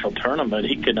the actual tournament,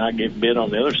 he could not get bit on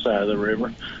the other side of the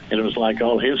river, and it was like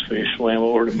all his fish swam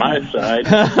over to my side.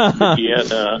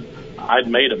 Yet I'd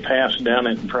made a pass down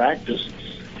in practice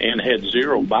and had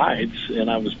 0 bites, and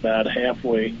I was about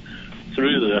halfway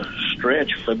through the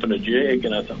stretch flipping a jig,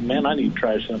 and I thought, man, I need to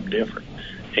try something different.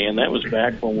 And that was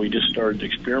back when we just started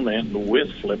experimenting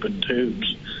with flipping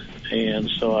tubes. And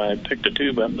so I picked a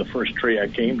tube up, and the first tree I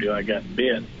came to, I got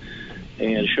bit,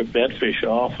 and shook that fish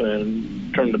off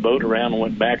and turned the boat around and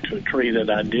went back to a tree that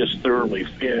I just thoroughly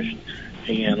fished.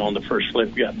 And on the first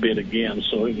flip, got bit again.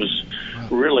 So it was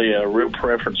really a real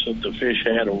preference that the fish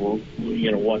had over,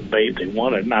 what bait they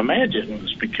wanted. And I imagine it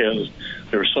was because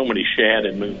there were so many shad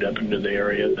had moved up into the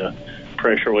area. The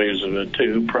pressure waves of a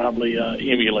tube probably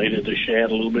emulated the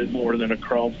shad a little bit more than a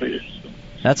crawfish.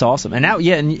 That's awesome. And now,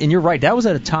 and you're right. That was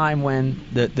at a time when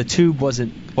the tube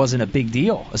wasn't a big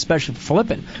deal, especially for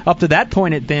flipping. Up to that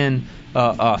point, it'd been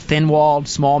a thin-walled,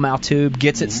 smallmouth tube,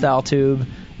 Gets-It style tube,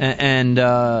 and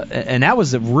that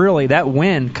was that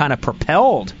win kind of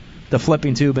propelled the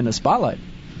flipping tube in the spotlight.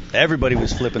 Everybody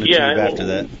was flipping a tube after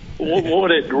that.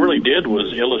 What it really did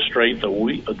was illustrate the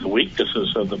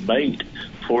weaknesses of the bait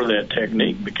for that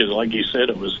technique, because like you said,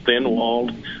 it was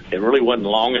thin-walled. It really wasn't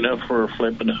long enough for a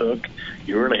flipping hook.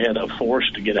 You really had to force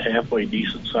to get a halfway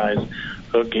decent-sized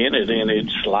hook in it, and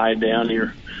it'd slide down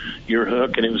your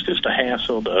hook, and it was just a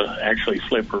hassle to actually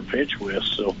flip or pitch with.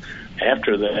 So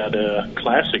after that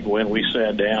classic win, we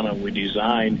sat down and we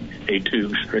designed a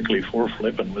tube strictly for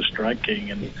flipping with Strike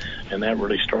King, and that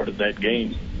really started that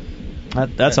game.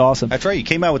 That's awesome. That's right. You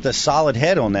came out with a solid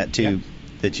head on that tube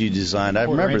that you designed. I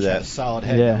remember that. Solid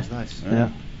head. Yeah. That was nice. Yeah.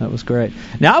 That was great.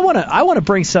 Now I want to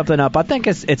bring something up. I think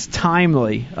it's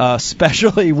timely,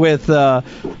 especially with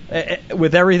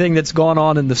everything that's going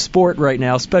on in the sport right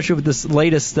now, especially with this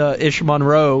latest Ish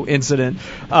Monroe incident.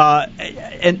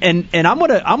 And I'm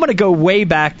gonna go way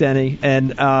back, Denny.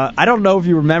 And I don't know if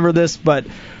you remember this, but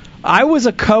I was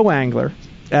a co-angler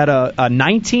at a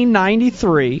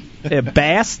 1993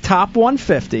 Bass Top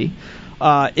 150.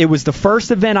 It was the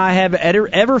first event I have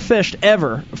ever fished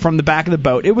ever from the back of the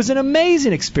boat. It was an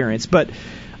amazing experience, but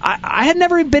I had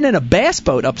never been in a bass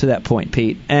boat up to that point,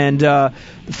 Pete. And the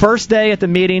first day at the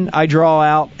meeting, I draw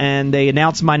out, and they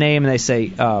announce my name, and they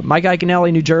say, Mike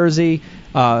Iaconelli, New Jersey,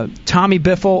 Tommy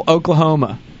Biffle,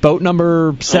 Oklahoma, boat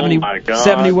number 70,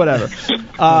 70 whatever.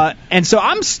 And so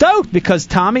I'm stoked because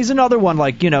Tommy's another one,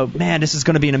 like, man, this is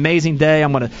going to be an amazing day.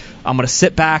 I'm gonna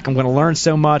sit back. I'm going to learn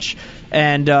so much.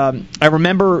 And I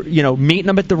remember, meeting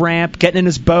him at the ramp, getting in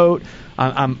his boat.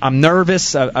 I'm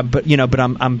nervous, but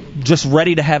I'm just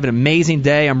ready to have an amazing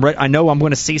day. I know I'm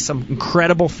going to see some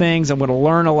incredible things. I'm going to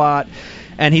learn a lot.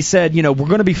 And he said, we're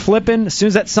going to be flipping. As soon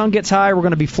as that sun gets high, we're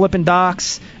going to be flipping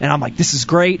docks. And I'm like, this is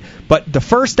great. But the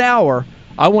first hour,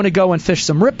 I want to go and fish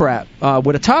some riprap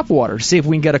with a topwater, see if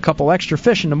we can get a couple extra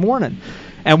fish in the morning.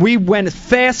 And we went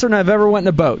faster than I've ever went in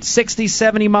a boat, 60,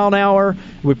 70 mile an hour.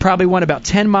 We probably went about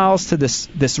 10 miles to this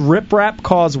riprap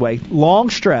causeway, long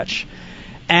stretch.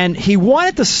 And he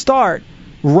wanted to start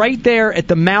right there at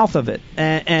the mouth of it,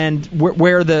 and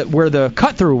where the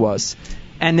cut through was.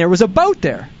 And there was a boat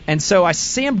there. And so I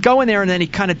see him going there, and then he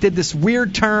kind of did this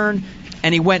weird turn,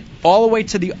 and he went all the way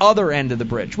to the other end of the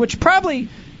bridge, which probably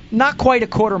not quite a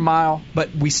quarter mile,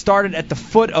 but we started at the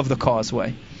foot of the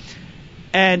causeway.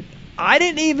 And I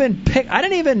didn't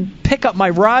even pick up my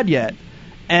rod yet,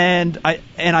 and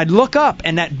I look up,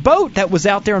 and that boat that was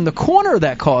out there in the corner of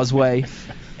that causeway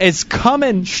is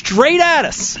coming straight at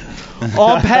us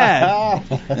on pad,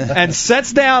 and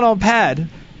sets down on pad.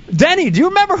 Denny, do you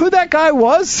remember who that guy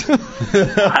was?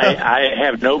 I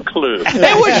have no clue.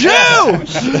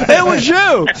 It was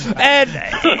you, and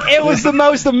it was the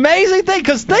most amazing thing.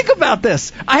 Because think about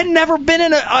this: I had never been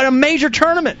in a major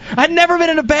tournament. I had never been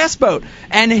in a bass boat,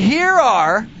 and here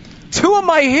are two of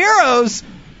my heroes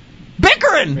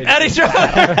bickering at each other.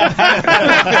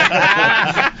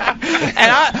 And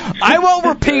I won't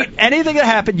repeat anything that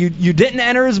happened. You didn't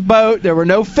enter his boat. There were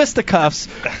no fisticuffs.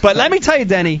 But let me tell you,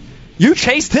 Denny, you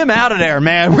chased him out of there,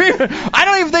 man. I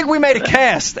don't even think we made a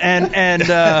cast, and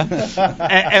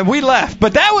we left.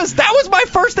 But that was my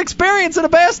first experience in a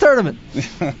bass tournament.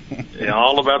 Yeah,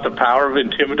 all about the power of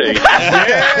intimidation.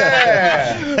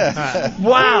 Yeah.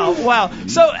 Wow.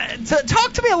 So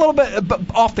talk to me a little bit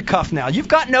off the cuff now. You've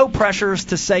got no pressures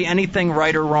to say anything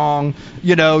right or wrong.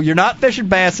 You're not fishing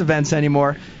bass events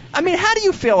anymore. I mean, how do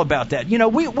you feel about that?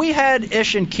 We had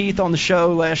Ish and Keith on the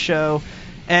show last show,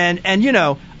 and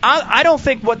I don't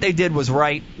think what they did was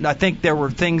right. I think there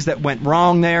were things that went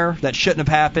wrong there that shouldn't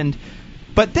have happened.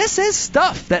 But this is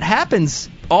stuff that happens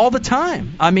all the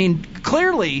time. I mean,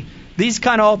 clearly, these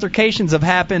kind of altercations have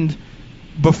happened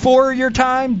before your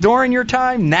time, during your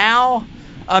time, now.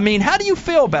 I mean, how do you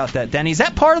feel about that, Denny? Is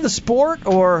that part of the sport,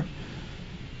 or?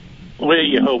 Well,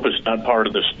 you hope it's not part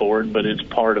of the sport, but it's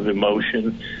part of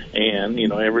emotion. And,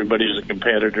 everybody's a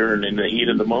competitor, and in the heat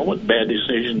of the moment, bad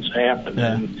decisions happen.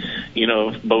 Yeah. And,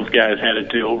 if both guys had it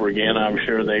do over again, I'm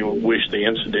sure they wish the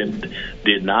incident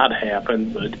did not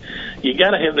happen. But you got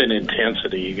to have that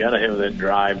intensity. You got to have that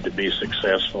drive to be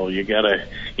successful. You got to,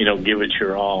 give it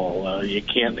your all. You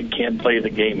can't play the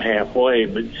game halfway,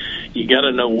 but you got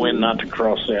to know when not to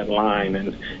cross that line,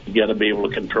 and you got to be able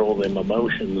to control them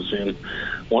emotions. And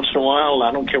once in a while,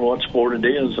 I don't care what sport it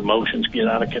is, emotions get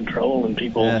out of control, and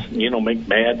people, make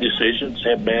bad decisions,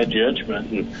 have bad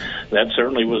judgment, and that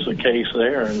certainly was the case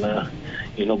there. And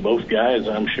both guys,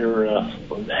 I'm sure,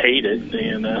 hate it,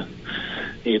 and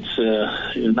it's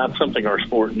not something our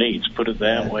sport needs. Put it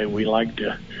that way. We like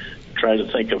to try to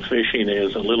think of fishing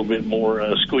as a little bit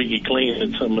more squeaky clean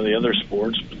than some of the other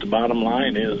sports, but the bottom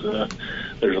line is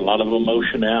there's a lot of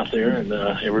emotion out there, and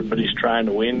everybody's trying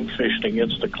to win, fishing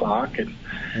against the clock, and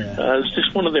it's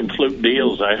just one of them fluke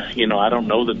deals. I don't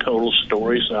know the total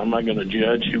story, so I'm not going to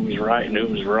judge who was right and who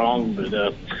was wrong,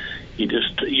 but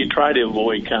you try to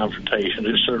avoid confrontation.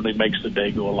 It certainly makes the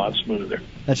day go a lot smoother.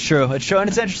 That's true, and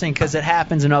it's interesting because it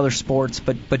happens in other sports,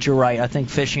 but you're right. I think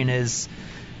fishing is.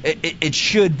 It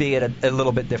should be at a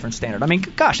little bit different standard. I mean,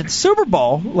 gosh, it's Super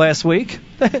Bowl last week.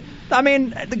 I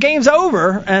mean, the game's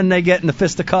over, and they get in the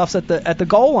fisticuffs at the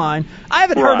goal line. I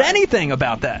haven't heard anything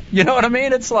about that. You know what I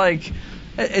mean? It's like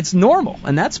it's normal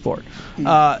in that sport.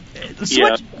 Yeah,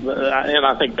 and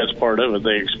I think that's part of it.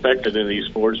 They expect it in these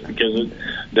sports because it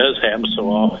does happen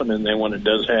so often, and then when it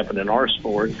does happen in our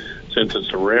sport, since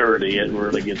it's a rarity, it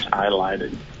really gets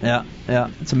highlighted. Yeah,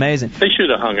 it's amazing. They should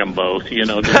have hung them both, just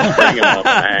bring them up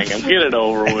and hang them, get it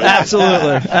over with.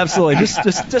 Absolutely.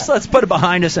 Just let's put it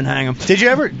behind us and hang them. Did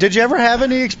you ever have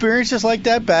any experiences like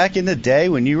that back in the day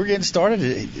when you were getting started?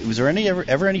 Was there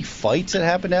ever any fights that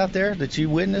happened out there that you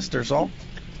witnessed or saw?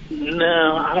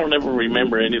 No, I don't ever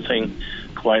remember anything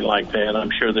quite like that.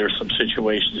 I'm sure there's some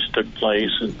situations that took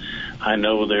place, and I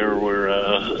know there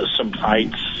were some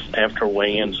fights after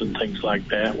weigh-ins and things like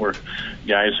that where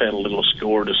guys had a little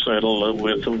score to settle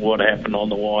with what happened on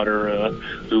the water,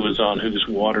 who was on whose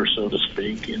water, so to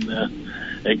speak, and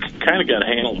it kind of got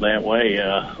handled that way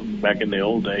back in the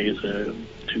old days.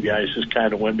 Two guys just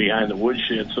kind of went behind the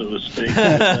woodshed, so to speak.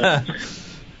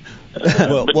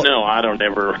 But no, I don't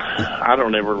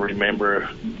ever remember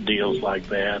deals like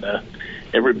that.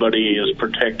 everybody is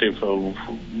protective of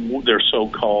their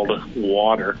so-called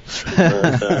water.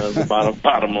 But the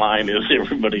bottom line is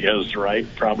everybody has the right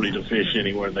probably to fish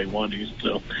anywhere they want to.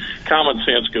 So common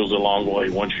sense goes a long way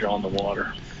once you're on the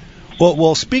water.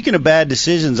 Well, speaking of bad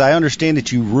decisions, I understand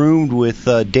that you roomed with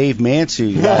Dave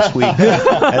Mansue last week at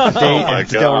the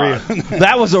Del Rio.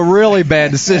 That was a really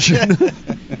bad decision.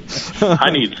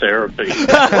 I need therapy.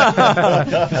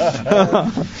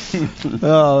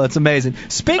 Oh, that's amazing.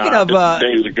 Speaking of,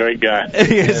 Dave's a great guy.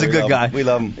 He is a good guy. We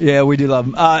love him. Yeah, we do love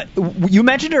him. You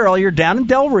mentioned earlier down in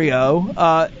Del Rio.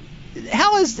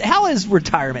 How is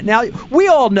retirement? Now we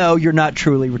all know you're not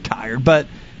truly retired, but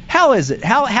how is it?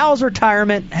 How's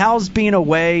retirement? How's being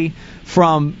away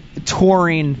from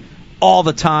touring all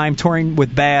the time, touring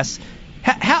with Bass?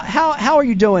 How are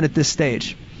you doing at this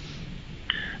stage?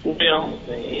 Well,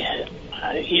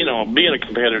 being a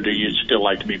competitor, you'd still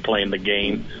like to be playing the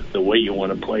game the way you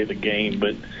want to play the game.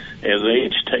 But as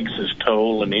age takes its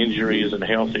toll and injuries and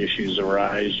health issues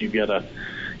arise, you got to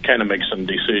kind of make some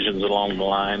decisions along the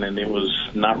line. And it was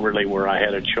not really where I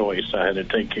had a choice. I had to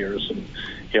take care of some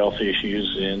health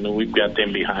issues, and we've got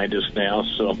them behind us now.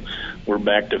 So we're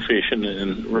back to fishing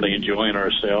and really enjoying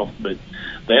ourselves. But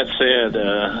that said,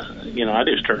 I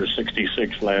just turned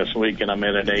 66 last week, and I'm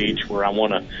at an age where I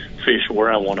want to fish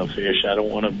where I want to fish. I don't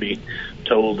want to be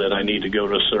told that I need to go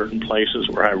to certain places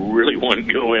where I really want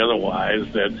to go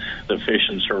otherwise, that the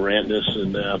fishing's horrendous.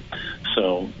 And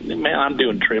so, man, I'm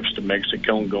doing trips to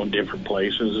Mexico and going different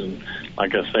places. And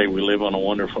like I say, we live on a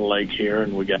wonderful lake here,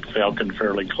 and we got Falcon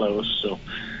fairly close. So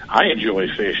I enjoy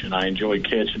fishing. I enjoy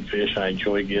catching fish. I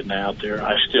enjoy getting out there.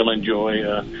 I still enjoy,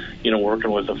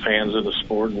 working with the fans of the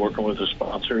sport and working with the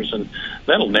sponsors, and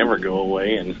that'll never go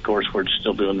away. And of course, we're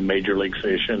still doing the major league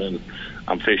fishing, and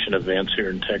I'm fishing events here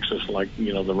in Texas, like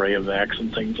the Rayovacs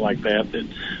and things like that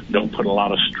don't put a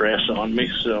lot of stress on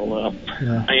me. So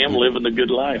I am living the good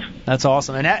life. That's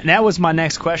awesome. And that was my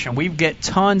next question. We get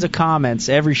tons of comments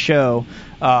every show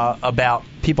about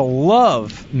people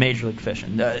love Major League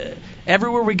Fishing.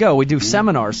 Everywhere we go, we do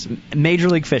seminars, Major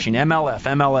League Fishing,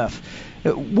 MLF.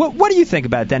 What do you think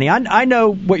about it, Denny? I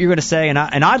know what you're going to say, and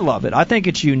I love it. I think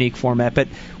it's a unique format. But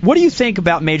what do you think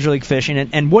about Major League Fishing,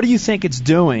 and what do you think it's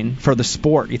doing for the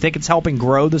sport? You think it's helping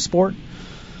grow the sport?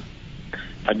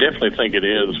 I definitely think it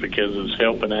is, because it's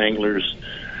helping anglers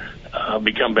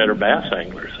become better bass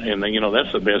anglers. And,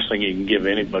 that's the best thing you can give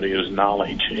anybody is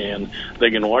knowledge. And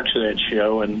they can watch that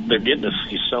show, and they're getting to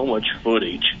see so much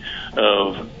footage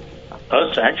of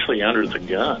us actually under the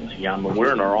gun.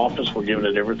 We're in our office. We're giving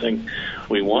it everything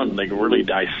we want. They can really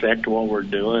dissect what we're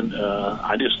doing.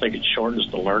 I just think it shortens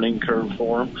the learning curve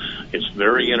for them. It's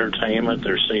very entertainment.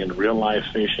 They're seeing real-life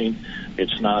fishing.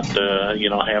 It's not,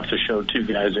 have to show two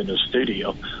guys in the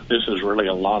studio. This is really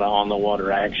a lot of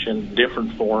on-the-water action,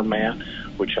 different format,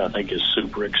 which I think is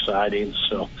super exciting.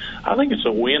 So I think it's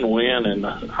a win-win, and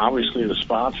obviously the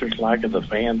sponsors like it, the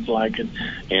fans like it,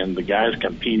 and the guys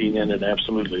competing in it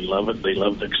absolutely love it. They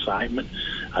love the excitement.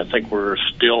 I think we're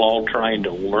still all trying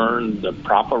to learn the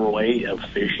proper way of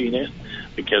fishing it,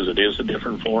 because it is a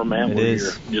different format where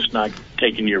you're just not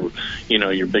taking your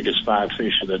biggest 5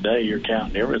 fish of the day. You're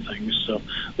counting everything. So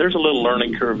there's a little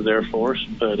learning curve there for us,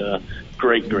 but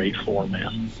great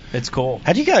format. It's cool.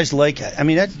 How do you guys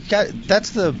that's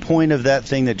the point of that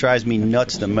thing that drives me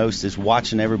nuts the most, is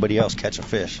watching everybody else catch a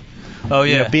fish. Oh,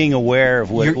 yeah. Being aware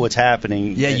of what's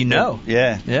happening. Yeah,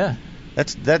 Yeah.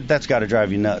 That's got to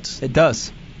drive you nuts. It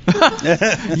does.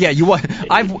 Yeah,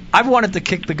 I've wanted to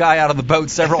kick the guy out of the boat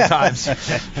several times,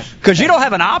 because you don't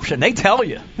have an option. They tell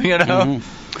you,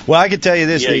 Mm-hmm. Well, I can tell you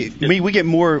this: we get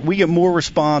more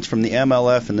response from the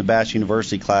MLF and the Bass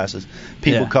University classes.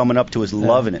 People coming up to us,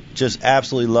 loving it, just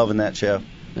absolutely loving that show.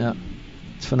 Yeah,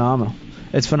 it's phenomenal.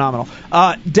 It's phenomenal.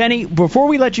 Denny, before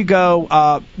we let you go,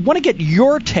 want to get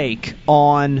your take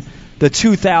on the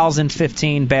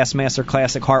 2015 Bassmaster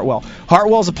Classic Hartwell.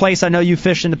 Hartwell's a place I know you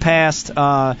fished in the past.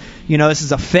 This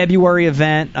is a February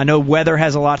event. I know weather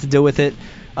has a lot to do with it.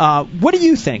 What do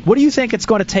you think? What do you think it's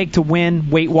going to take to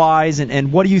win weight-wise,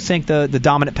 and what do you think the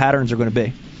dominant patterns are going to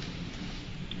be?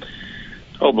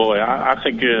 Oh, boy, I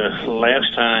think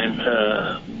last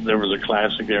time there was a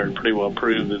classic there, and pretty well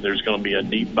proved that there's going to be a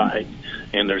deep bite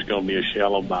and there's going to be a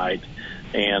shallow bite.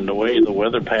 And the way the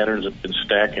weather patterns have been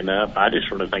stacking up, I just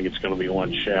sort of think it's going to be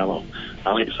one shallow.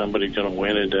 I think somebody's going to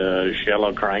win it,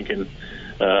 shallow cranking,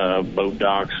 boat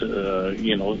docks,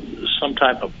 some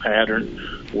type of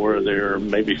pattern where they're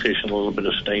maybe fishing a little bit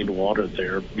of stained water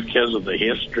there. Because of the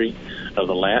history of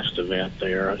the last event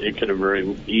there, it could have very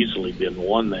easily been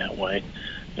won that way.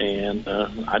 And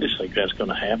I just think that's going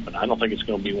to happen. I don't think it's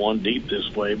going to be one deep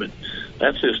this way, but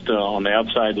that's just on the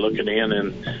outside looking in,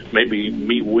 and maybe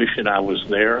me wishing I was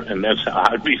there, and that's how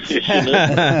I'd be fishing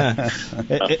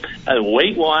it.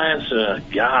 Weight-wise,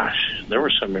 gosh, there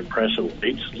were some impressive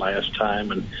weights last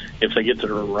time, and if they get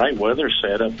the right weather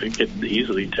set up, it could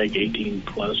easily take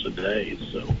 18-plus a day.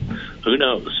 So who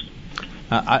knows?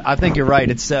 I think you're right.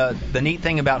 It's the neat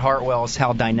thing about Hartwell is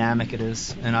how dynamic it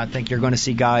is, and I think you're going to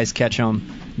see guys catch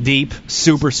them deep,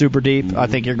 super, super deep. Mm-hmm. I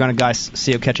think you're going to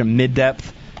see them catch them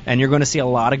mid-depth, and you're going to see a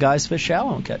lot of guys fish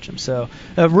shallow and catch them. So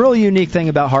a really unique thing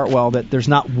about Hartwell that there's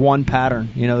not one pattern,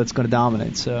 that's going to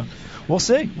dominate. So we'll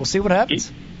see. We'll see what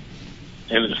happens.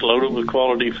 And it's loaded with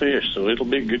quality fish, so it'll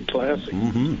be a good classic.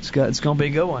 Mm-hmm. It's going to be a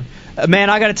good one. Man,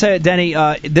 I got to tell you, Denny,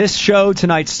 this show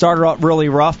tonight started out really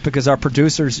rough because our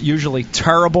producer's usually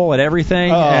terrible at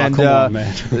everything. Oh, and come on,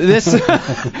 man.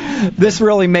 this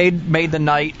really made the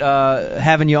night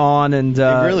having you on. And it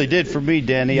really did for me,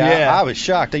 Denny. Yeah. I was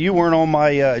shocked. You weren't on my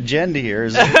agenda here.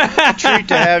 It's a treat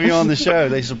to have you on the show.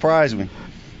 They surprised me.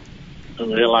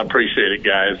 Well, I appreciate it,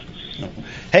 guys.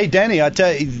 Hey, Denny, I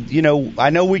tell you,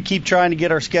 I know we keep trying to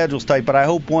get our schedules tight, but I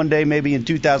hope one day, maybe in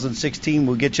 2016,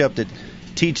 we'll get you up to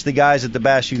teach the guys at the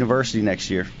Bass University next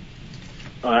year.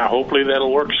 Hopefully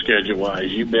that'll work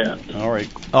schedule-wise. You bet. All right.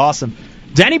 Awesome.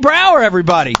 Denny Brower,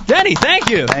 everybody. Denny,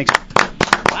 thank you. Thanks.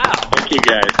 Wow. Thank you,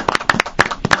 guys.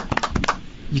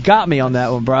 You got me on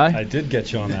that one, Bri. I did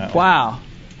get you on that one. Wow.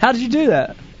 How did you do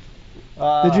that?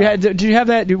 Did you have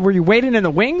that? Were you waiting in the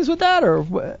wings with that, or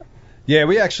what? Yeah,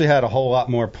 we actually had a whole lot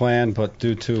more planned, but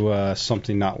due to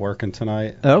something not working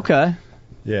tonight. Okay.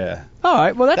 Yeah. All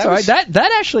right. Well, that's all right.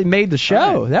 That actually made the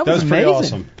show. Right. That was amazing. Pretty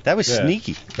awesome. That was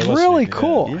sneaky. Really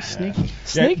cool. Yeah. Sneaky.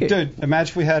 Sneaky. Yeah, dude,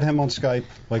 imagine if we had him on Skype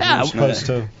like we were supposed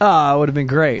to. Oh, it would have been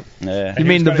great. Yeah. You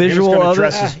mean the visual of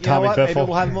it? Tommy Biffle. Maybe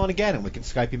we'll have him on again and we can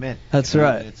Skype him in. That's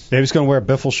right. Yeah, he was going to wear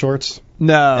Biffle shorts.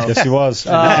 No. Yes, he was.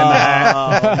 Oh,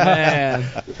 man.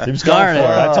 He was going for it.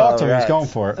 I talked to him. He was going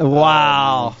for it.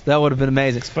 Wow. That would have been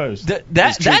amazing. Exposed.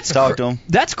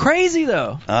 That's crazy,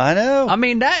 though. I know. I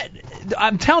mean,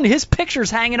 I'm telling you, his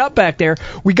picture's hanging up back there.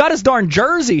 We got his darn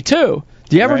jersey, too.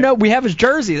 Do you ever know we have his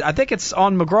jersey? I think it's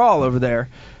on McGraw over there.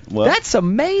 Well, that's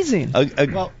amazing.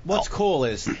 Well, what's cool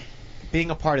is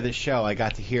being a part of this show, I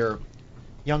got to hear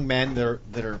young men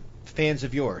that are fans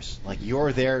of yours. Like,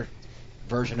 you're their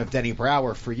version of Denny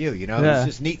Brower for you, It's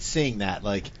just neat seeing that.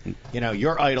 Like,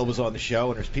 your idol was on the show,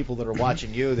 and there's people that are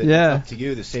watching you that look up to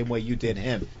you the same way you did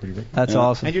him. That's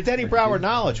awesome. And your Denny Brower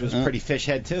knowledge was pretty fish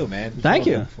head too, man. Thank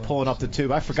you. Pulling up the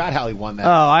tube. I forgot how he won that. Oh,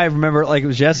 I remember it like it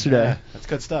was yesterday. Yeah, that's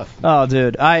good stuff. Oh,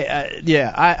 dude,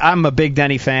 I'm a big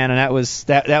Denny fan, and that was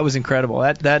incredible.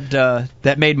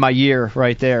 That made my year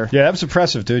right there. Yeah, that was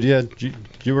impressive, dude. Yeah,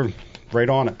 you were right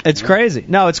on it. It's crazy.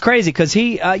 No, it's crazy because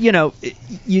he,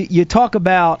 you talk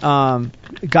about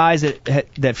guys that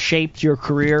have shaped your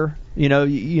career.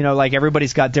 Like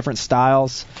everybody's got different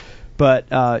styles,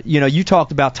 but you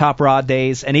talked about Top Rod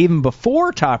days, and even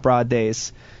before Top Rod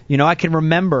days, I can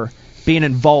remember being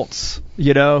in vaults,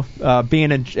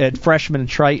 being at Freshman and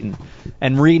Triton,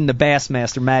 and reading the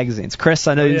Bassmaster magazines. Chris,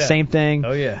 I know you do the same thing.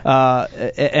 Oh, yeah.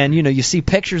 And you see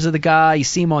pictures of the guy, you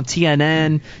see him on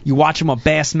TNN, you watch him on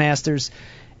Bassmasters,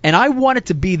 and I wanted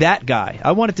to be that guy.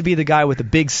 I wanted to be the guy with the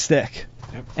big stick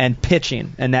and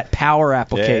pitching and that power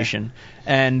application,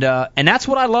 and that's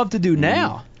what I love to do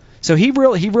now. So he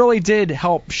really did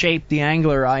help shape the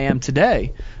angler I am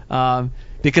today,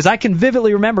 because I can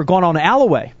vividly remember going on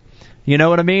Alloway. You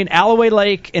know what I mean? Alloway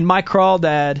Lake in my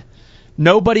crawdad,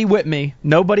 nobody with me,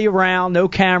 nobody around, no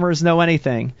cameras, no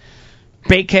anything.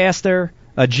 Baitcaster,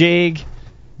 a jig,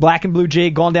 black and blue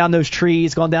jig, going down those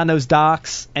trees, going down those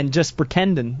docks, and just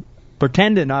pretending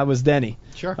I was Denny.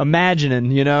 Sure.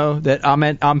 Imagining, that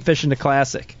I'm fishing the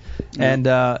classic. And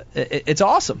it's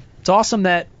awesome. It's awesome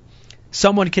that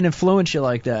someone can influence you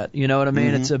like that. You know what I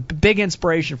mean? Mm-hmm. It's a big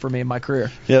inspiration for me in my career.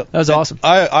 Yep. That was awesome.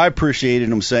 I appreciated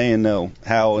him saying, though,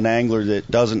 how an angler that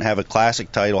doesn't have a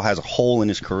classic title has a hole in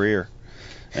his career.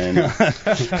 And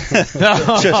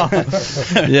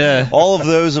yeah, all of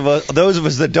those of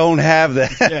us that don't have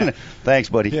that. Yeah. Thanks,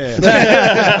 buddy. Yeah.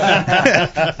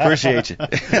 Appreciate you.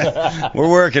 We're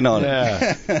working on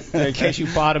it. In case you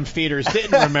bottom feeders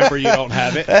didn't remember, you don't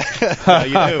have it.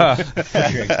 You do.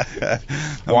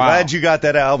 I'm glad you got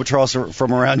that albatross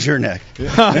from around your neck. Man,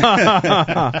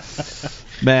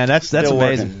 that's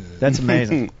amazing. That's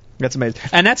amazing. That's amazing.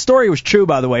 And that story was true,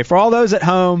 by the way. For all those at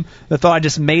home that thought I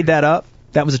just made that up,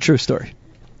 that was a true story.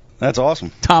 That's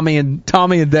awesome. Tommy and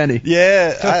Denny.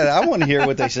 Yeah, I want to hear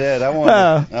what they said. I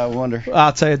wonder.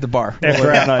 I'll tell you at the bar.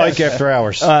 Like after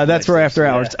hours. That's for after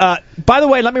hours. By the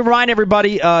way, let me remind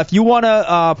everybody, if you want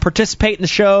to participate in the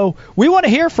show, we want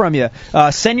to hear from you.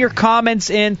 Send your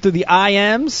comments in through the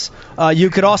IMs.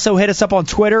 You could also hit us up on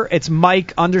Twitter. It's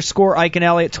Mike_Ike and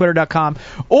Elliott, Twitter.com.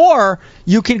 Or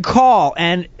you can call,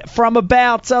 and from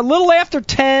about a little after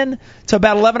 10 to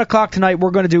about 11 o'clock tonight,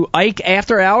 we're going to do Ike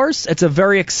After Hours. It's a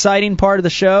very exciting part of the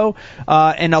show,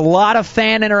 and a lot of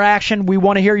fan interaction. We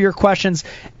want to hear your questions,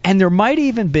 and there might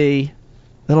even be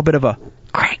a little bit of a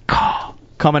crank call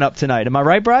coming up tonight. Am I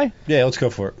right, Bri? Yeah, let's go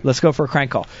for it. Let's go for a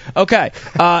crank call. Okay,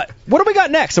 what do we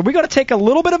got next? Are we going to take a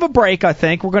little bit of a break, I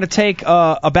think? We're going to take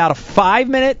about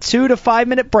a 2 to 5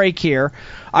 minute break here.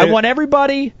 I want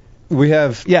everybody... We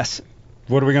have... Yes.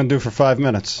 What are we going to do for 5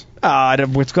 minutes?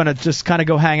 It's going to just kind of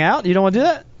go hang out? You don't want to do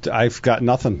that? I've got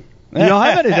nothing. You don't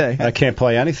have anything? I can't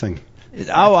play anything.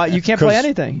 Oh, you can't play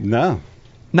anything? No.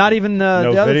 Not even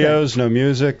no the other videos, thing? No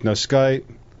music, no Skype.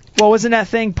 Well, wasn't that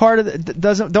thing part of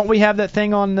the... Don't we have that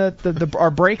thing on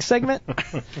our break segment?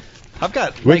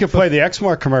 We can play the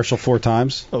Exmark commercial 4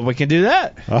 times. Well, we can do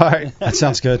that. All right. That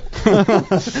sounds good.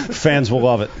 Fans will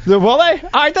love it. Will they? All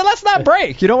right, then let's not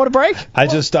break. You don't want to break? I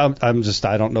don't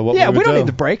know what we would do. Yeah, we don't need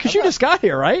to break because you just got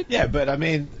here, right? Yeah, but I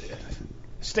mean...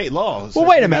 State law. Well,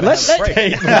 wait a minute. Let's state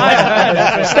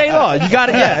law. You got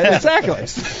it. Yeah, exactly.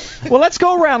 Well, let's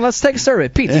go around. Let's take a survey.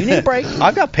 Pete, do you need a break?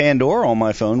 I've got Pandora on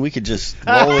my phone. We could just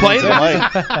roll it into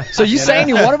Mike. So you saying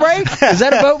you want a break? Is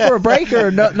that a vote for a break or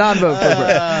a non-vote for a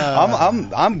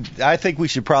break? I think we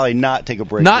should probably not take a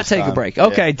break. Not take a break.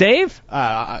 Okay, yeah. Dave.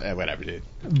 Whatever, dude.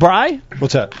 Bri.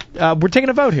 What's that? We're taking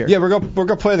a vote here. Yeah, we're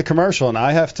gonna play the commercial, and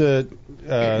I have to.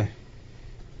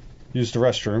 Use the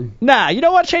restroom. Nah, you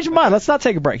know what? Change your mind. Let's not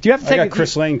take a break. Do you have to take? I got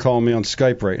Chris Lane calling me on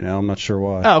Skype right now. I'm not sure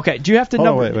why. Oh, okay. Do you have to?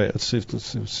 Oh, wait. Let's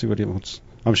see what he wants.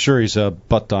 I'm sure he's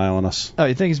butt dialing us. Oh,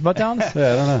 you think he's butt dialing us?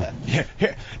 Yeah, I don't know.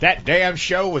 Yeah, that damn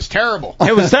show was terrible.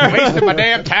 It was terrible. Wasting my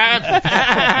damn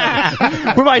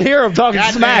time. We might hear him talking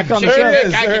smack on the show.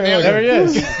 There he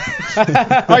is.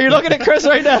 Are you looking at Chris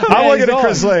right now? I'm looking at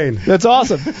Chris Lane. That's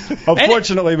awesome.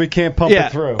 Unfortunately, we can't pump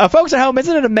it through. Folks at home,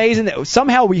 isn't it amazing that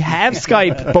somehow we have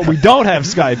Skype, but we don't have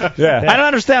Skype? Yeah. I don't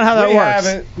understand how that works. We have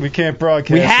it. We can't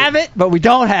broadcast. We have it, but we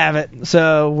don't have it.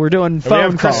 So we're doing phone calls.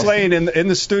 We have Chris Lane in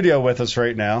the studio with us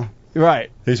right now.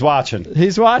 Right. He's watching.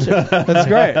 That's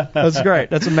great. That's great.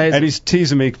 That's amazing. And he's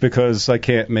teasing me because I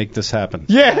can't make this happen.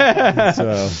 Yeah.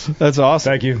 So that's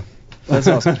awesome. Thank you. That's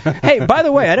awesome. Hey, by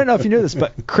the way, I don't know if you knew this,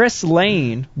 but Chris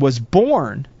Lane was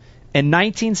born in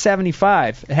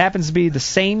 1975. It happens to be the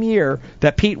same year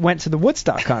that Pete went to the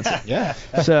Woodstock concert. Yeah.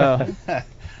 So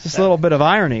just a little bit of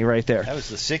irony right there. That was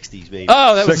the 60s, baby.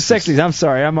 Oh, that was the 60s. I'm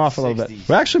sorry. I'm off a little bit.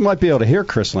 We actually might be able to hear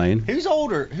Chris Lane. Who's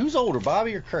older,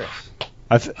 Bobby or Chris?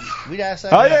 We'd ask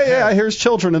that. Oh, yeah. I hear his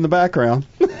children in the background.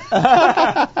 We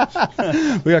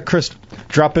got Chris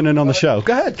dropping in on the show.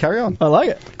 Go ahead, carry on. I like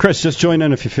it. Chris, just join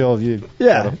in if you feel you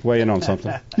gotta weigh in on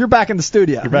something. You're back in the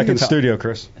studio. You're back in the studio,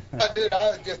 Chris. Dude,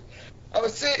 I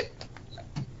was sick.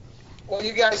 Well,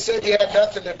 you guys said you had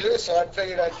nothing to do, so I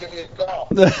figured I'd give you a call.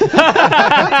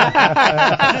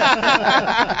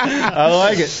 I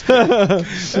like it.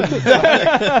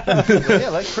 Yeah,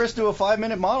 let Chris do a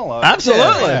 5-minute monologue.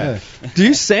 Absolutely. Yeah. Do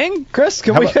you sing, Chris?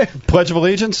 Can we Pledge of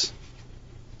Allegiance?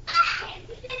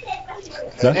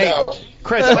 Hey,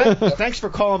 Chris, thanks for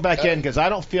calling back in because I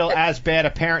don't feel as bad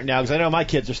a parent now because I know my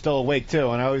kids are still awake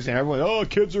too, and I always hear everyone,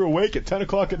 kids are awake at 10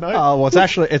 o'clock at night. Oh, well, it's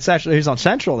actually he's on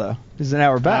Central though. He's an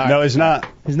hour back. No, he's not.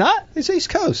 He's not. He's East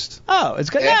Coast. Oh,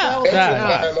 it's good. Yeah,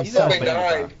 it's only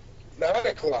 9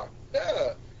 o'clock.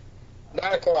 Yeah,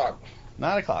 9 o'clock.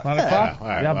 9 o'clock. 9 o'clock. All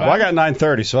right. Yeah, Well, I got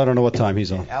 9:30, so I don't know what time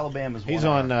he's on. Alabama's. He's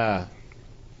on.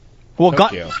 Well,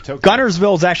 Tokyo.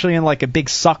 Gunnersville's actually in like a big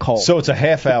suck hole. So it's a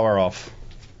half hour off.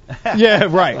 Yeah,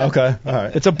 right. Okay, all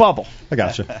right. It's a bubble. I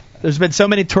gotcha. There's been so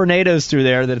many tornadoes through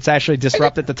there that it's actually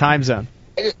disrupted the time zone.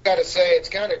 I just got to say, it's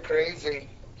kind of crazy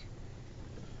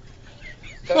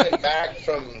coming back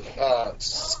from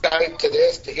Skype to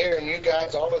this to hearing you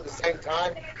guys all at the same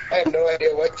time. I have no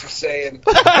idea what you're saying.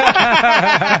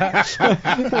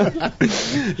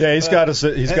 Yeah, he's got us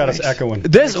echoing.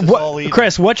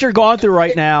 Chris, what you're going through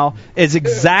right now is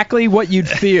exactly what you'd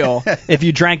feel if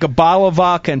you drank a bottle of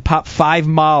vodka and popped 5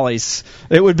 Mollies.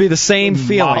 It would be the same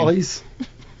feeling. Mollies?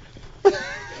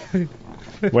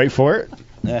 Wait for it.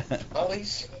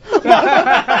 Mollies?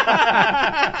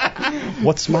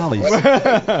 What's Mollies?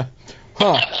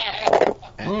 Huh.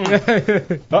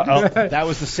 Uh-oh. That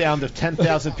was the sound of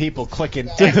 10,000 people clicking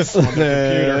X on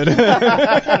the computer.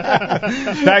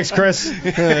 Thanks, Chris.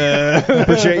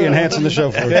 Appreciate you enhancing the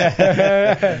show for us.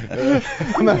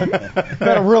 I'm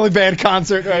at a really bad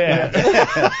concert right now.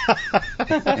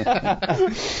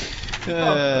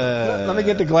 Let me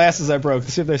get the glasses I broke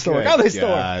to see if they still work. Oh, they still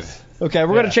work. Okay,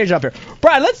 we're going to change it up here.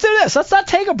 Brian, let's do this. Let's not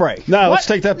take a break. No, let's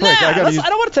take that break. Nah, I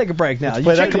don't want to take a break now. Let's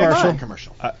play that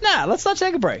commercial. Nah, let's not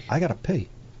take a break. I got to pee.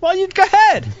 Well, you go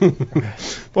ahead.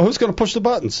 Well, who's going to push the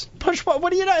buttons? Push what?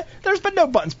 What do you know? There's been no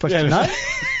buttons pushed tonight.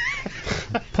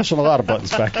 Pushing a lot of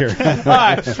buttons back here. All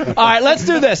right, let's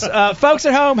do this. Folks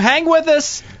at home, hang with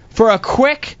us for a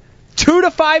quick 2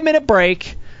 to 5 minute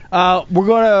break. We're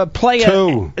going to play a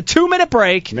 2-minute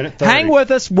break. Hang with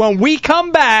us. When we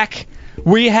come back,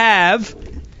 we have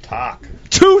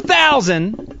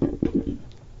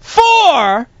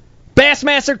 2004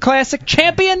 Bassmaster Classic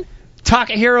champion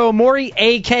Takahiro Omori,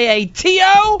 a.k.a.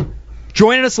 T.O.,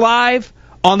 joining us live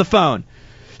on the phone.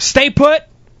 Stay put.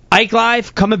 Ike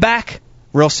Live coming back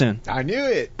real soon. I knew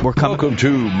it. We're coming. Welcome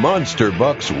to Monster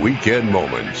Bucks Weekend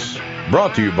Moments,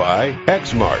 brought to you by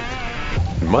Xmart.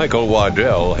 Michael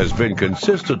Waddell has been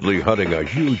consistently hunting a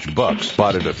huge buck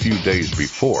spotted a few days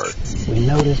before. We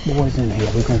know this boy's in here.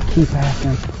 We're going to keep after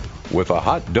him. With a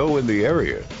hot doe in the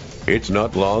area, it's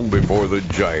not long before the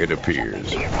giant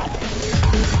appears.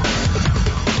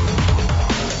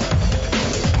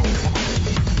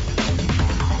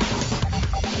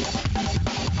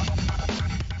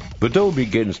 The doe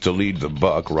begins to lead the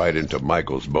buck right into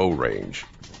Michael's bow range.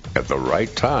 At the right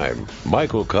time,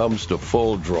 Michael comes to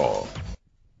full draw.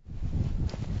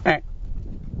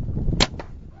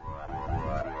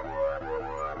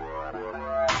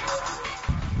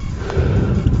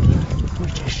 We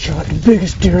just shot the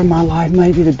biggest deer in my life,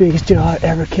 maybe the biggest deer I've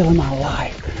ever killed in my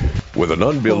life. With an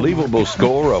unbelievable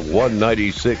score of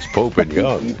 196 Pope and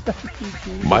Young,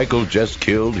 Michael just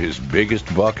killed his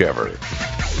biggest buck ever.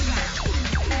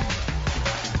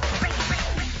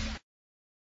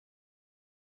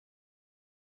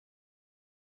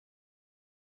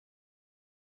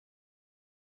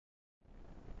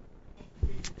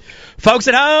 Folks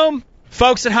at home,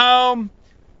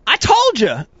 I told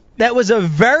you that was a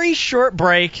very short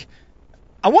break.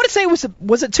 I want to say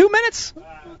was it 2 minutes?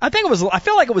 I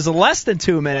feel like it was less than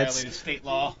 2 minutes. Violated state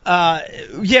law.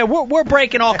 Yeah, we're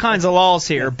breaking all kinds of laws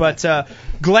here, but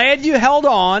glad you held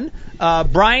on.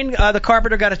 Brian, the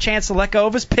carpenter, got a chance to let go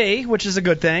of his pee, which is a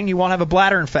good thing. He won't have a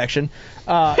bladder infection.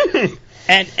 And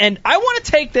I want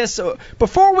to take this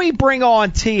before we bring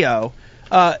on T.O.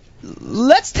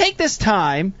 Let's take this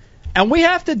time. And we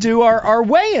have to do our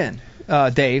weigh-in,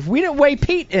 Dave. We didn't weigh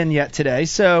Pete in yet today.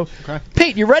 So,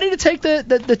 Pete, you ready to take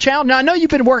the challenge? Now, I know you've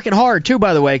been working hard, too,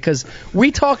 by the way, because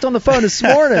we talked on the phone this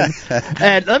morning.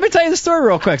 And let me tell you the story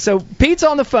real quick. So, Pete's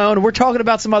on the phone, and we're talking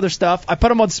about some other stuff. I put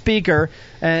him on speaker,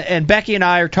 and Becky and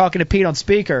I are talking to Pete on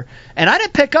speaker. And I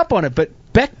didn't pick up on it, but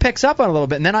Beck picks up on it a little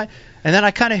bit. And then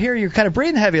I kind of hear you kind of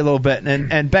breathing heavy a little bit.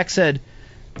 And Beck said,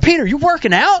 Peter, you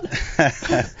working out?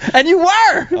 And you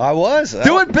were. I was.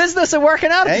 Doing business and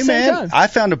working out at the same time. I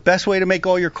found the best way to make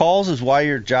all your calls is while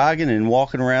you're jogging and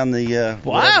walking around the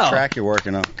track you're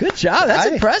working on. Good job.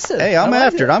 That's impressive. Hey, I'm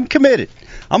after it. I'm committed.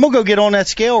 I'm going to go get on that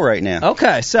scale right now.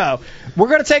 Okay, so we're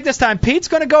going to take this time. Pete's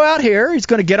going to go out here. He's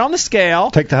going to get on the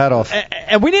scale. Take the hat off.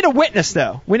 And we need a witness,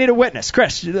 though. We need a witness.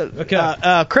 Chris.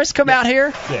 Okay. Chris, come out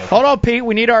here. Yeah. Hold on, Pete.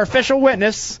 We need our official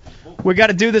witness. We got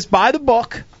to do this by the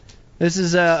book. This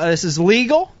is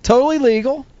legal, totally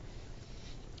legal.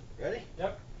 Ready?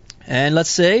 Yep. And let's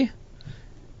see.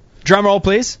 Drum roll,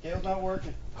 please. Scale's not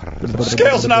working.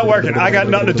 Scale's not working. I got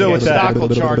nothing to do with that. Stock will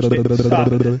charge me.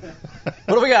 Stop. What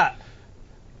do we got?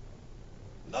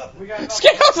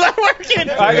 Scale's not working.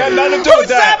 I got nothing to do with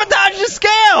that. Who sabotaged the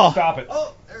scale? Stop it.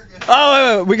 Oh, there we go.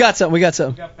 Oh, wait. We got some. We got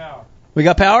power. We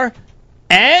got power?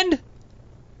 And?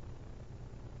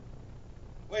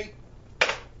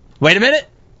 Wait a minute.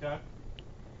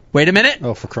 Wait a minute.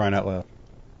 Oh, for crying out loud.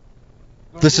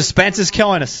 The suspense is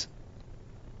killing us.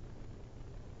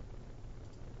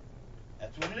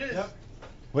 That's what it is. Yep.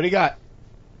 What do you got?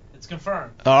 It's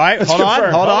confirmed. All right, hold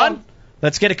on.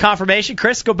 Let's get a confirmation.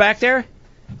 Chris, go back there.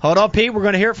 Hold on, Pete. We're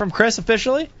going to hear it from Chris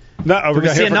officially. No, we're going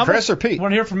to hear from Chris or Pete?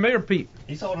 Want to hear from me or Pete?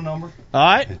 He's holding a number. All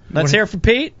right, let's hear it from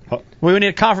Pete. We need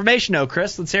a confirmation, though,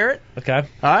 Chris. Let's hear it. Okay.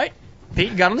 All right.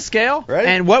 Pete, you got on the scale. Ready?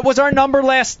 And what was our number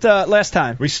last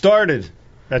time? We started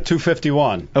at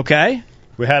 251. Okay.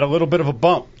 We had a little bit of a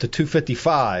bump to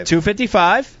 255.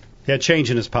 255. He had change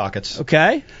in his pockets.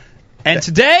 Okay. And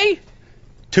today?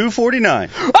 249.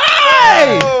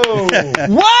 Hey!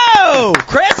 Whoa!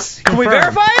 Chris, can we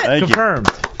verify it? Thank Confirmed.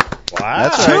 Wow.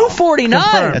 That's right.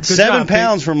 249. That's Good 7 job,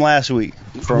 pounds from last week.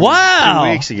 From Wow.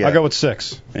 2 weeks ago. I go with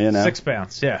 6. You know? 6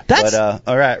 pounds, yeah. That's all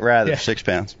right, rather Yeah. 6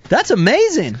 pounds. that's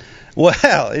amazing. Well,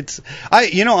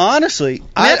 honestly,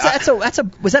 I mean, that's a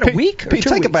was that a week or Pete, 2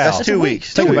 take a weeks? bow. That's just 2 a week.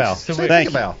 weeks. Take a 2 bow. weeks. Take Thank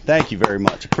a you. bow. Thank you very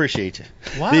much. Appreciate you.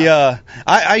 Wow.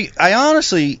 I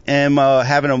honestly am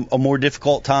having a more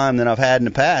difficult time than I've had in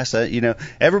the past.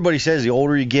 Everybody says the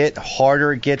older you get, the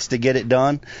harder it gets to get it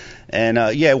done. And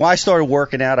when I started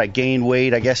working out, I gained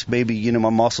weight. I guess maybe my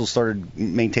muscles started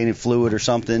maintaining fluid or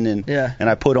something, and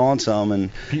I put on some,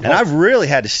 and I've really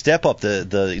had to step up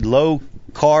the low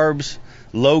carbs,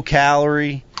 low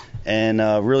calorie, and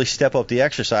really step up the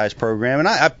exercise program. And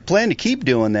I plan to keep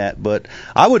doing that, but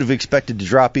I would have expected to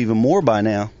drop even more by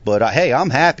now. But hey, I'm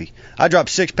happy. I dropped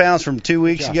 6 pounds from 2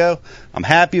 weeks ago. I'm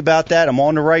happy about that. I'm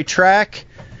on the right track.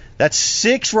 That's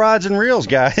 6 rods and reels,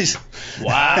 guys.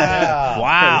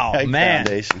 Wow, man.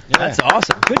 Foundation. That's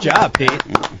awesome. Good job, Pete.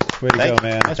 Way to go,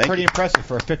 man. That's pretty impressive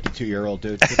for a 52-year-old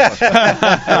dude.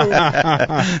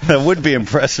 That would be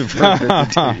impressive for a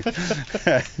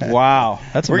 52. Wow,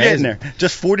 that's We're amazing. getting there.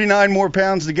 Just 49 more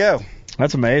pounds to go.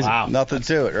 That's amazing. Wow. Nothing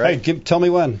to it, right? Hey, tell me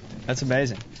when. That's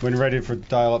amazing. When you're ready for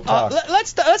dial-up talk.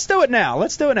 Let's do it now.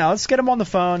 Let's get him on the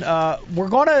phone. We're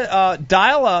going to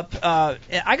dial up. I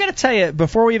got to tell you,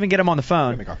 before we even get him on the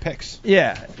phone. Make our picks.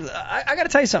 Yeah, I got to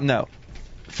tell you something, though.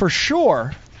 For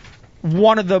sure,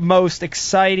 one of the most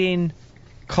exciting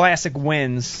classic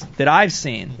wins that I've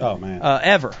seen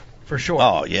ever, for sure.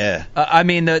 Oh, yeah. I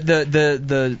mean,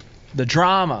 the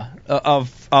drama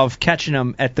of catching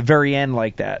him at the very end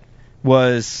like that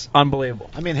was unbelievable.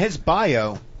 I mean, his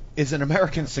bio is an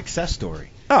American success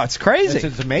story. Oh, it's crazy.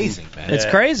 It's amazing, man. It's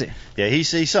crazy. Yeah,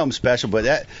 he's something special,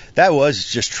 but that was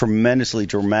just tremendously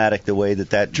dramatic the way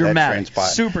that transpired.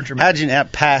 Super dramatic. How'd you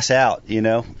not pass out?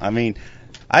 I mean,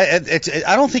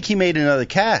 I don't think he made another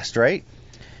cast, right?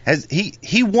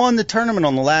 He won the tournament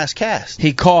on the last cast.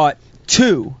 He caught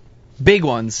 2 big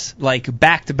ones, like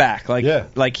back to back.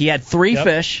 Like he had 3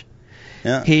 fish.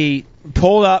 Yeah. He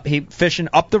pulled up, fishing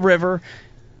up the river,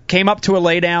 came up to a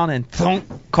laydown and thunk,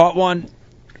 caught one,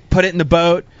 put it in the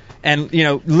boat, and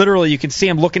literally you can see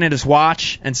him looking at his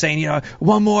watch and saying,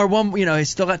 one more, he's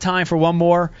still got time for one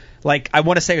more. Like I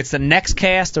want to say it's the next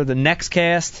cast or the next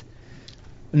cast,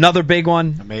 another big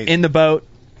one. Amazing. In the boat.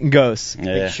 Goes. Yeah.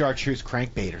 Big chartreuse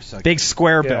crankbait or something. Big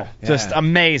square bill. Yeah. Just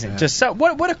amazing. Yeah. Just so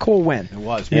what a cool win. It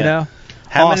was. You know?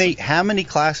 How Awesome. many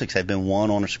classics have been won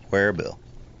on a square bill?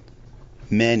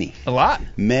 Many. A lot.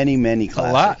 Many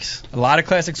classics. A lot of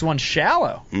classics won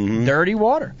shallow, dirty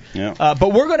water. Yeah.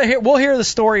 But we'll hear the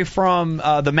story from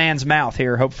the man's mouth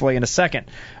here, hopefully in a second.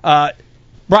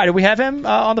 Right, do we have him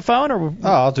on the phone? Or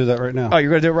I'll do that right now. Oh, you're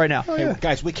going to do it right now? Hey,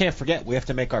 guys, we can't forget. We have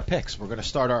to make our picks. We're going to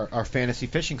start our fantasy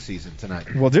fishing season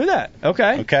tonight. We'll do that.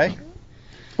 Okay.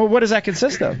 Well, what does that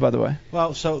consist of, by the way?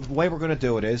 Well, so the way we're going to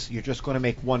do it is you're just going to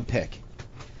make one pick.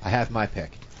 I have my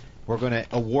pick. We're going to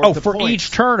award the for points.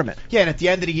 each tournament. Yeah, and at the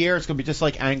end of the year, it's going to be just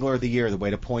like Angler of the Year, the way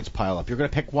the points pile up. You're going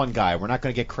to pick one guy. We're not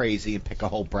going to get crazy and pick a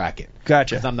whole bracket.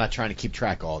 Gotcha. Because I'm not trying to keep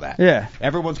track of all that. Yeah.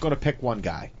 Everyone's going to pick one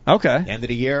guy. Okay. End of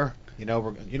the year,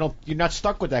 you're not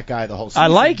stuck with that guy the whole season. I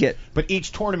like it. But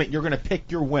each tournament, you're going to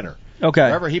pick your winner. Okay.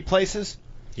 Wherever he places,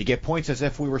 you get points as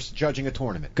if we were judging a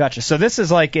tournament. Gotcha. So this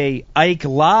is like a Ike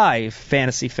Live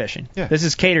fantasy fishing. Yeah. This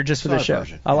is catered just for the show.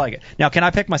 Version. I like it. Now, can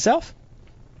I pick myself?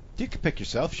 You can pick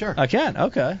yourself, sure. I can.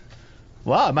 Okay.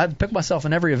 Wow, I might pick myself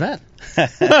in every event.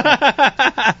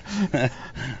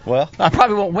 Well, I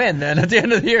probably won't win then at the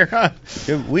end of the year.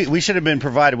 We should have been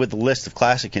provided with a list of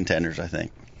classic contenders, I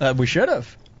think. We should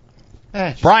have.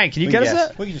 Brian, can you get us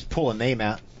that? We can just pull a name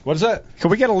out. What is that?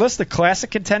 Can we get a list of classic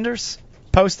contenders?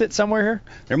 Post it somewhere here.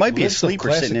 There might be a List of sleeper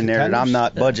classic sitting in there that I'm contenders?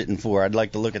 not budgeting for. I'd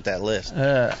like to look at that list.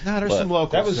 No, there's some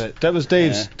locals. That was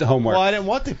Dave's homework. Well, I didn't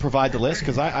want to provide the list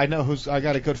because I know I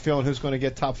got a good feeling who's going to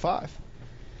get top 5.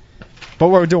 But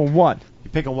we're doing one.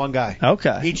 You're picking one guy.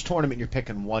 Okay. Each tournament, you're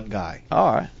picking one guy.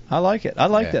 All right. I like it. I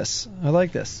like this. I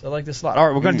like this a lot. All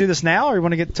right, we're going to do this now, or you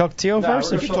want to talk to Tio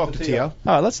first? We can talk to Tio. All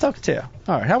right, let's talk to Tio.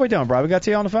 All right, how we doing, Brian? We got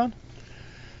Tio on the phone?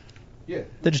 Yeah.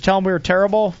 Did you tell him we were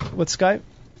terrible with Skype?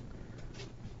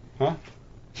 Huh?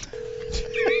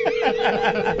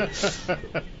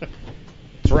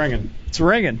 It's ringing. It's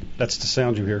ringing. That's the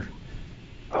sound you hear.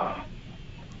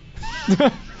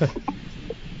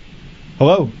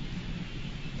 Hello.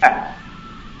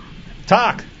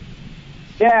 Talk.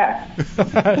 Yeah.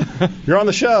 You're on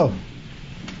the show.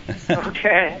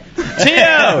 Okay.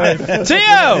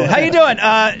 Tio, how you doing?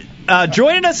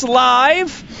 Joining us live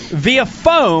via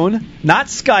phone, not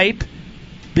Skype,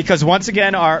 because once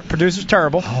again our producer's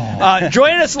terrible.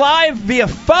 Joining us live via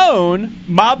phone,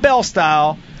 Mob Bell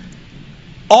style,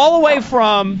 all the way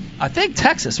from, I think,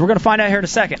 Texas. We're going to find out here in a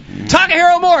second.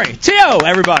 Takahiro Mori. Tio,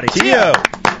 everybody. Tio.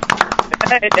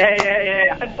 Hey,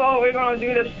 I thought we were going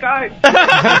to do the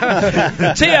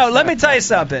Skype. Tio, let me tell you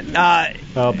something.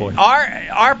 Oh boy.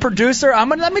 Our producer,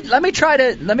 let me try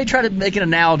to make an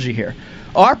analogy here.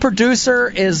 Our producer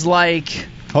is like,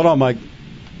 hold on, Mike.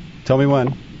 Tell me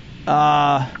when. Go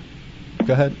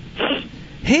ahead.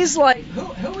 He's like,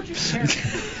 who would you compare?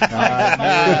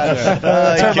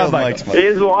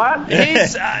 He's what?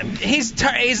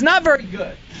 He's not very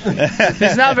good.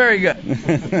 He's not very good.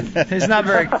 He's not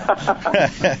very good.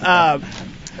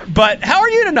 But how are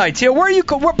you tonight, Tio?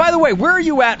 By the way, where are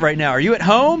you at right now? Are you at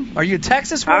home? Are you in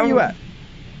Texas? Where are you at?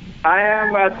 I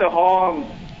am at the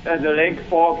home at the Lake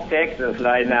Fork, Texas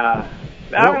right now.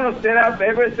 I'm going to set up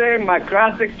everything, my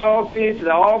classic trophies,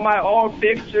 all my old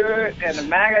pictures, and the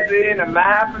magazine, the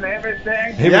map, and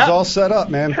everything. He was all set up,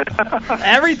 man.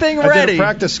 Everything ready. I did a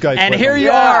practice Skype and with here him.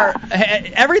 you are.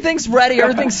 Everything's ready.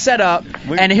 Everything's set up.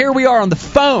 And here we are on the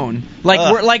phone,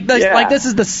 like this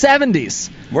is the 70s.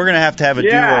 We're going to have a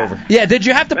do-over. Yeah. Did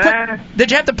you have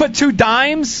to put 2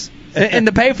 dimes in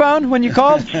the payphone when you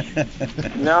called?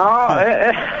 No,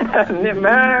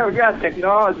 man, we got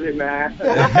technology, man.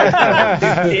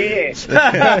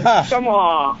 Come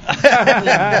on.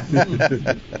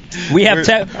 We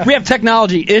have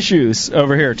technology issues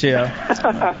over here, Tio.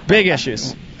 Big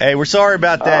issues. Hey, we're sorry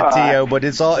about that, Tio, but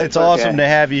it's awesome to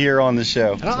have you here on the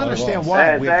show. I don't understand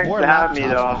why we have more laptops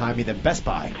behind me than Best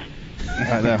Buy.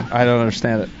 I know. I don't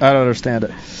understand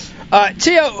it.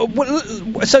 Tio,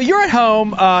 so you're at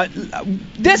home.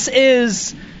 This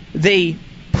is the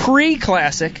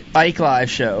pre-classic Ike Live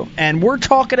show, and we're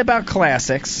talking about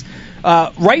classics.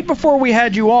 Right before we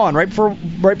had you on, right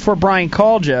before Brian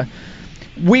called you,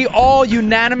 we all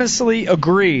unanimously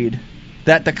agreed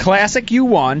that the classic you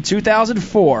won,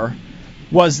 2004,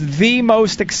 was the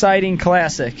most exciting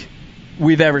classic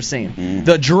we've ever seen.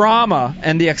 The drama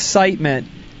and the excitement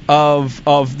of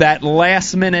that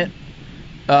last-minute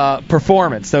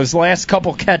performance, those last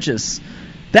couple catches,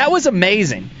 that was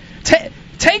amazing.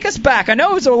 Take us back. I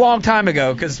know it was a long time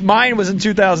ago because mine was in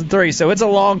 2003, so it's a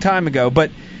long time ago. But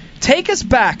take us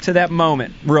back to that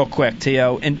moment real quick,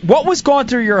 Tio, and what was going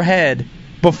through your head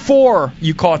before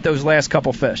you caught those last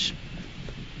couple fish?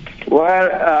 Well,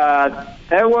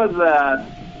 it was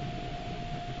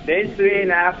day 3 in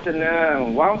the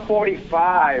afternoon,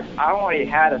 1:45. I only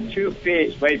had 2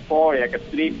 fish weighed forward, like a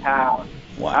 3 pound.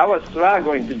 Wow. I was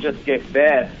struggling to just get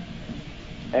fed,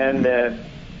 and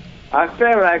I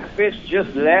felt like fish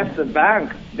just left the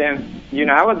bank. Then,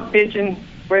 I was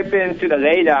flipping to the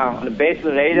laydown, on the base of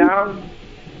the laydown.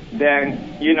 Then,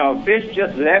 fish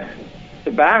just left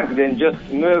the bank, then just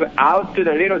moved out to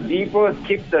the little deeper,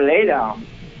 keep the laydown.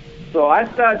 So I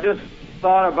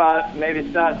thought about maybe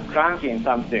start cranking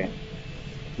something.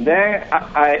 Then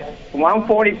I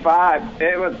 1:45,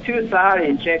 it was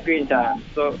 2:30 check-in time.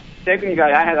 So technically,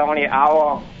 I had only an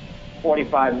hour,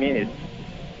 45 minutes.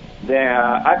 Then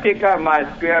I picked up my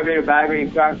square bill battery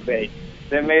crankbait.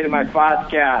 Then made my first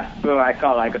cast, so I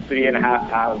caught like a 3.5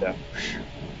 pounder.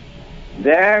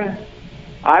 Then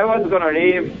I was gonna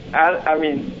leave,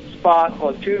 spot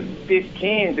for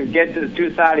 2:15 to get to the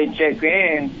 2:30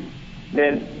 check-in.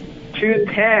 Then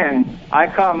 2:10, I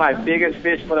caught my biggest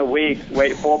fish for the week,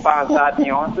 weighed 4 pounds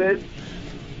 30 ounces.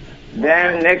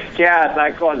 Then next cast,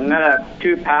 I caught another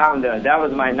 2 pounder. That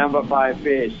was my number 5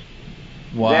 fish.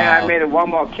 Wow. Then I made one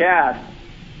more cast.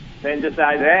 Then just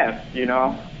I left,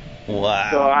 Wow.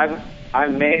 So I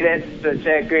made it to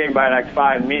check-in by like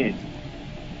 5 minutes.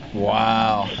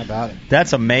 Wow. How about it?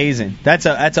 That's amazing. That's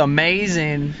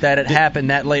amazing that it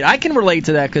happened that late. I can relate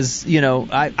to that because,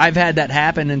 I've had that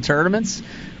happen in tournaments.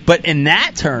 But in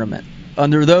that tournament,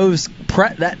 under those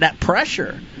that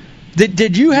pressure,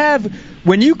 did you have,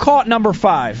 when you caught number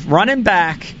 5, running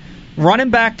back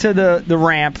to the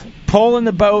ramp, pulling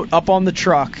the boat up on the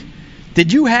truck,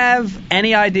 did you have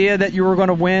any idea that you were going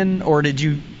to win, or did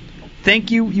you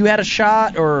think you had a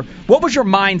shot, or what was your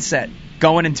mindset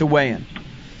going into weigh-in?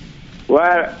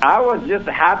 Well, I was just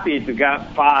happy to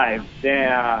get 5.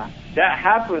 That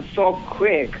happened so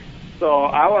quick. So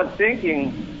I was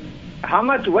thinking, how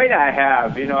much weight I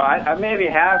have? I maybe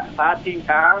have 13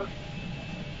 pounds.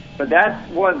 But that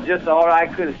was just all I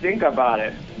could think about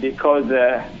it because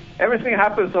everything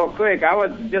happened so quick. I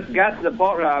was just got to the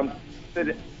boat ramp.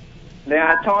 Then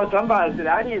I told somebody, I said,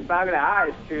 I need a bag of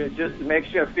ice to just make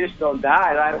sure fish don't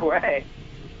die right away.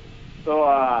 So,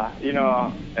 it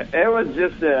was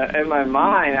just in my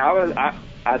mind.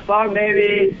 I thought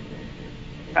maybe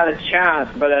had a chance,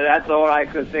 but that's all I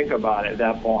could think about at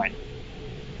that point.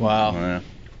 Wow. Yeah.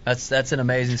 That's an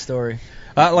amazing story.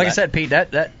 Like I said, Pete,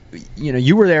 that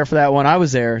you were there for that one. I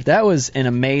was there. That was an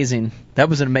amazing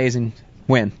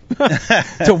win.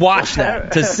 To watch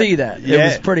that, to see that. It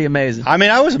was pretty amazing. I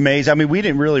mean, I was amazed. I mean, we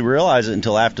didn't really realize it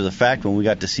until after the fact when we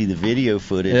got to see the video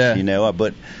footage,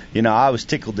 But, I was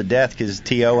tickled to death because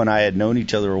T.O. and I had known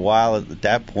each other a while at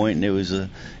that point, and it was a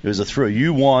thrill.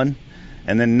 You won,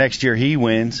 and then next year he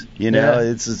wins.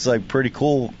 It's like pretty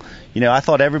cool. I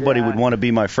thought everybody would want to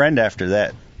be my friend after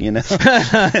that.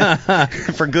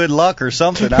 For good luck or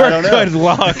something. I don't know. Good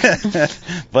luck.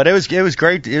 But it was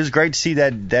great. It was great to see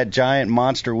that giant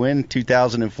monster win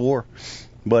 2004.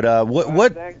 But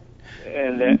what?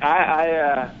 And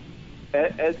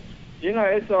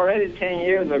it's already 10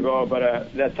 years ago.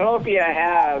 But the trophy I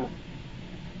have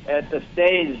at the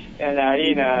stage in the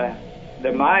arena,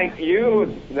 the mic,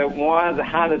 you the ones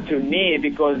handed to me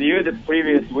because you're the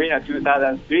previous winner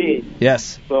 2003.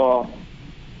 Yes. So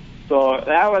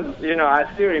that was,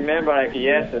 I still remember like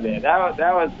yesterday. That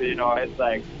was, it's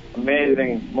like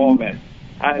amazing moment.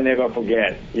 I'll never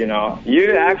forget. You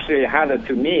actually handed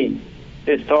to me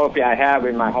this trophy I have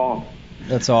in my home.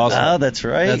 That's awesome. Oh, that's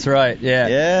right. That's right.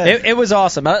 Yeah. It was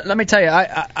awesome. Let me tell you,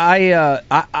 I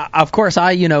of course,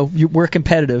 we're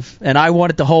competitive, and I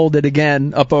wanted to hold it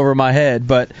again up over my head.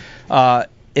 But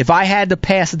if I had to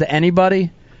pass it to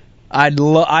anybody, I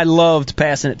loved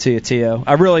passing it to you, T.O.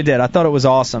 I really did. I thought it was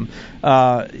awesome.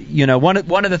 One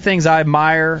of the things I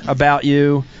admire about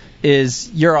you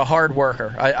is you're a hard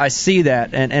worker. I see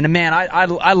that, and man, I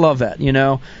love that.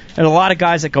 And a lot of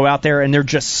guys that go out there and they're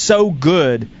just so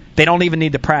good they don't even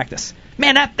need to practice.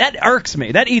 Man, that irks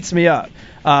me. That eats me up.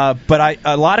 But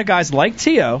a lot of guys like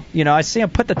T.O., I see him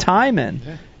put the time in,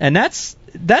 and that's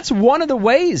one of the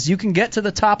ways you can get to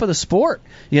the top of the sport,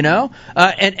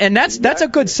 and that's a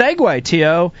good segue,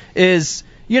 T.O., is,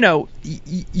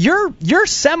 you're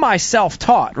semi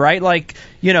self-taught, right? Like,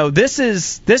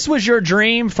 this was your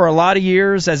dream for a lot of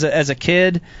years as a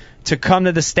kid to come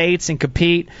to the States and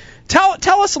compete.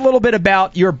 Tell us a little bit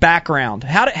about your background.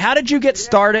 How did you get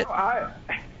started?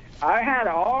 I had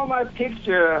all my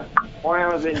picture when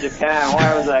I was in Japan, when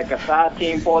I was like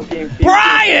 13, 14, 15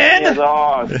 years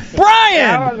old.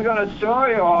 Brian! I was going to show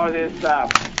you all this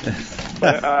stuff.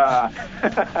 But,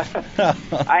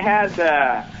 I had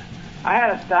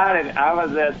started, I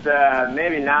was at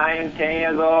maybe 9, 10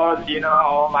 years old,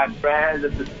 all my friends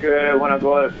at the school want to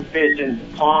go to fishing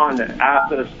pond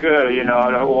after the school,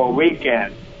 or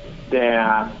weekend. Then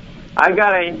I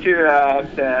got into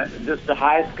just the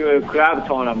high school club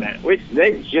tournament, which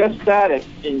they just started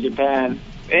in Japan.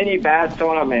 Any bass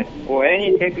tournament or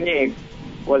any technique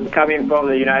was coming from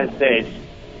the United States.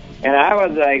 And I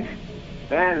was like,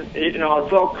 man,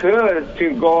 so cool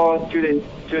to go to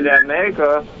the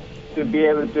America to be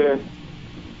able to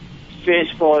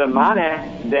fish for the money.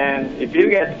 Then if you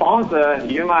get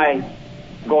sponsored, you might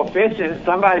go fishing,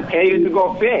 somebody pay you to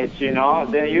go fish,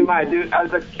 then you might do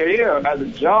as a career, as a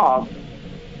job.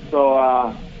 So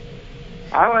I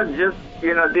was just,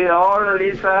 did all the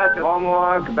research,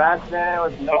 homework back then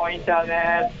with no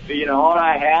internet, all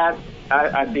I had.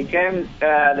 I became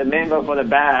the member for the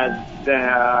bass.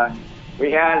 Then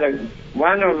we had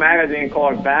one magazine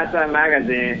called Bass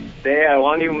Magazine. They had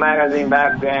one new magazine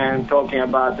back then talking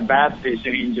about the bass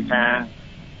fishing in Japan.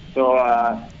 So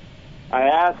I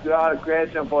asked a lot of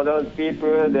questions for those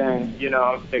people. Then,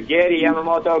 the Gary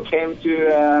Yamamoto came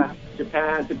to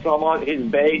Japan to promote his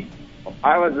bait.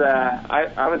 I was a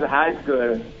high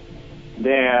schooler.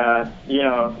 Then,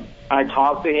 I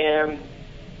talked to him.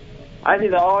 I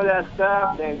did all that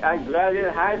stuff. Then I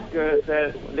graduated high school.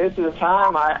 Said this is the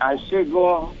time I should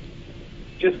go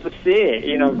just to see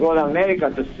it. Go to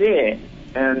America to see it.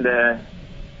 And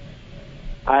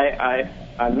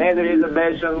I made a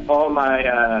reservation for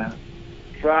my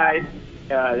flight,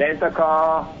 rental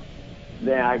car.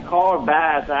 Then I called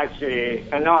Bass, actually.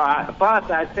 First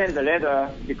I sent a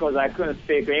letter because I couldn't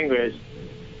speak English.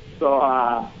 So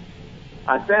I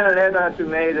sent a letter to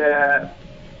make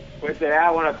we said, I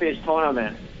want to fish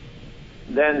tournament.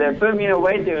 Then they put me in a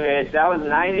waiting list. That was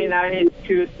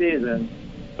 1992 season.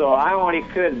 So I only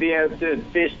could be able to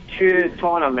fish 2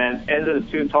 tournaments, enter the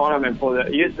 2 tournaments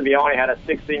it used to be only had a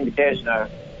 6 invitational.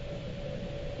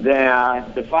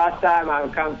 Then the first time I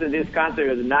come to this country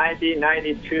was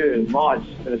 1992, March,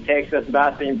 the Texas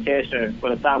Bass Invitational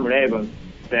for the Sam Raven.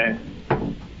 Then,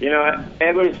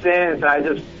 ever since I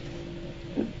just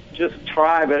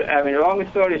try, but long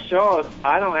story short,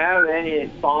 I don't have any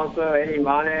sponsor, any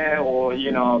money, or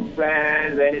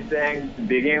friends, anything to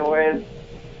begin with.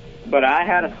 But I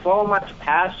had so much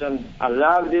passion. I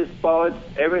love this sport,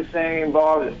 everything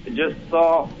involved. Just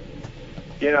so,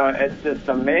 it's just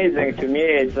amazing to me.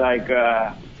 It's like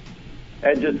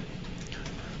It just,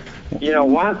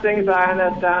 one thing I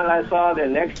understand, I saw the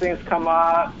next things come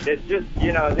up. It's just,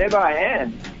 never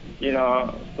end.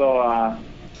 So.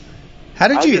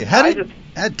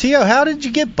 Tio, how did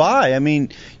you get by? I mean,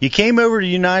 you came over to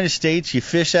the United States, you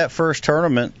fished that first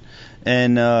tournament,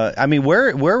 and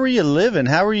where were you living?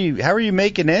 How were you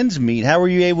making ends meet? How were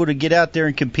you able to get out there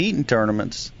and compete in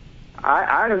tournaments?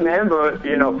 I remember,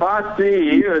 first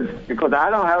 3 years, because I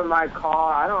don't have my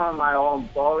car, I don't have my own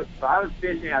boat, so I was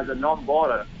fishing as a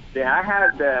non-boater. Then I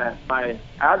had my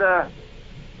other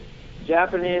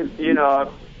Japanese,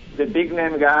 the big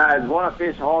name guys want to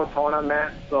fish whole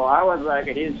tournament. So I was like,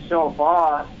 he's so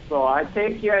far. So I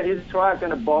take care of his truck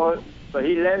and the boat. So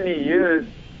he let me use,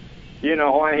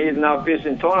 when he's not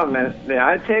fishing tournaments. Then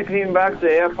I take him back to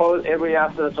the airport every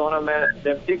after the tournament.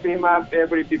 Then pick him up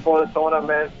every before the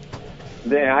tournament.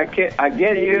 Then I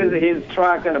get use his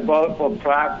truck and the boat for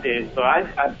practice. So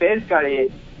I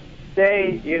basically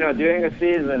stay, during the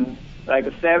season,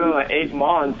 like 7 or 8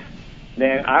 months.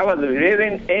 Then I was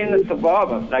living in the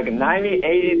suburban, like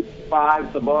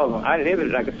 1985 suburban. I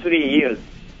lived like 3 years.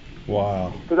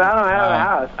 Wow. Because I don't have a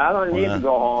house. I don't need to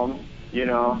go home,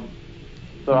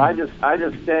 So I just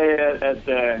stay at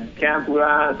the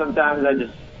campground. Sometimes I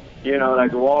just,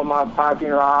 like Walmart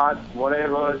parking lot,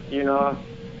 whatever,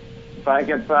 If I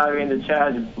can probably in the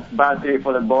charge battery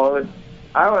for the boat.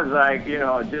 I was like,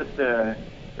 just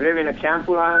live in a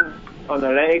campground on the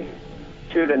lake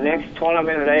to the next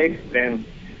tournament lake, then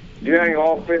during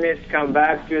all permits come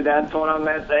back to that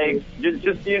tournament lake.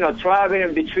 Just traveling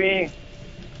in between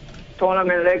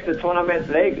tournament lake to tournament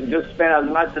lake, just spend as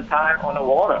much time on the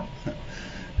water.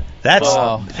 That's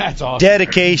awesome.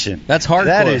 Dedication. That's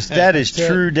hardcore. That is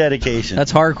true dedication.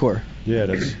 That's hardcore. Yeah,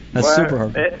 it is. That's super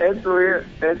hardcore. It's weird.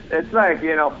 It's like,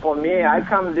 for me, I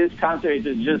come to this country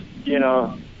to just,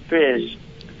 fish.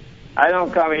 I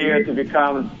don't come here to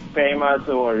become famous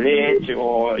or rich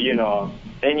or,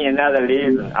 any another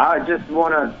reason. I just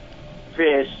want to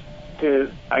fish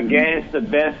against the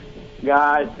best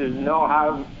guys to know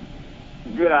how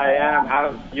good I am,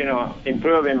 how,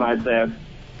 improving myself.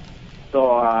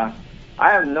 So I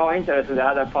have no interest in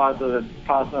other parts of the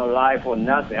personal life or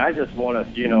nothing. I just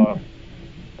want to,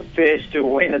 fish to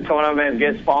win the tournament,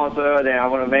 get sponsored, and I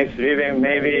want to make a living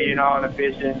maybe, on the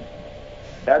fishing.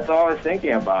 That's all I was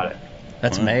thinking about it.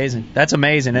 That's amazing. That's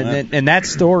amazing. And that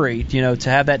story, to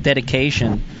have that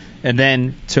dedication and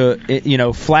then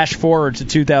to, flash forward to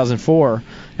 2004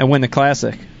 and win the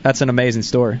Classic. That's an amazing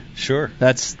story. Sure.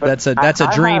 That's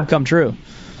a dream come true.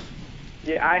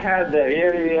 Yeah, I had the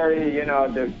really,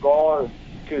 the goal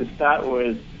to start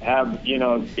with,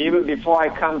 even before I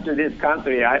come to this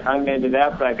country, I made it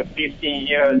up like a 15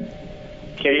 years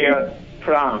career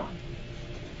plan.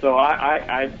 So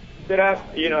I set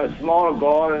up, small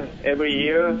goals every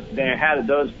year. Then I had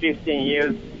those 15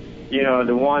 years,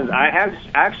 the ones I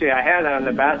had on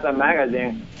the Basta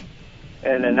magazine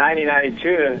in the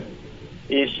 1992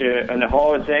 issue and the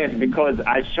whole thing, because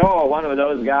I saw one of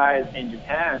those guys in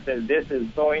Japan and said, this is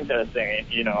so interesting,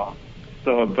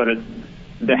 So, but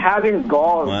the having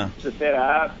goals to set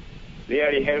up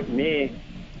really helped me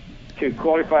to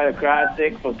qualify the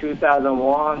Classic for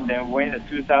 2001, then win the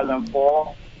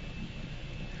 2004.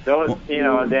 Those,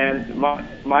 then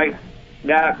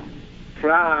that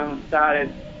plan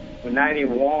started from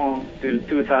 91 to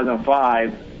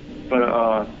 2005,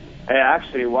 but it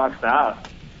actually worked out.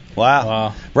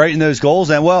 Wow. Writing those goals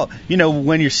down. Well,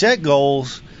 when you set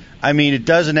goals, it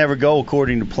doesn't ever go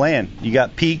according to plan. You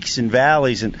got peaks and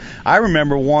valleys, and I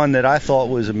remember one that I thought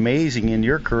was amazing in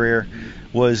your career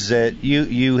was that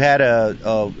you had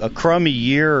a crummy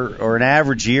year or an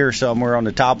average year somewhere on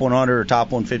the top 100 or top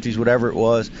 150s, whatever it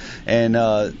was, and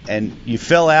you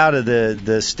fell out of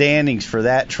the standings for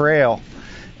that trail.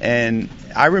 And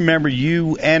I remember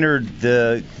you entered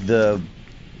the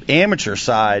amateur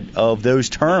side of those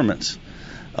tournaments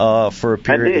for a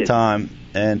period of time,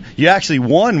 and you actually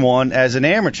won one as an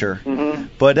amateur. Mm-hmm.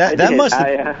 But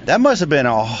that must have been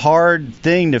a hard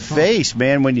thing to face,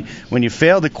 man. When you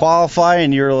failed to qualify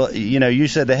and you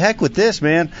said, the heck with this,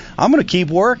 man, I'm going to keep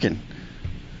working.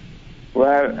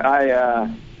 Well,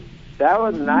 that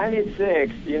was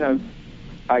 96.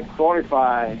 I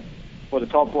qualified for the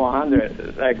top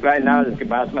 100. Like right now, it's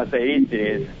Bassmaster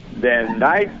 80s. Then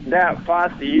that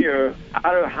first year,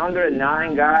 out of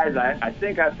 109 guys, I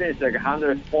think I finished like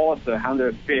 104th or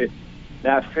 105th.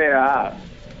 That fell out.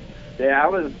 Then I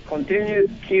was continue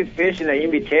to keep fishing the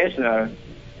Invitational,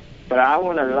 but I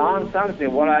want to learn something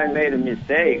what I made a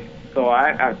mistake. So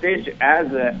I fished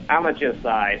as an amateur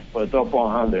side for the top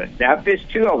 100. Then I fished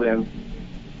two of them.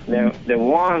 The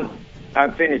one I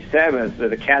finished 7th at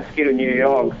the Catskill, New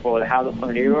York for the Hudson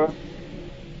River.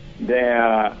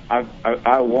 There,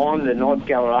 I won the North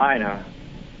Carolina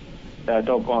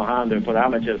top 100 for the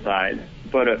amateur side.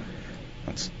 But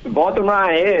the bottom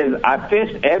line is, I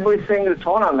fished every single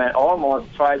tournament,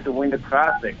 almost tried to win the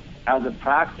Classic as a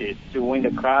practice to win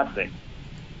the Classic.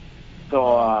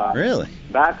 So really,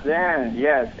 back then,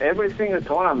 yes, every single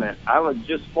tournament, I was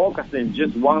just focusing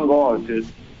just one goal to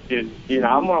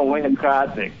I'm gonna win the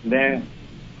Classic. Then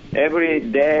every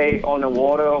day on the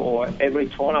water or every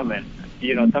tournament,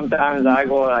 sometimes I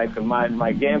go like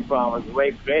my game plan was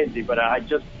way crazy, but I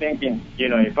just thinking,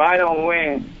 if I don't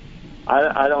win,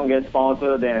 I don't get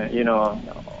sponsored. And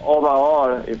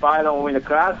overall, if I don't win the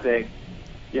Classic,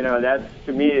 that's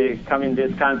to me coming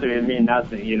this country it mean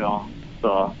nothing.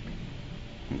 So.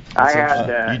 I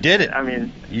had. You did it. I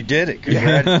mean, you did it.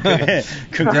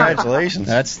 Congratulations.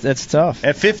 That's tough.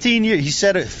 At 15 years, he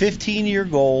set a 15-year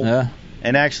goal. Yeah.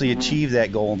 And actually achieved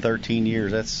that goal in 13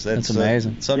 years. That's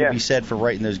amazing. Something to be said for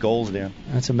writing those goals down.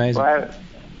 That's amazing. Well,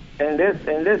 in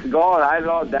this goal, I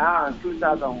wrote down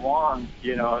 2001.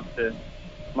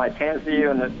 My 10th year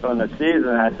on the season.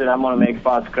 I said I'm going to make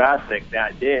first Classic. Then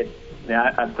I did. Then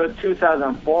I put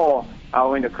 2004.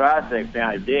 I'll win the Classic. Then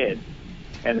I did.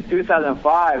 And in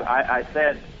 2005, I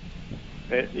said,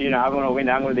 I'm going to win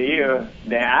Angler of the Year.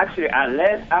 Then actually, I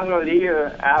led Angler of the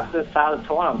Year after the South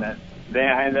tournament. Then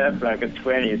I ended up like a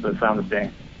 20th or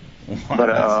something. Wow. But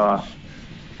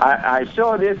I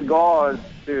showed this goal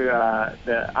to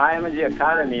the IMG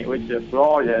Academy, which is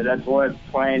Florida. That's where I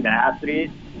train the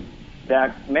athletes.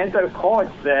 The mental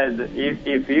coach said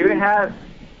if you have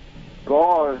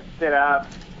goals set up,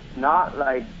 not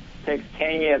like takes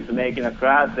 10 years to make a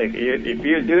Classic. If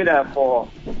you do that for,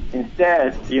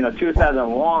 instead,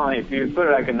 2001, if you put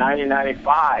like a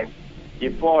 1995,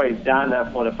 you probably done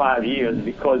that for the 5 years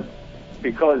because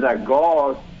that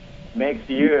goal makes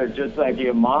you just like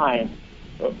your mind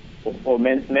or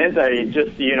mentally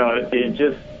just, it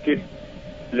just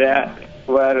that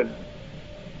where,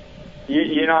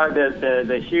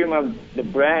 the human, the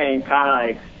brain kind of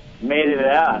like made it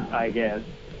out, I guess.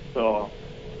 So,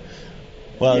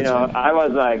 well, I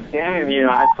was like, damn,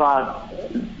 I thought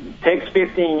it takes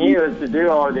 15 years to do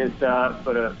all this stuff,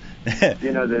 but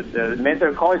the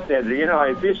mentor coach said,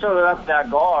 if you showed up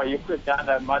that goal, you could have done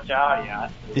that much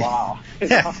earlier. Wow.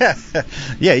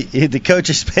 Yeah, the coach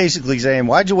is basically saying,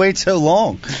 why'd you wait so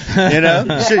long? Should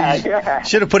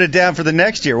have put it down for the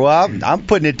next year. Well, I'm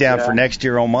putting it down for next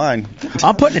year on mine.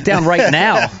 I'm putting it down right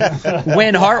now.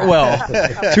 Win Hartwell,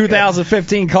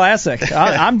 2015 Classic.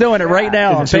 I'm doing it right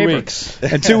now. In 2 weeks.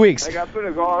 In 2 weeks. I got put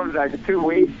a goal in like 2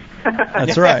 weeks.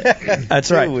 That's right.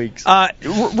 That's right. 2 weeks.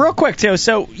 Real quick, Theo.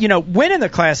 So winning the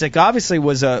Classic obviously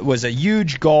was a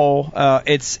huge goal.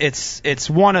 It's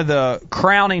one of the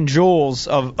crowning jewels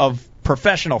of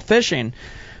professional fishing.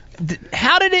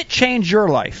 How did it change your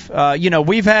life?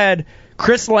 We've had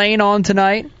Chris Lane on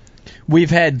tonight. We've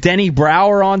had Denny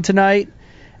Brower on tonight,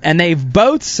 and they've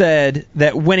both said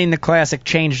that winning the Classic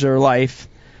changed their life.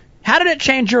 How did it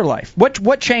change your life?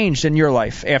 What changed in your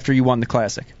life after you won the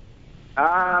Classic?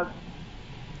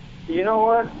 You know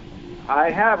what?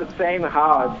 I have the same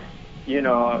house.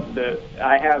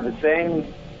 I have the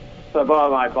same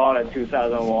suburb I bought in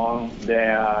 2001.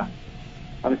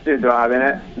 I'm still driving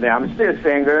it. I'm still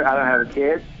single. I don't have a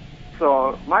kid.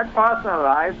 So my personal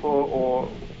life, or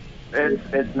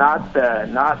it's not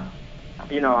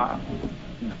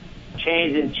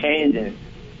changing.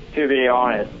 To be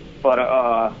honest, but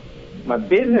my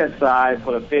business side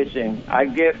for the fishing, I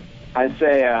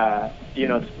say,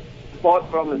 support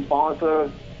from the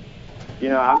sponsor.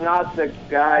 I'm not the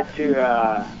guy to,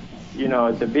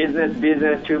 the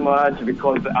business too much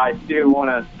because I still want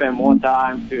to spend more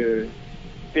time to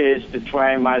fish, to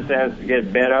train myself to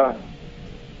get better.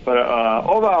 But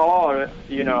overall,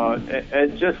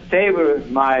 it just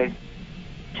favored my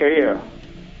career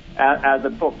as a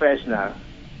professional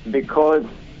because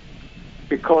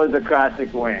the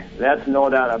Classic win. That's no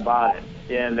doubt about it.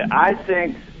 And I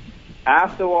think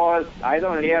afterwards, I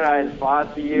don't realize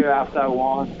first year after I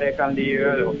won, second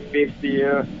year or fifth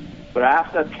year, but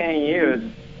after 10 years,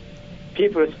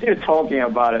 people are still talking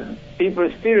about it. People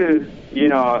still,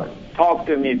 talk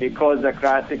to me because the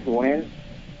Classic wins.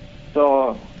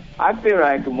 So I feel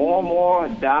like more and more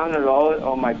down the road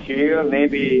on my career,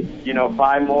 maybe,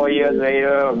 5 more years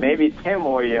later, or maybe 10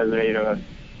 more years later,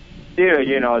 still,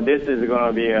 this is going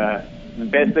to be the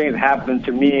best thing that happened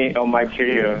to me on my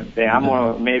career. Then I'm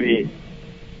going to maybe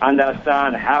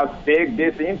understand how big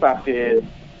this impact is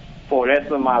for the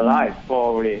rest of my life,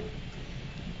 probably.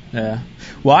 Yeah.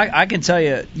 Well, I can tell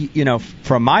you,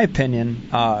 from my opinion,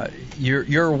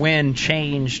 your win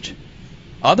changed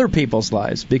other people's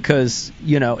lives because,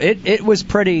 it was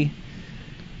pretty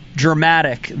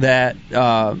dramatic that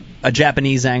a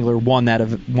Japanese angler won that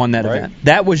event.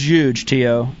 That was huge,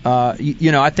 Tio.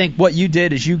 I think what you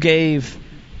did is you gave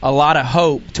a lot of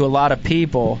hope to a lot of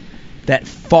people that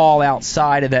fall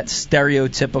outside of that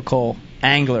stereotypical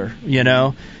angler.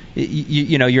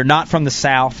 You're not from the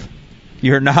South.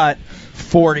 You're not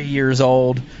 40 years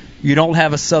old. You don't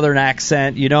have a Southern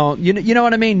accent. You know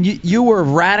what I mean? You were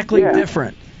radically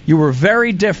different. You were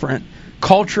very different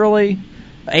culturally,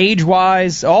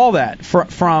 age-wise, all that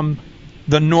from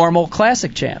the normal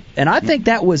classic champ. And I think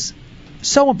that was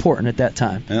so important at that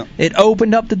time. Yeah. It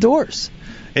opened up the doors.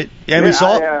 We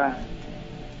saw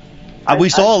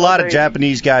a lot of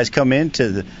Japanese guys come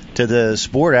into the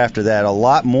sport after that, a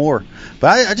lot more.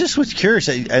 But I just was curious,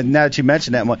 and now that you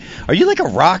mentioned that, are you like a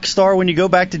rock star when you go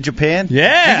back to Japan?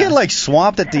 Yeah. You get like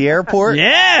swamped at the airport?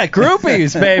 Yeah,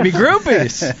 groupies, baby,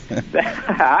 groupies.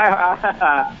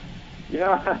 I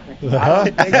don't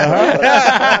think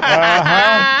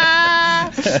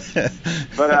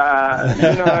but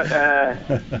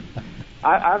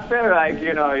I feel like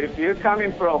if you're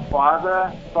coming from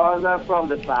farther from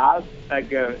the south,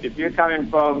 like if you're coming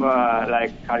from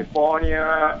like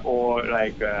California or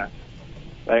like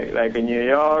New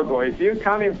York, or if you're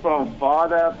coming from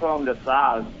farther from the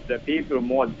south, the people are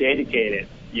more dedicated.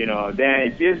 Then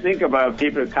if you think about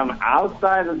people who come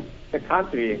outside of the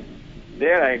country,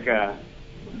 they're like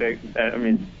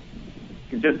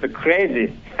just the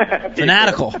crazy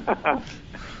fanatical.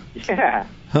 Yeah.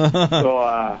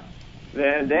 So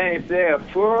then if they are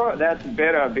poor, that's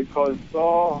better because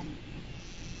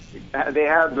they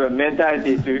have the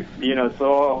mentality to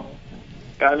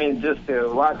just the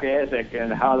work ethic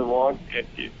and hard work.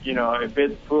 If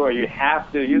it's poor, you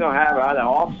don't have other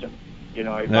options.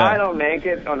 If I don't make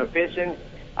it on the fishing,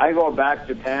 I go back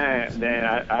to Japan, then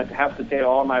I have to tell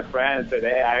all my friends that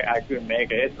I couldn't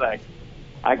make it. It's like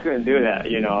I couldn't do that,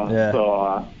 Yeah.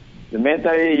 So the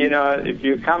mentally, if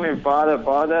you come in farther,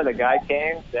 the guy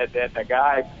came, that the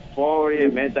guy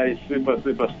forward mentally super,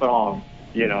 super strong,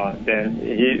 then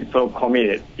he's so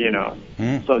committed,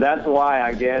 So that's why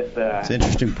I guess it's an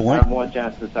interesting point. I have more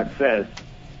chance to success.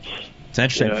 It's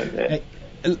interesting.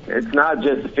 It's not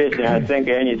just fishing. I think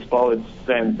any sport is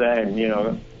the same thing,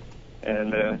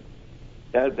 and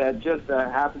that just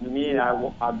happened to me.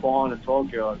 I born in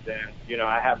Tokyo, then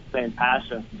I have the same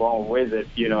passion born with it.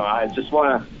 I just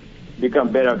want to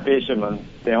become better fisherman.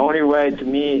 The only way to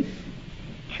me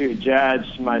to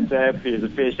judge myself is to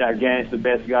fish against the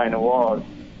best guy in the world.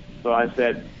 So I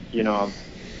said,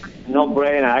 no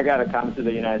brainer. I gotta come to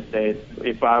the United States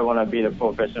if I want to be the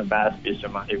professional bass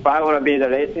fisherman. If I want to be the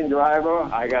racing driver,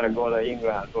 I gotta go to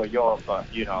England or Europe.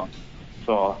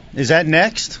 So is that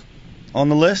next on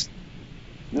the list?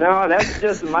 No, that's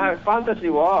just my fantasy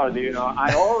world.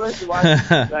 I always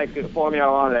watch like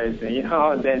Formula One racing.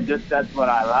 Then just that's what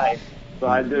I like. So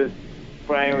I just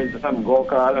playing with some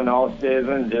go-kart and all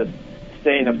season, just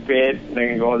stay in the fit,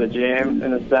 then go to the gym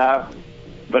and stuff.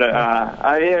 But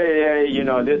I really,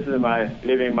 this is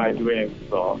living my dream.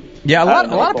 So yeah, a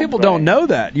lot of people don't know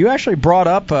that. You actually brought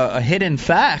up a hidden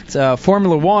fact.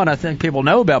 Formula One, I think people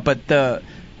know about, but the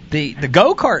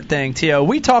go-kart thing, Tio,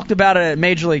 we talked about it at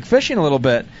Major League Fishing a little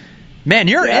bit. Man,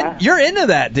 you're into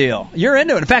that deal. You're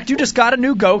into it. In fact, you just got a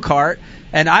new go-kart,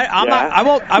 and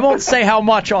I won't say how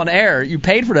much on air you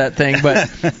paid for that thing, but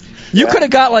you could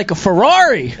have got like a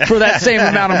Ferrari for that same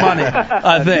amount of money,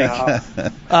 I think.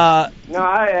 I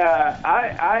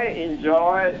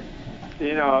enjoy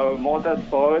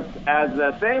motorsports as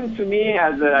the same to me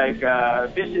as like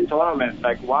fishing tournament,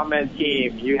 like one-man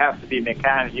team. You have to be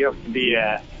mechanic, you have to be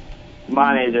a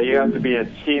manager, you have to be a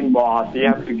team boss, you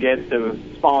have to get the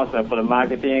sponsor for the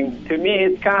marketing. To me,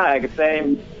 it's kind of like the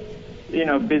same,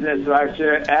 business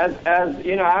structure. As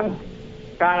I'm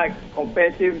kind of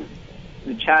competitive,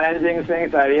 the challenging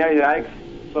things I really like.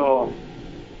 So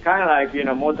kind of like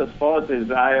motorsports is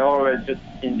I always just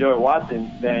enjoy watching.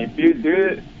 Then if you do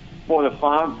it for the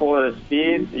fun, for the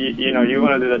speed, you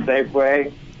want to do the safe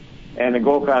way, and the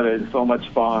go-kart is so much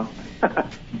fun.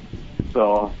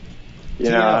 So,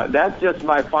 that's just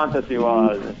my fantasy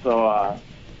world. So,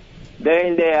 day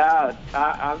in, day out,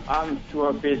 I'm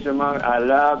tour fisherman. I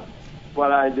love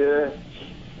what I do,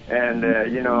 and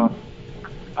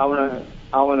I want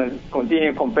to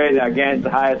continue competing against the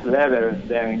highest level.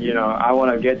 Then I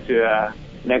want to get to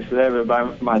next level by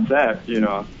myself.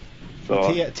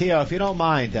 So Tio, if you don't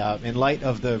mind, in light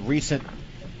of the recent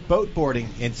boat boarding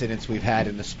incidents we've had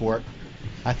in the sport,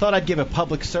 I thought I'd give a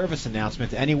public service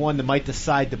announcement to anyone that might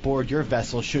decide to board your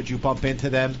vessel should you bump into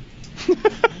them.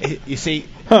 You see,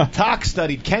 Tox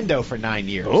studied kendo for 9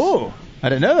 years. Oh, I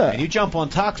didn't know that. And you jump on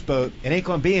Tox's boat, it ain't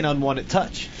going to be an unwanted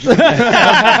touch. You're going to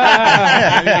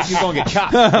get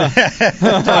chopped. Tox, you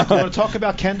want to talk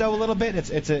about kendo a little bit?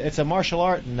 It's a martial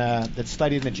art and that's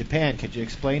studied in Japan. Could you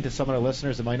explain to some of our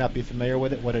listeners that might not be familiar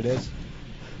with it what it is?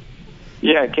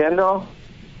 Yeah, kendo.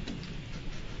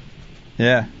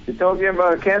 Yeah. You talking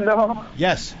about kendo?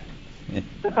 Yes.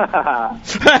 That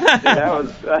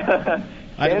was.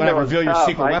 I didn't want to reveal your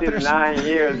secret weapon or I did something? 9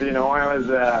 years, when I was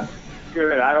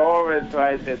good. I always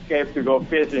tried to escape to go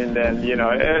fishing, then, it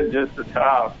was just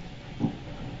tough.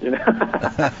 Hey,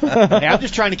 I'm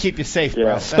just trying to keep you safe,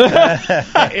 bro.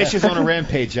 Ish is on a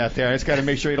rampage out there. I just got to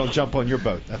make sure you don't jump on your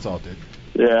boat. That's all, dude.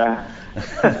 Yeah.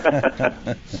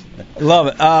 Love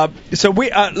it. So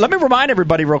let me remind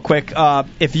everybody real quick.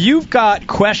 If you've got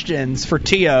questions for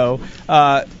T.O.,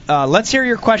 let's hear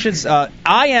your questions.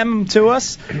 IM to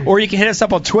us, or you can hit us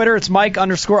up on Twitter. It's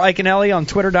Mike_Iaconelli on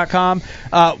Twitter.com.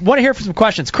 Want to hear some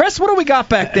questions. Chris, what do we got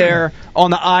back there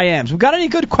on the IMs? We got any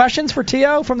good questions for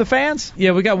T.O. from the fans?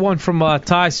 Yeah, we got one from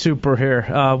Ty Super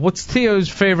here. What's T.O.'s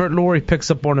favorite lure he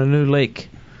picks up on a new lake?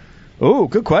 Ooh,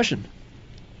 good question.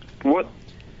 What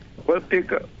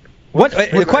pickup?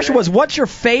 The question was, what's your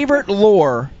favorite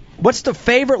lure? What's the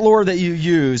favorite lure that you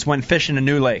use when fishing a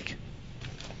new lake?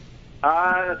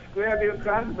 Squarebill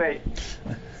crankbait.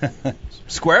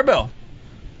 Squarebill.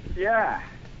 Yeah,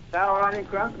 sour running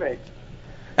crankbait.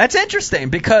 That's interesting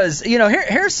because,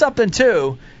 here's something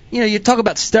too. You talk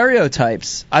about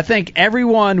stereotypes. I think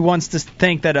everyone wants to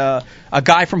think that a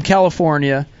guy from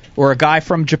California or a guy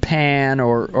from Japan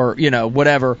or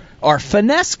whatever are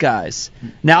finesse guys.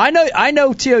 Now I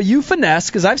know T.O. you finesse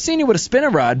because I've seen you with a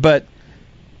spinning rod, but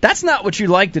that's not what you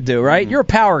like to do, right? You're a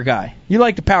power guy. You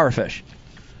like to power fish.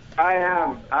 I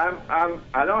am.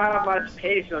 I don't have much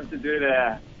patience to do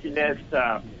the finesse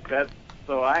stuff.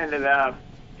 So I ended up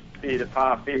being the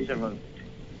power fisherman.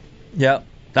 Yep.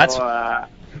 That's. So,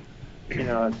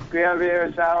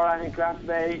 squarebill, sour running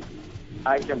crankbait.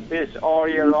 I can fish all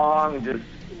year long, just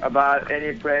about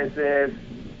any places,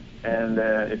 and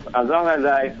as long as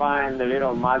I find a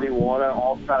little muddy water,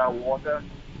 off-color water,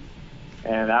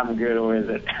 and I'm good with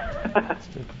it.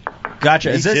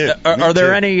 Gotcha. Are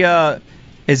there any?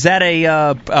 Is that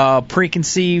a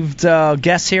preconceived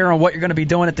guess here on what you're going to be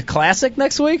doing at the Classic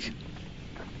next week?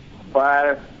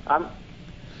 But I'm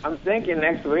thinking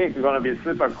next week is going to be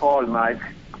super cold, Mike.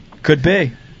 Could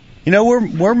be.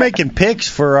 We're making picks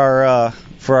for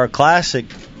our Classic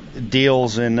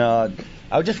deals, and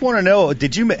I just want to know,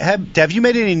 have you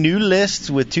made any new lists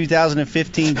with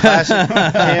 2015 Classic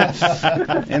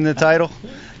camps in the title?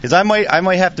 Because I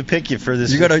might have to pick you for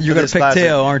this. You're gonna pick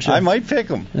T.O., aren't you? I might pick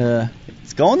him. Yeah.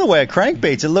 It's going the way of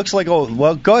crankbaits. It looks like, go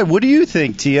ahead. What do you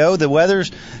think, T.O.? The weather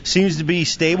seems to be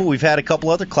stable. We've had a couple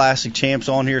other Classic champs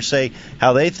on here say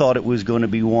how they thought it was going to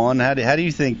be won. How do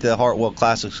you think the Hartwell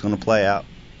Classic is going to play out?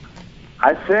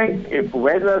 I think if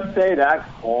weather stay that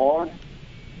cold,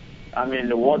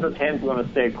 the water temp's going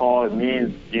to stay cold. It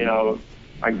means,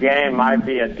 a game might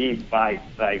be a deep fight,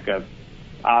 like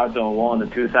out on one in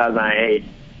 2008.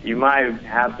 You might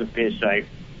have to fish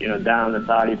down the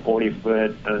 30, 40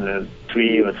 foot on a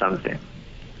tree or something.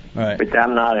 Right. Which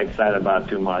I'm not excited about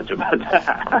too much about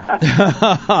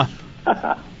that.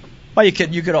 Well, you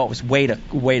could always weight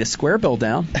a squarebill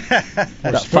down.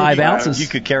 About 5 ounces. You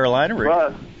could Carolina rig.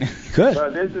 Well, good. So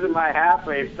this is my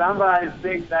halfway. If somebody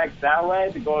thinks that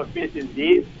way to go fishing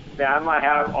deep, then I might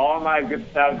have all my good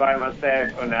stuff by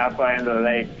myself on the upper end of the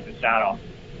lake in the shadow.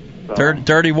 So,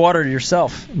 dirty water to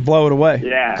yourself. Blow it away.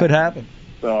 Yeah. Could happen.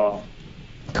 So.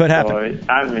 Could happen. So,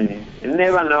 you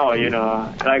never know,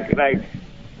 like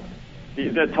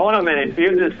the tournament, it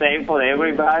feels the same for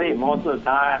everybody. Most of the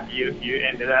time, you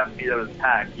ended up middle of the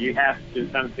pack. You have to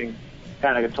do something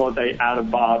kind of totally out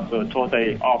of box or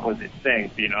totally opposite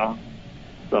things,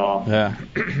 So. Yeah.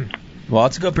 Well,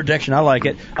 it's a good prediction. I like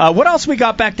it. What else we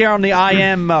got back there on the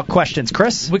IM questions,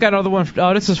 Chris? We got another one.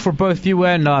 This is for both you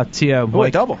and T.O.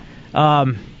 Wait, double.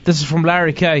 This is from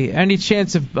Larry K. Any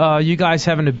chance of you guys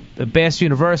having a Bass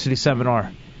University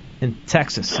seminar in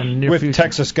Texas in the near future? With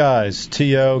Texas guys,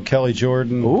 T.O., Kelly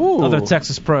Jordan. Ooh. Other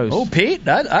Texas pros. Oh, Pete,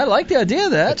 I like the idea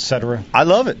of that. Etc. I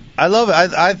love it.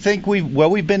 I think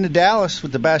we've been to Dallas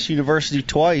with the Bass University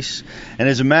twice, and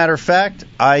as a matter of fact,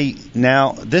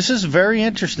 this is a very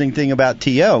interesting thing about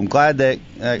T.O. I'm glad that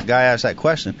guy asked that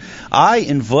question. I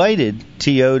invited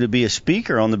T.O. to be a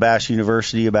speaker on the Bass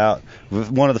University about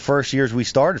one of the first years we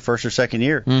started, first or second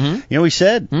year. Mm-hmm. He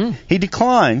said he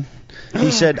declined.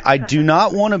 He said, I do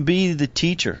not want to be the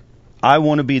teacher. I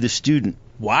want to be the student.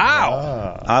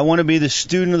 Wow. I want to be the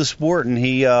student of the sport, and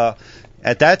he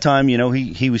at that time,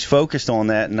 he was focused on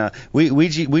that, and we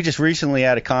just recently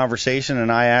had a conversation,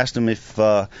 and I asked him if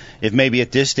maybe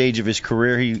at this stage of his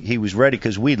career he was ready,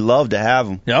 because we'd love to have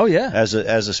him. Oh yeah. As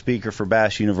a speaker for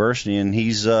Bass University, and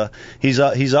he's up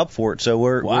for it. So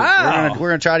we're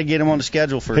gonna try to get him on the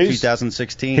schedule for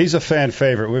 2016. He's a fan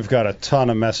favorite. We've got a ton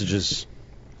of messages.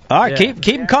 All right, keep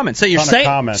them coming. So you're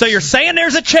saying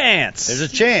there's a chance. There's a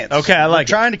chance. Okay, I like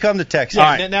trying to come to Texas. Yeah, All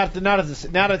right. now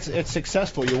that it's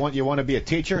successful, you want to be a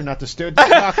teacher, not the student.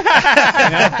 Where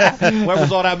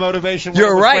was all that motivation?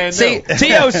 You're right. See,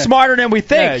 T.O.'s smarter than we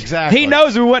think. Yeah, exactly. He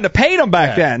knows we wouldn't have paid him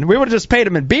back then. We would have just paid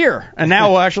him in beer, and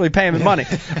now we'll actually pay him in money.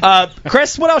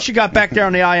 Chris, what else you got back there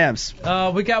on the IMs?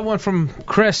 We got one from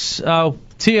Chris.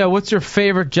 T.O., what's your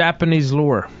favorite Japanese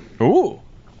lure? Ooh.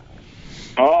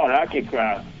 Oh, Lucky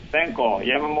Crab. Senko,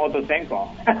 Yamamoto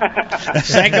Senko.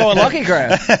 Senko and Lucky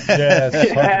Crab.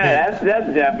 That's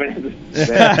Japanese.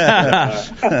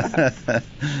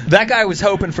 That guy was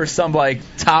hoping for some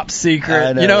top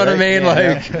secret. You know what I mean?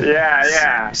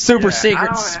 Yeah. Super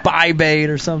secret spy bait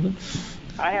or something.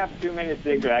 I have too many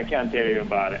secrets. I can't tell you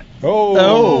about it.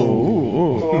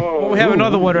 Oh. We have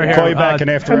another one right here. Call you back in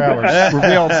after hours.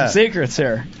 Revealed some secrets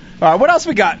here. All right, what else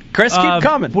we got? Chris, keep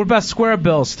coming. What about square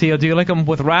bills, Tio? Do you like them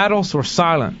with rattles or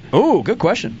silent? Ooh, good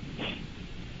question.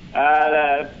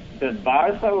 The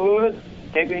balsa wood,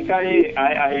 technically,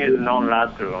 I use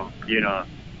non-lateral,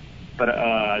 But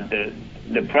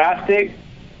the plastic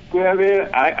square bill,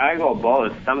 I go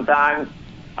both. Sometimes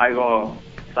I go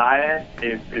silent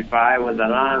if I was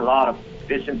around a lot of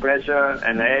fishing pressure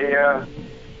in the area,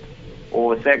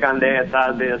 or second day,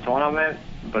 third day tournament.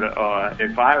 But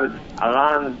if I was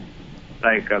around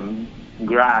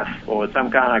grass or some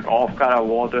kind of off-color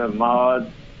water,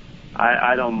 mud,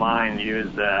 I don't mind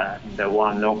use the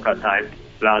one Noka type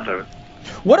ladder.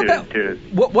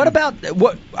 What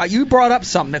about you brought up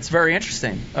something that's very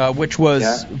interesting, which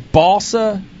was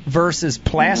balsa versus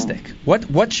plastic.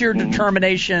 What's your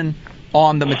determination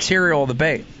on the material of the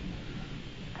bait?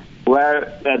 Well,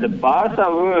 the balsa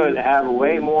wood have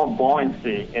way more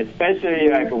buoyancy, especially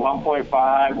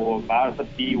 1.5 or balsa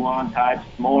B1 type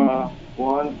smaller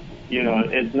ones.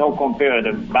 It's no compare.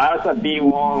 The balsa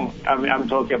B1, I'm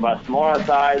talking about smaller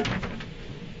size.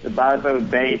 The balsa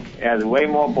bait has way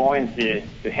more buoyancy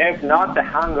to help not to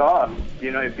hang up.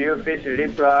 If you fish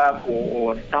riprap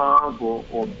or stump or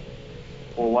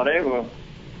whatever,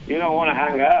 you don't want to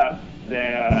hang up.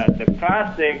 The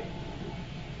plastic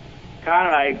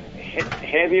kind of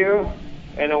heavier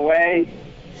in a way.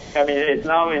 It's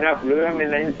not enough room in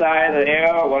the inside of the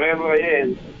air, whatever it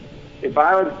is. If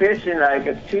I was fishing a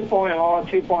 2.0,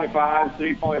 2.5,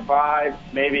 3.5,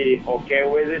 maybe okay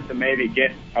with it to maybe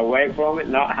get away from it,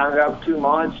 not hang up too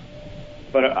much.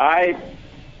 But I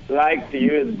like to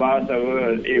use balsa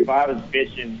wood if I was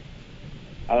fishing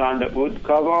around the wood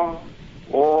cover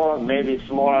or maybe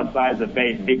smaller size of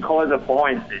bait because of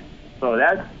buoyancy. So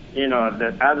that's,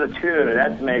 the other two,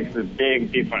 that makes a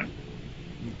big difference.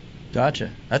 Gotcha.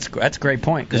 That's a great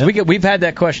point, because we've had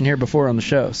that question here before on the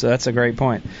show, so that's a great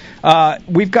point.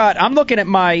 I'm looking at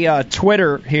my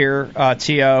Twitter here,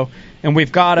 T.O., and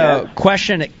we've got a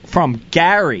question from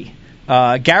Gary.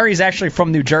 Gary's actually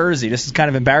from New Jersey. This is kind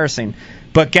of embarrassing,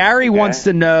 but Gary wants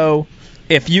to know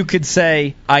if you could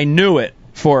say "I knew it"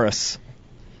 for us.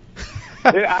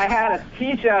 Dude, I had a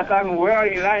T-shirt I'm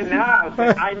wearing right now. So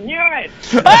I knew it.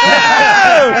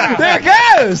 Oh, there it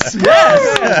goes.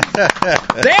 Yes.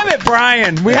 Damn it,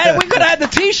 Brian. We could have had the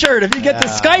T-shirt if you get the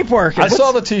Skype working. I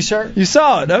saw the T-shirt. You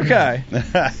saw it. Okay.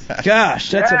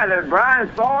 Gosh,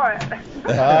 Brian saw it.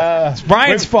 It's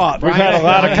Brian's fault. We've had a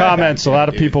lot of comments. A lot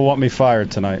of people want me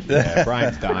fired tonight. Yeah,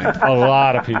 Brian's dying. A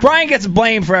lot of people. Brian gets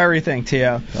blamed for everything,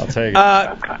 T.O. I'll take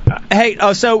it. Hey,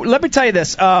 so let me tell you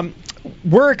this.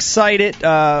 We're excited.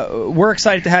 We're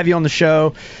excited to have you on the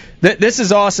show. This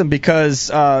is awesome because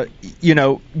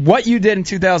what you did in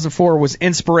 2004 was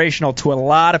inspirational to a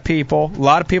lot of people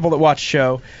that watch the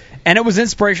show, and it was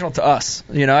inspirational to us.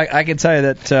 I can tell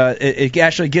you that it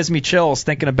actually gives me chills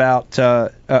thinking about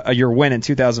your win in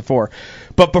 2004.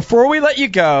 But before we let you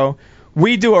go,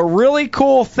 we do a really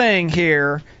cool thing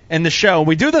here in the show.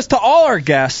 We do this to all our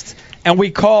guests, and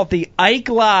we call it the Ike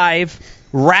Live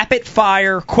Rapid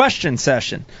Fire Question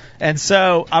Session. And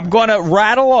so I'm going to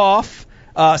rattle off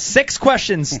 6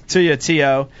 questions to you,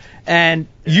 T.O., and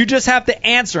you just have to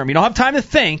answer them. You don't have time to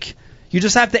think. You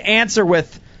just have to answer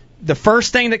with the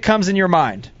first thing that comes in your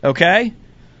mind, okay?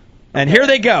 And here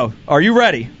they go. Are you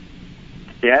ready?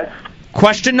 Yes.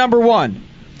 Question number 1.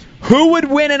 Who would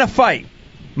win in a fight,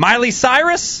 Miley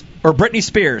Cyrus or Britney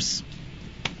Spears?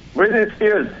 Britney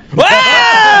Spears.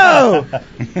 Whoa!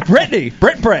 Britt.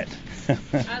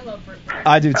 I love Brit.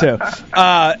 I do too.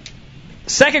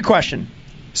 Second question: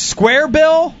 square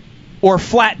bill or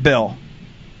flat bill?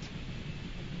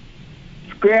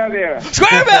 Square bill.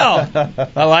 Square bill.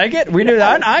 I like it. We knew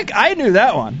that. I knew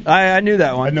that one. I knew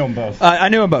that one. I know them both. I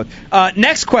knew them both.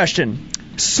 Next question: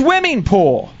 swimming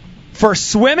pool for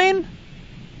swimming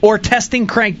or testing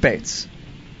crankbaits?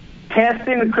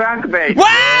 Testing the crankbait.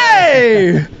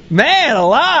 Way! Man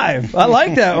alive. I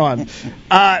like that one.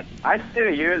 I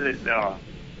still use it though.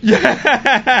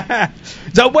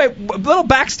 So wait, little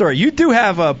backstory. You do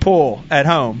have a pool at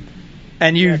home,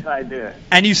 and you Yes, I do.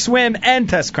 and you swim and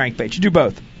test crankbaits. You do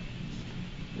both.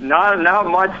 Not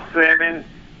much swimming.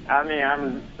 I mean,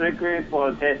 I'm strictly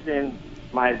for testing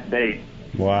my bait.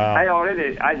 Wow. I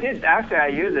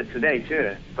use it today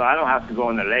too, so I don't have to go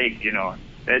in the lake. You know,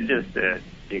 it just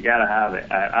you gotta have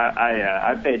it.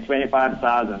 I paid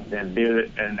 $25,000 and built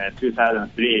it in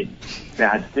 2003. And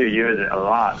I still use it a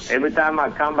lot. Every time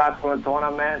I come back from a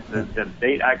tournament, the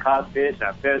bait I caught fish,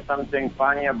 I feel something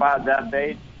funny about that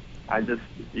bait. I just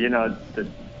to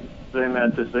swim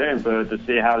at the swimming pool to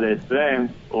see how they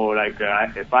swim, or like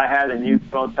if I had a new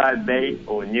prototype bait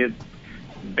or new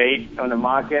bait on the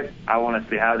market, I want to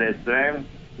see how they swim.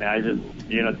 And I just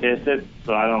test it,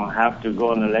 so I don't have to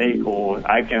go in the lake, or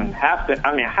I have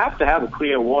to have a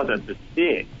clear water to see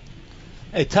it.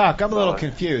 Hey, Tuck, I'm a little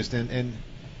confused. In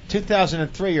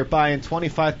 2003, you're buying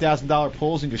 $25,000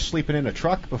 pools and you're sleeping in a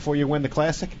truck before you win the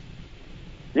Classic?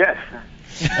 Yes.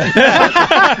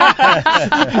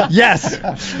 Yes.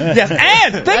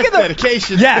 And think of the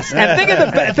dedication. Yes, and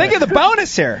think of the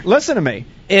bonus here. Listen to me.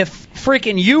 If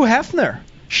freaking Hugh Hefner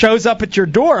shows up at your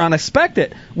door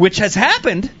unexpected, which has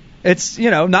happened, it's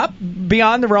not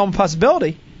beyond the realm of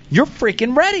possibility. You're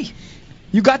freaking ready.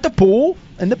 You got the pool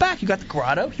in the back. You got the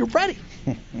grotto. You're ready.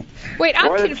 Wait,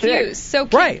 I'm confused. So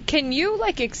can you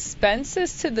expense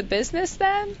this to the business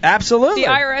then? Absolutely. The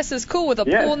IRS is cool with a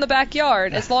pool in the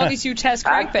backyard as long as you test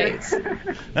crankbaits.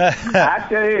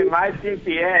 Actually, my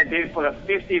CPA did for the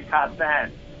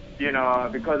 50%,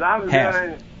 because I'm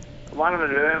doing one of the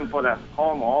room for the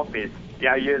home office.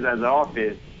 I use as an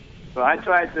office. So I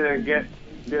try to do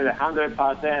the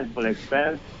 100% for the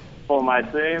expense for my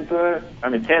swimming pool,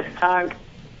 test tank.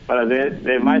 But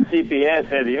my CPA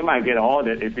said you might get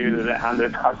audited if you do the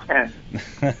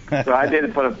 100%. So I did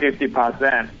it for the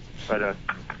 50%. But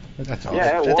that's all.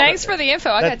 Thanks for the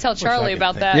info. I got to tell Charlie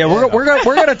about that. Yeah, we're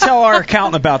gonna tell our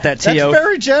accountant about that. That's T.O.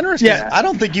 very generous. Yeah, I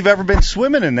don't think you've ever been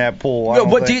swimming in that pool.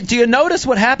 But do you notice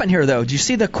what happened here, though? Do you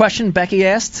see the question Becky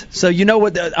asked? So you know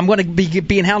what? I'm going to be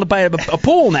being hounded by a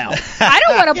pool now. I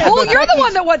don't want a pool. You're the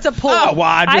one that wants a pool. Oh, well,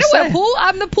 I don't want a pool.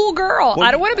 I'm the pool girl.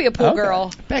 I don't want to be a pool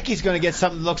girl. Becky's going to get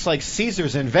something that looks like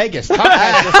Caesars in Vegas. Tuck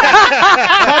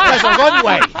has a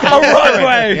runway. A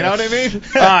runway. You know what I mean?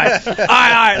 All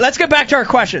right. Let's get back to our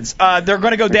questions. They're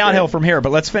going to go downhill from here,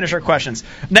 but let's finish our questions.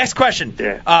 Next question.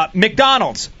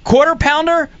 McDonald's, quarter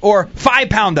pounder or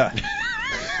 5-pounder?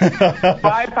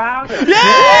 5-pounder.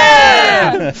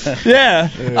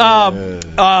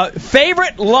 Yeah.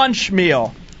 Favorite lunch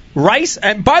meal? Rice.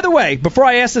 And by the way, before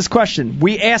I ask this question,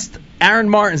 we asked Aaron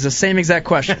Martins the same exact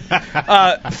question.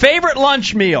 Favorite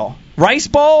lunch meal? Rice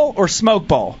bowl or smoke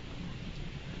bowl?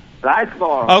 Rice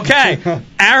bowl. Okay.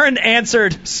 Aaron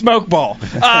answered smoke bowl.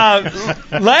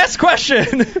 Last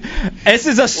question. This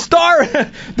is a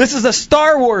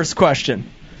Star Wars question.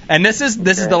 And this is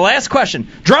the last question.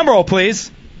 Drum roll, please.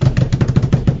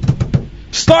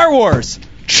 Star Wars.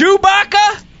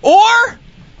 Chewbacca or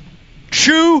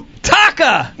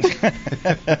Chew-Taka?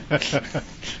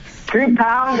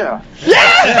 2-pounder.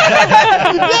 Yeah!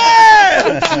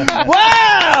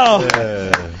 Wow!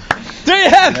 There you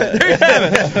have it.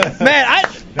 Man,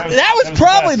 that was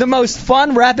probably the most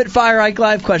fun rapid-fire Ike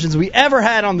Live questions we ever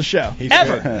had on the show.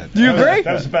 Ever. Do you agree?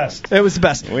 That was the best. It was the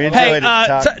best. We enjoyed it,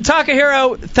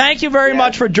 Takahiro, thank you very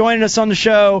much for joining us on the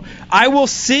show. I will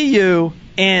see you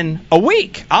in a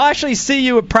week. I'll actually see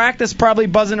you at practice, probably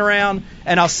buzzing around,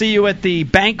 and I'll see you at the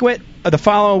banquet the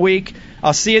following week.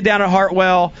 I'll see you down at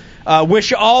Hartwell.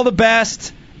 Wish you all the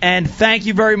best, and thank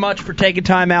you very much for taking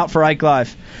time out for Ike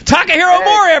Live. Takahiro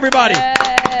Mori, everybody.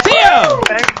 Theo.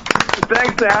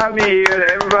 Thanks for having me here,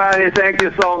 everybody. Thank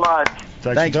you so much.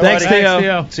 Thanks,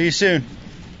 Theo. See you soon.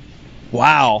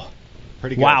 Wow.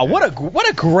 Pretty good. Wow, what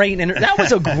a great interview. That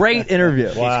was a great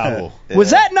interview. Wow.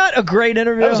 Was that not a great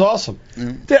interview? That was awesome.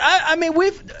 Dude, I mean,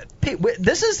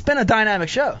 this has been a dynamic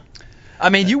show. I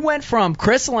mean, you went from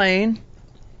Chris Lane,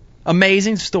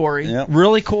 amazing story,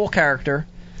 really cool character,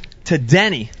 to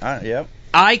Denny,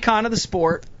 icon of the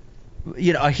sport,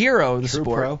 a hero of the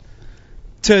sport. Pro.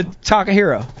 to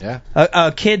Takahiro. Yeah.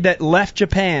 A kid that left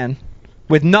Japan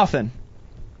with nothing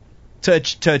to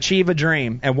achieve a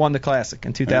dream and won the Classic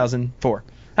in 2004.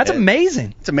 That's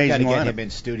amazing. It's amazing. You got to get him in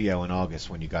studio in August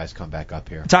when you guys come back up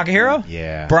here. Takahiro?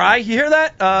 Yeah. Bri, you hear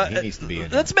that? He needs to be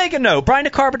in. Let's make a note. Brian the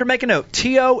Carpenter, make a note.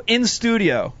 T.O. in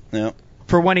studio. Yeah.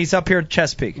 For when he's up here at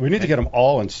Chesapeake. We need to get them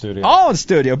all in studio. All in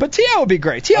studio. But T.O. would be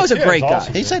great. T.O.'s a great guy.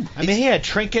 He said, he had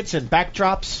trinkets and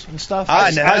backdrops and stuff.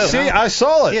 I know. I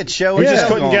saw it. He had show We and just tell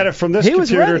couldn't going. get it from this He was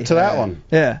computer ready. to that one.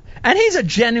 Yeah. And he's a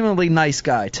genuinely nice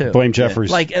guy, too. Blame Jeffries.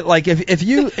 Like if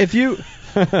you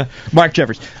Mark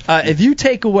Jeffries, if you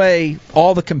take away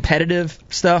all the competitive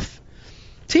stuff,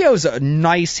 T.O.'s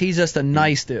he's just a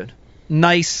nice dude.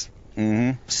 Nice,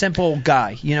 simple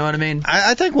guy. You know what I mean?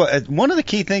 I think one of the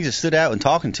key things that stood out in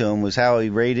talking to him was how he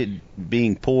rated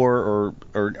being poor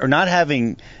or not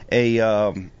having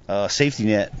a safety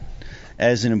net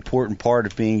as an important part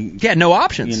of being no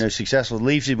options. Successful. It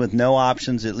leaves you with no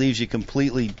options. It leaves you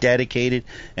completely dedicated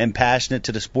and passionate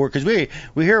to the sport. Because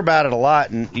we hear about it a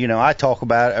lot, and I talk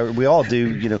about it. We all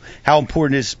do. How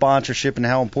important is sponsorship and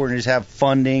how important it is to have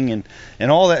funding and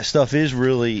all that stuff is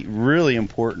really really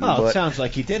important. Well, it sounds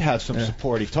like he did have some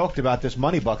support. He talked about this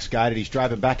Moneybucks guy that he's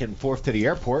driving back and forth to the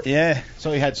airport. Yeah.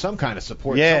 So he had some kind of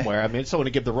support somewhere. I mean, someone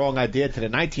to give the wrong idea to the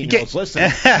 19-year-olds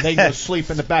listening. They go sleep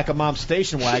in the back of mom's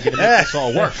station wagon and make this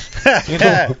all work.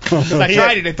 Because I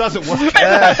tried it, it doesn't work.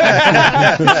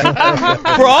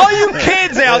 For all you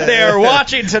kids out there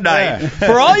watching tonight,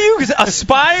 for all you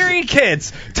aspiring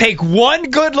kids, take one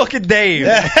good-looking Dave.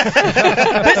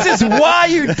 This is why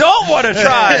you don't want to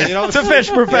try to fish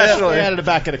professionally. Out of the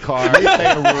back of the car. You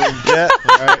stay in a room. All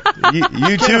right.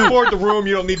 You can't two afford the room.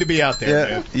 You don't need to be out there.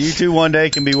 Man. You two one day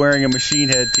can be wearing a Machine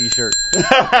Head T-shirt.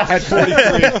 At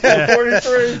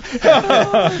 43.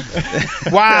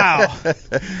 Wow.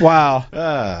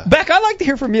 Beck, I'd like to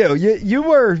hear from you.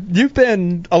 You've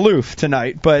been aloof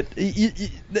tonight, but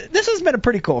this has been a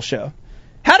pretty cool show.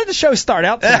 How did the show start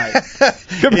out tonight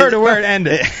compared to where it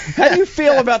ended? How do you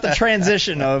feel about the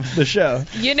transition of the show?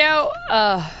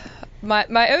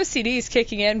 My OCD is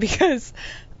kicking in because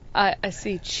I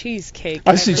see cheesecake.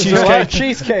 I see cheesecake.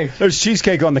 Cheesecake. There's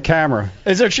cheesecake on the camera.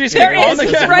 Is there cheesecake there on is, the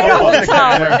it's camera? right on the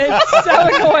top. It's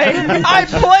so annoying. I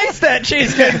placed that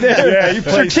cheesecake there. Yeah, you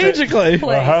placed strategically.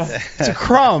 It's a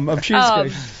crumb of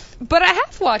cheesecake. But I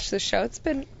have watched the show. It's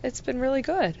been really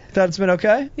good. Thought it's been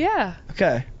okay? Yeah.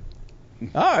 Okay.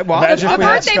 All right. Well, My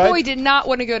birthday boy did not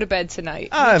want to go to bed tonight.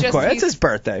 Of course. It's his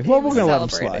birthday. Well, we're going to let him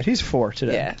celebrating. slide. He's 4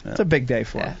 today. Yeah. It's a big day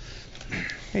for him.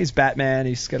 He's Batman.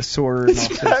 He's got a sword. And all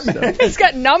sorts of stuff. He's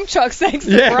got nunchucks thanks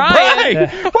to Yeah, Brian. Brian.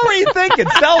 What were you thinking?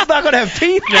 Stell's not going to have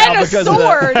teeth now And a because sword. of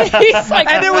that. He's like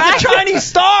and there was a Chinese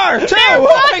star too. There Oh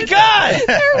my was. God!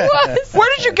 There was. Where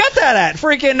did you get that at?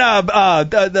 Freaking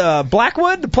the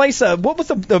Blackwood, the place. What was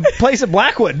the place in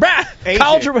Blackwood?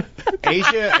 Asia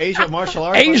martial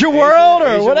arts. Asia World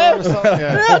or whatever. World or something,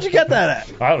 yeah. How'd you get that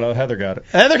at? I don't know. Heather got it.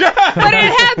 But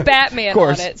it had Batman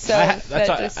on it, so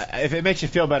if it makes you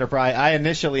feel better, Brian, I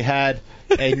initially had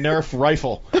a Nerf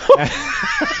rifle. And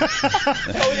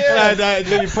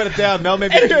then you put it down. Mel,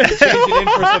 maybe you can change it in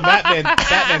for some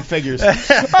Batman figures.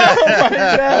 Oh my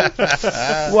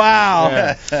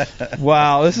God!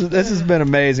 Wow! This has been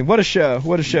amazing. What a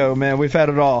show, man! We've had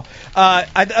it all.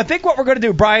 I think what we're going to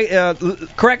do, Brian,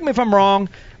 correct me if I'm wrong.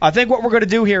 I think what we're going to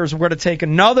do here is we're going to take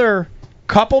another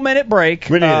couple-minute break.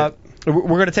 We need it. We're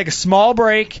going to take a small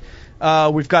break.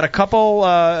 We've got a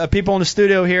couple people in the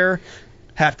studio here.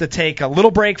 Have to take a little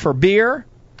break for beer,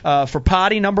 for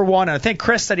potty, number one. And I think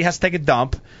Chris said he has to take a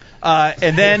dump.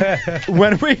 And then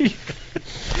when we...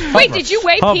 Wait, did you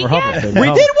weigh Pete yet? We did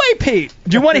weigh Pete.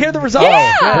 Do you want to hear the results?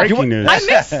 Yeah. Breaking news. I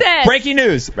missed that. Breaking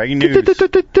news. Breaking news.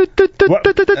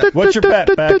 What's your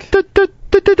bet, Beck?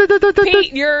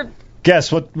 Pete, you're...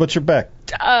 Guess, what's your bet?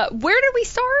 Where did we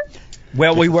start?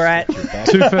 Well, we were at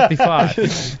 255.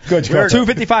 Good. We were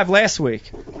 255 last week.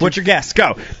 What's your guess?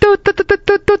 Go.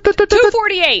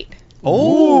 248.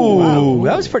 Oh, wow.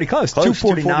 That was pretty close.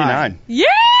 249. Yeah.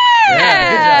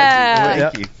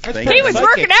 Thank you. He was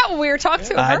working out when we were talking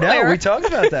to him I earlier. know. We talked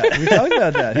about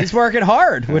that. He's working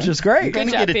hard, which is great. We're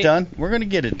going to get it done. We're going to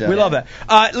get it done. We love that.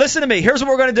 Listen to me. Here's what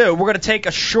we're going to do. We're going to take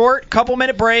a short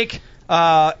couple-minute break.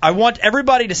 I want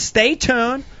everybody to stay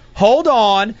tuned. Hold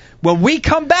on. When we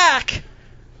come back,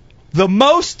 the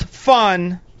most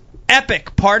fun,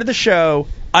 epic part of the show,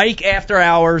 Ike After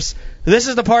Hours. This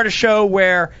is the part of the show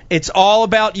where it's all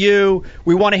about you.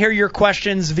 We want to hear your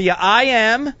questions via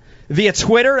IM, via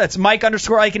Twitter. That's Mike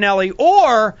 _Iaconelli,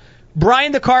 or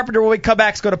Brian the Carpenter, when we come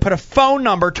back, is going to put a phone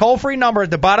number, toll-free number at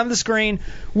the bottom of the screen.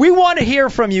 We want to hear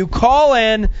from you. Call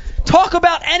in. Talk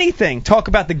about anything. Talk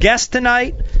about the guest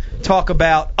tonight. Talk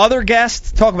about other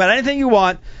guests. Talk about anything you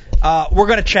want. We're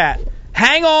going to chat.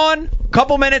 Hang on a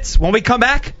couple minutes. When we come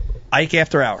back, Ike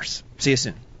After Hours. See you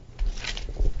soon.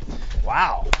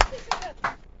 Wow.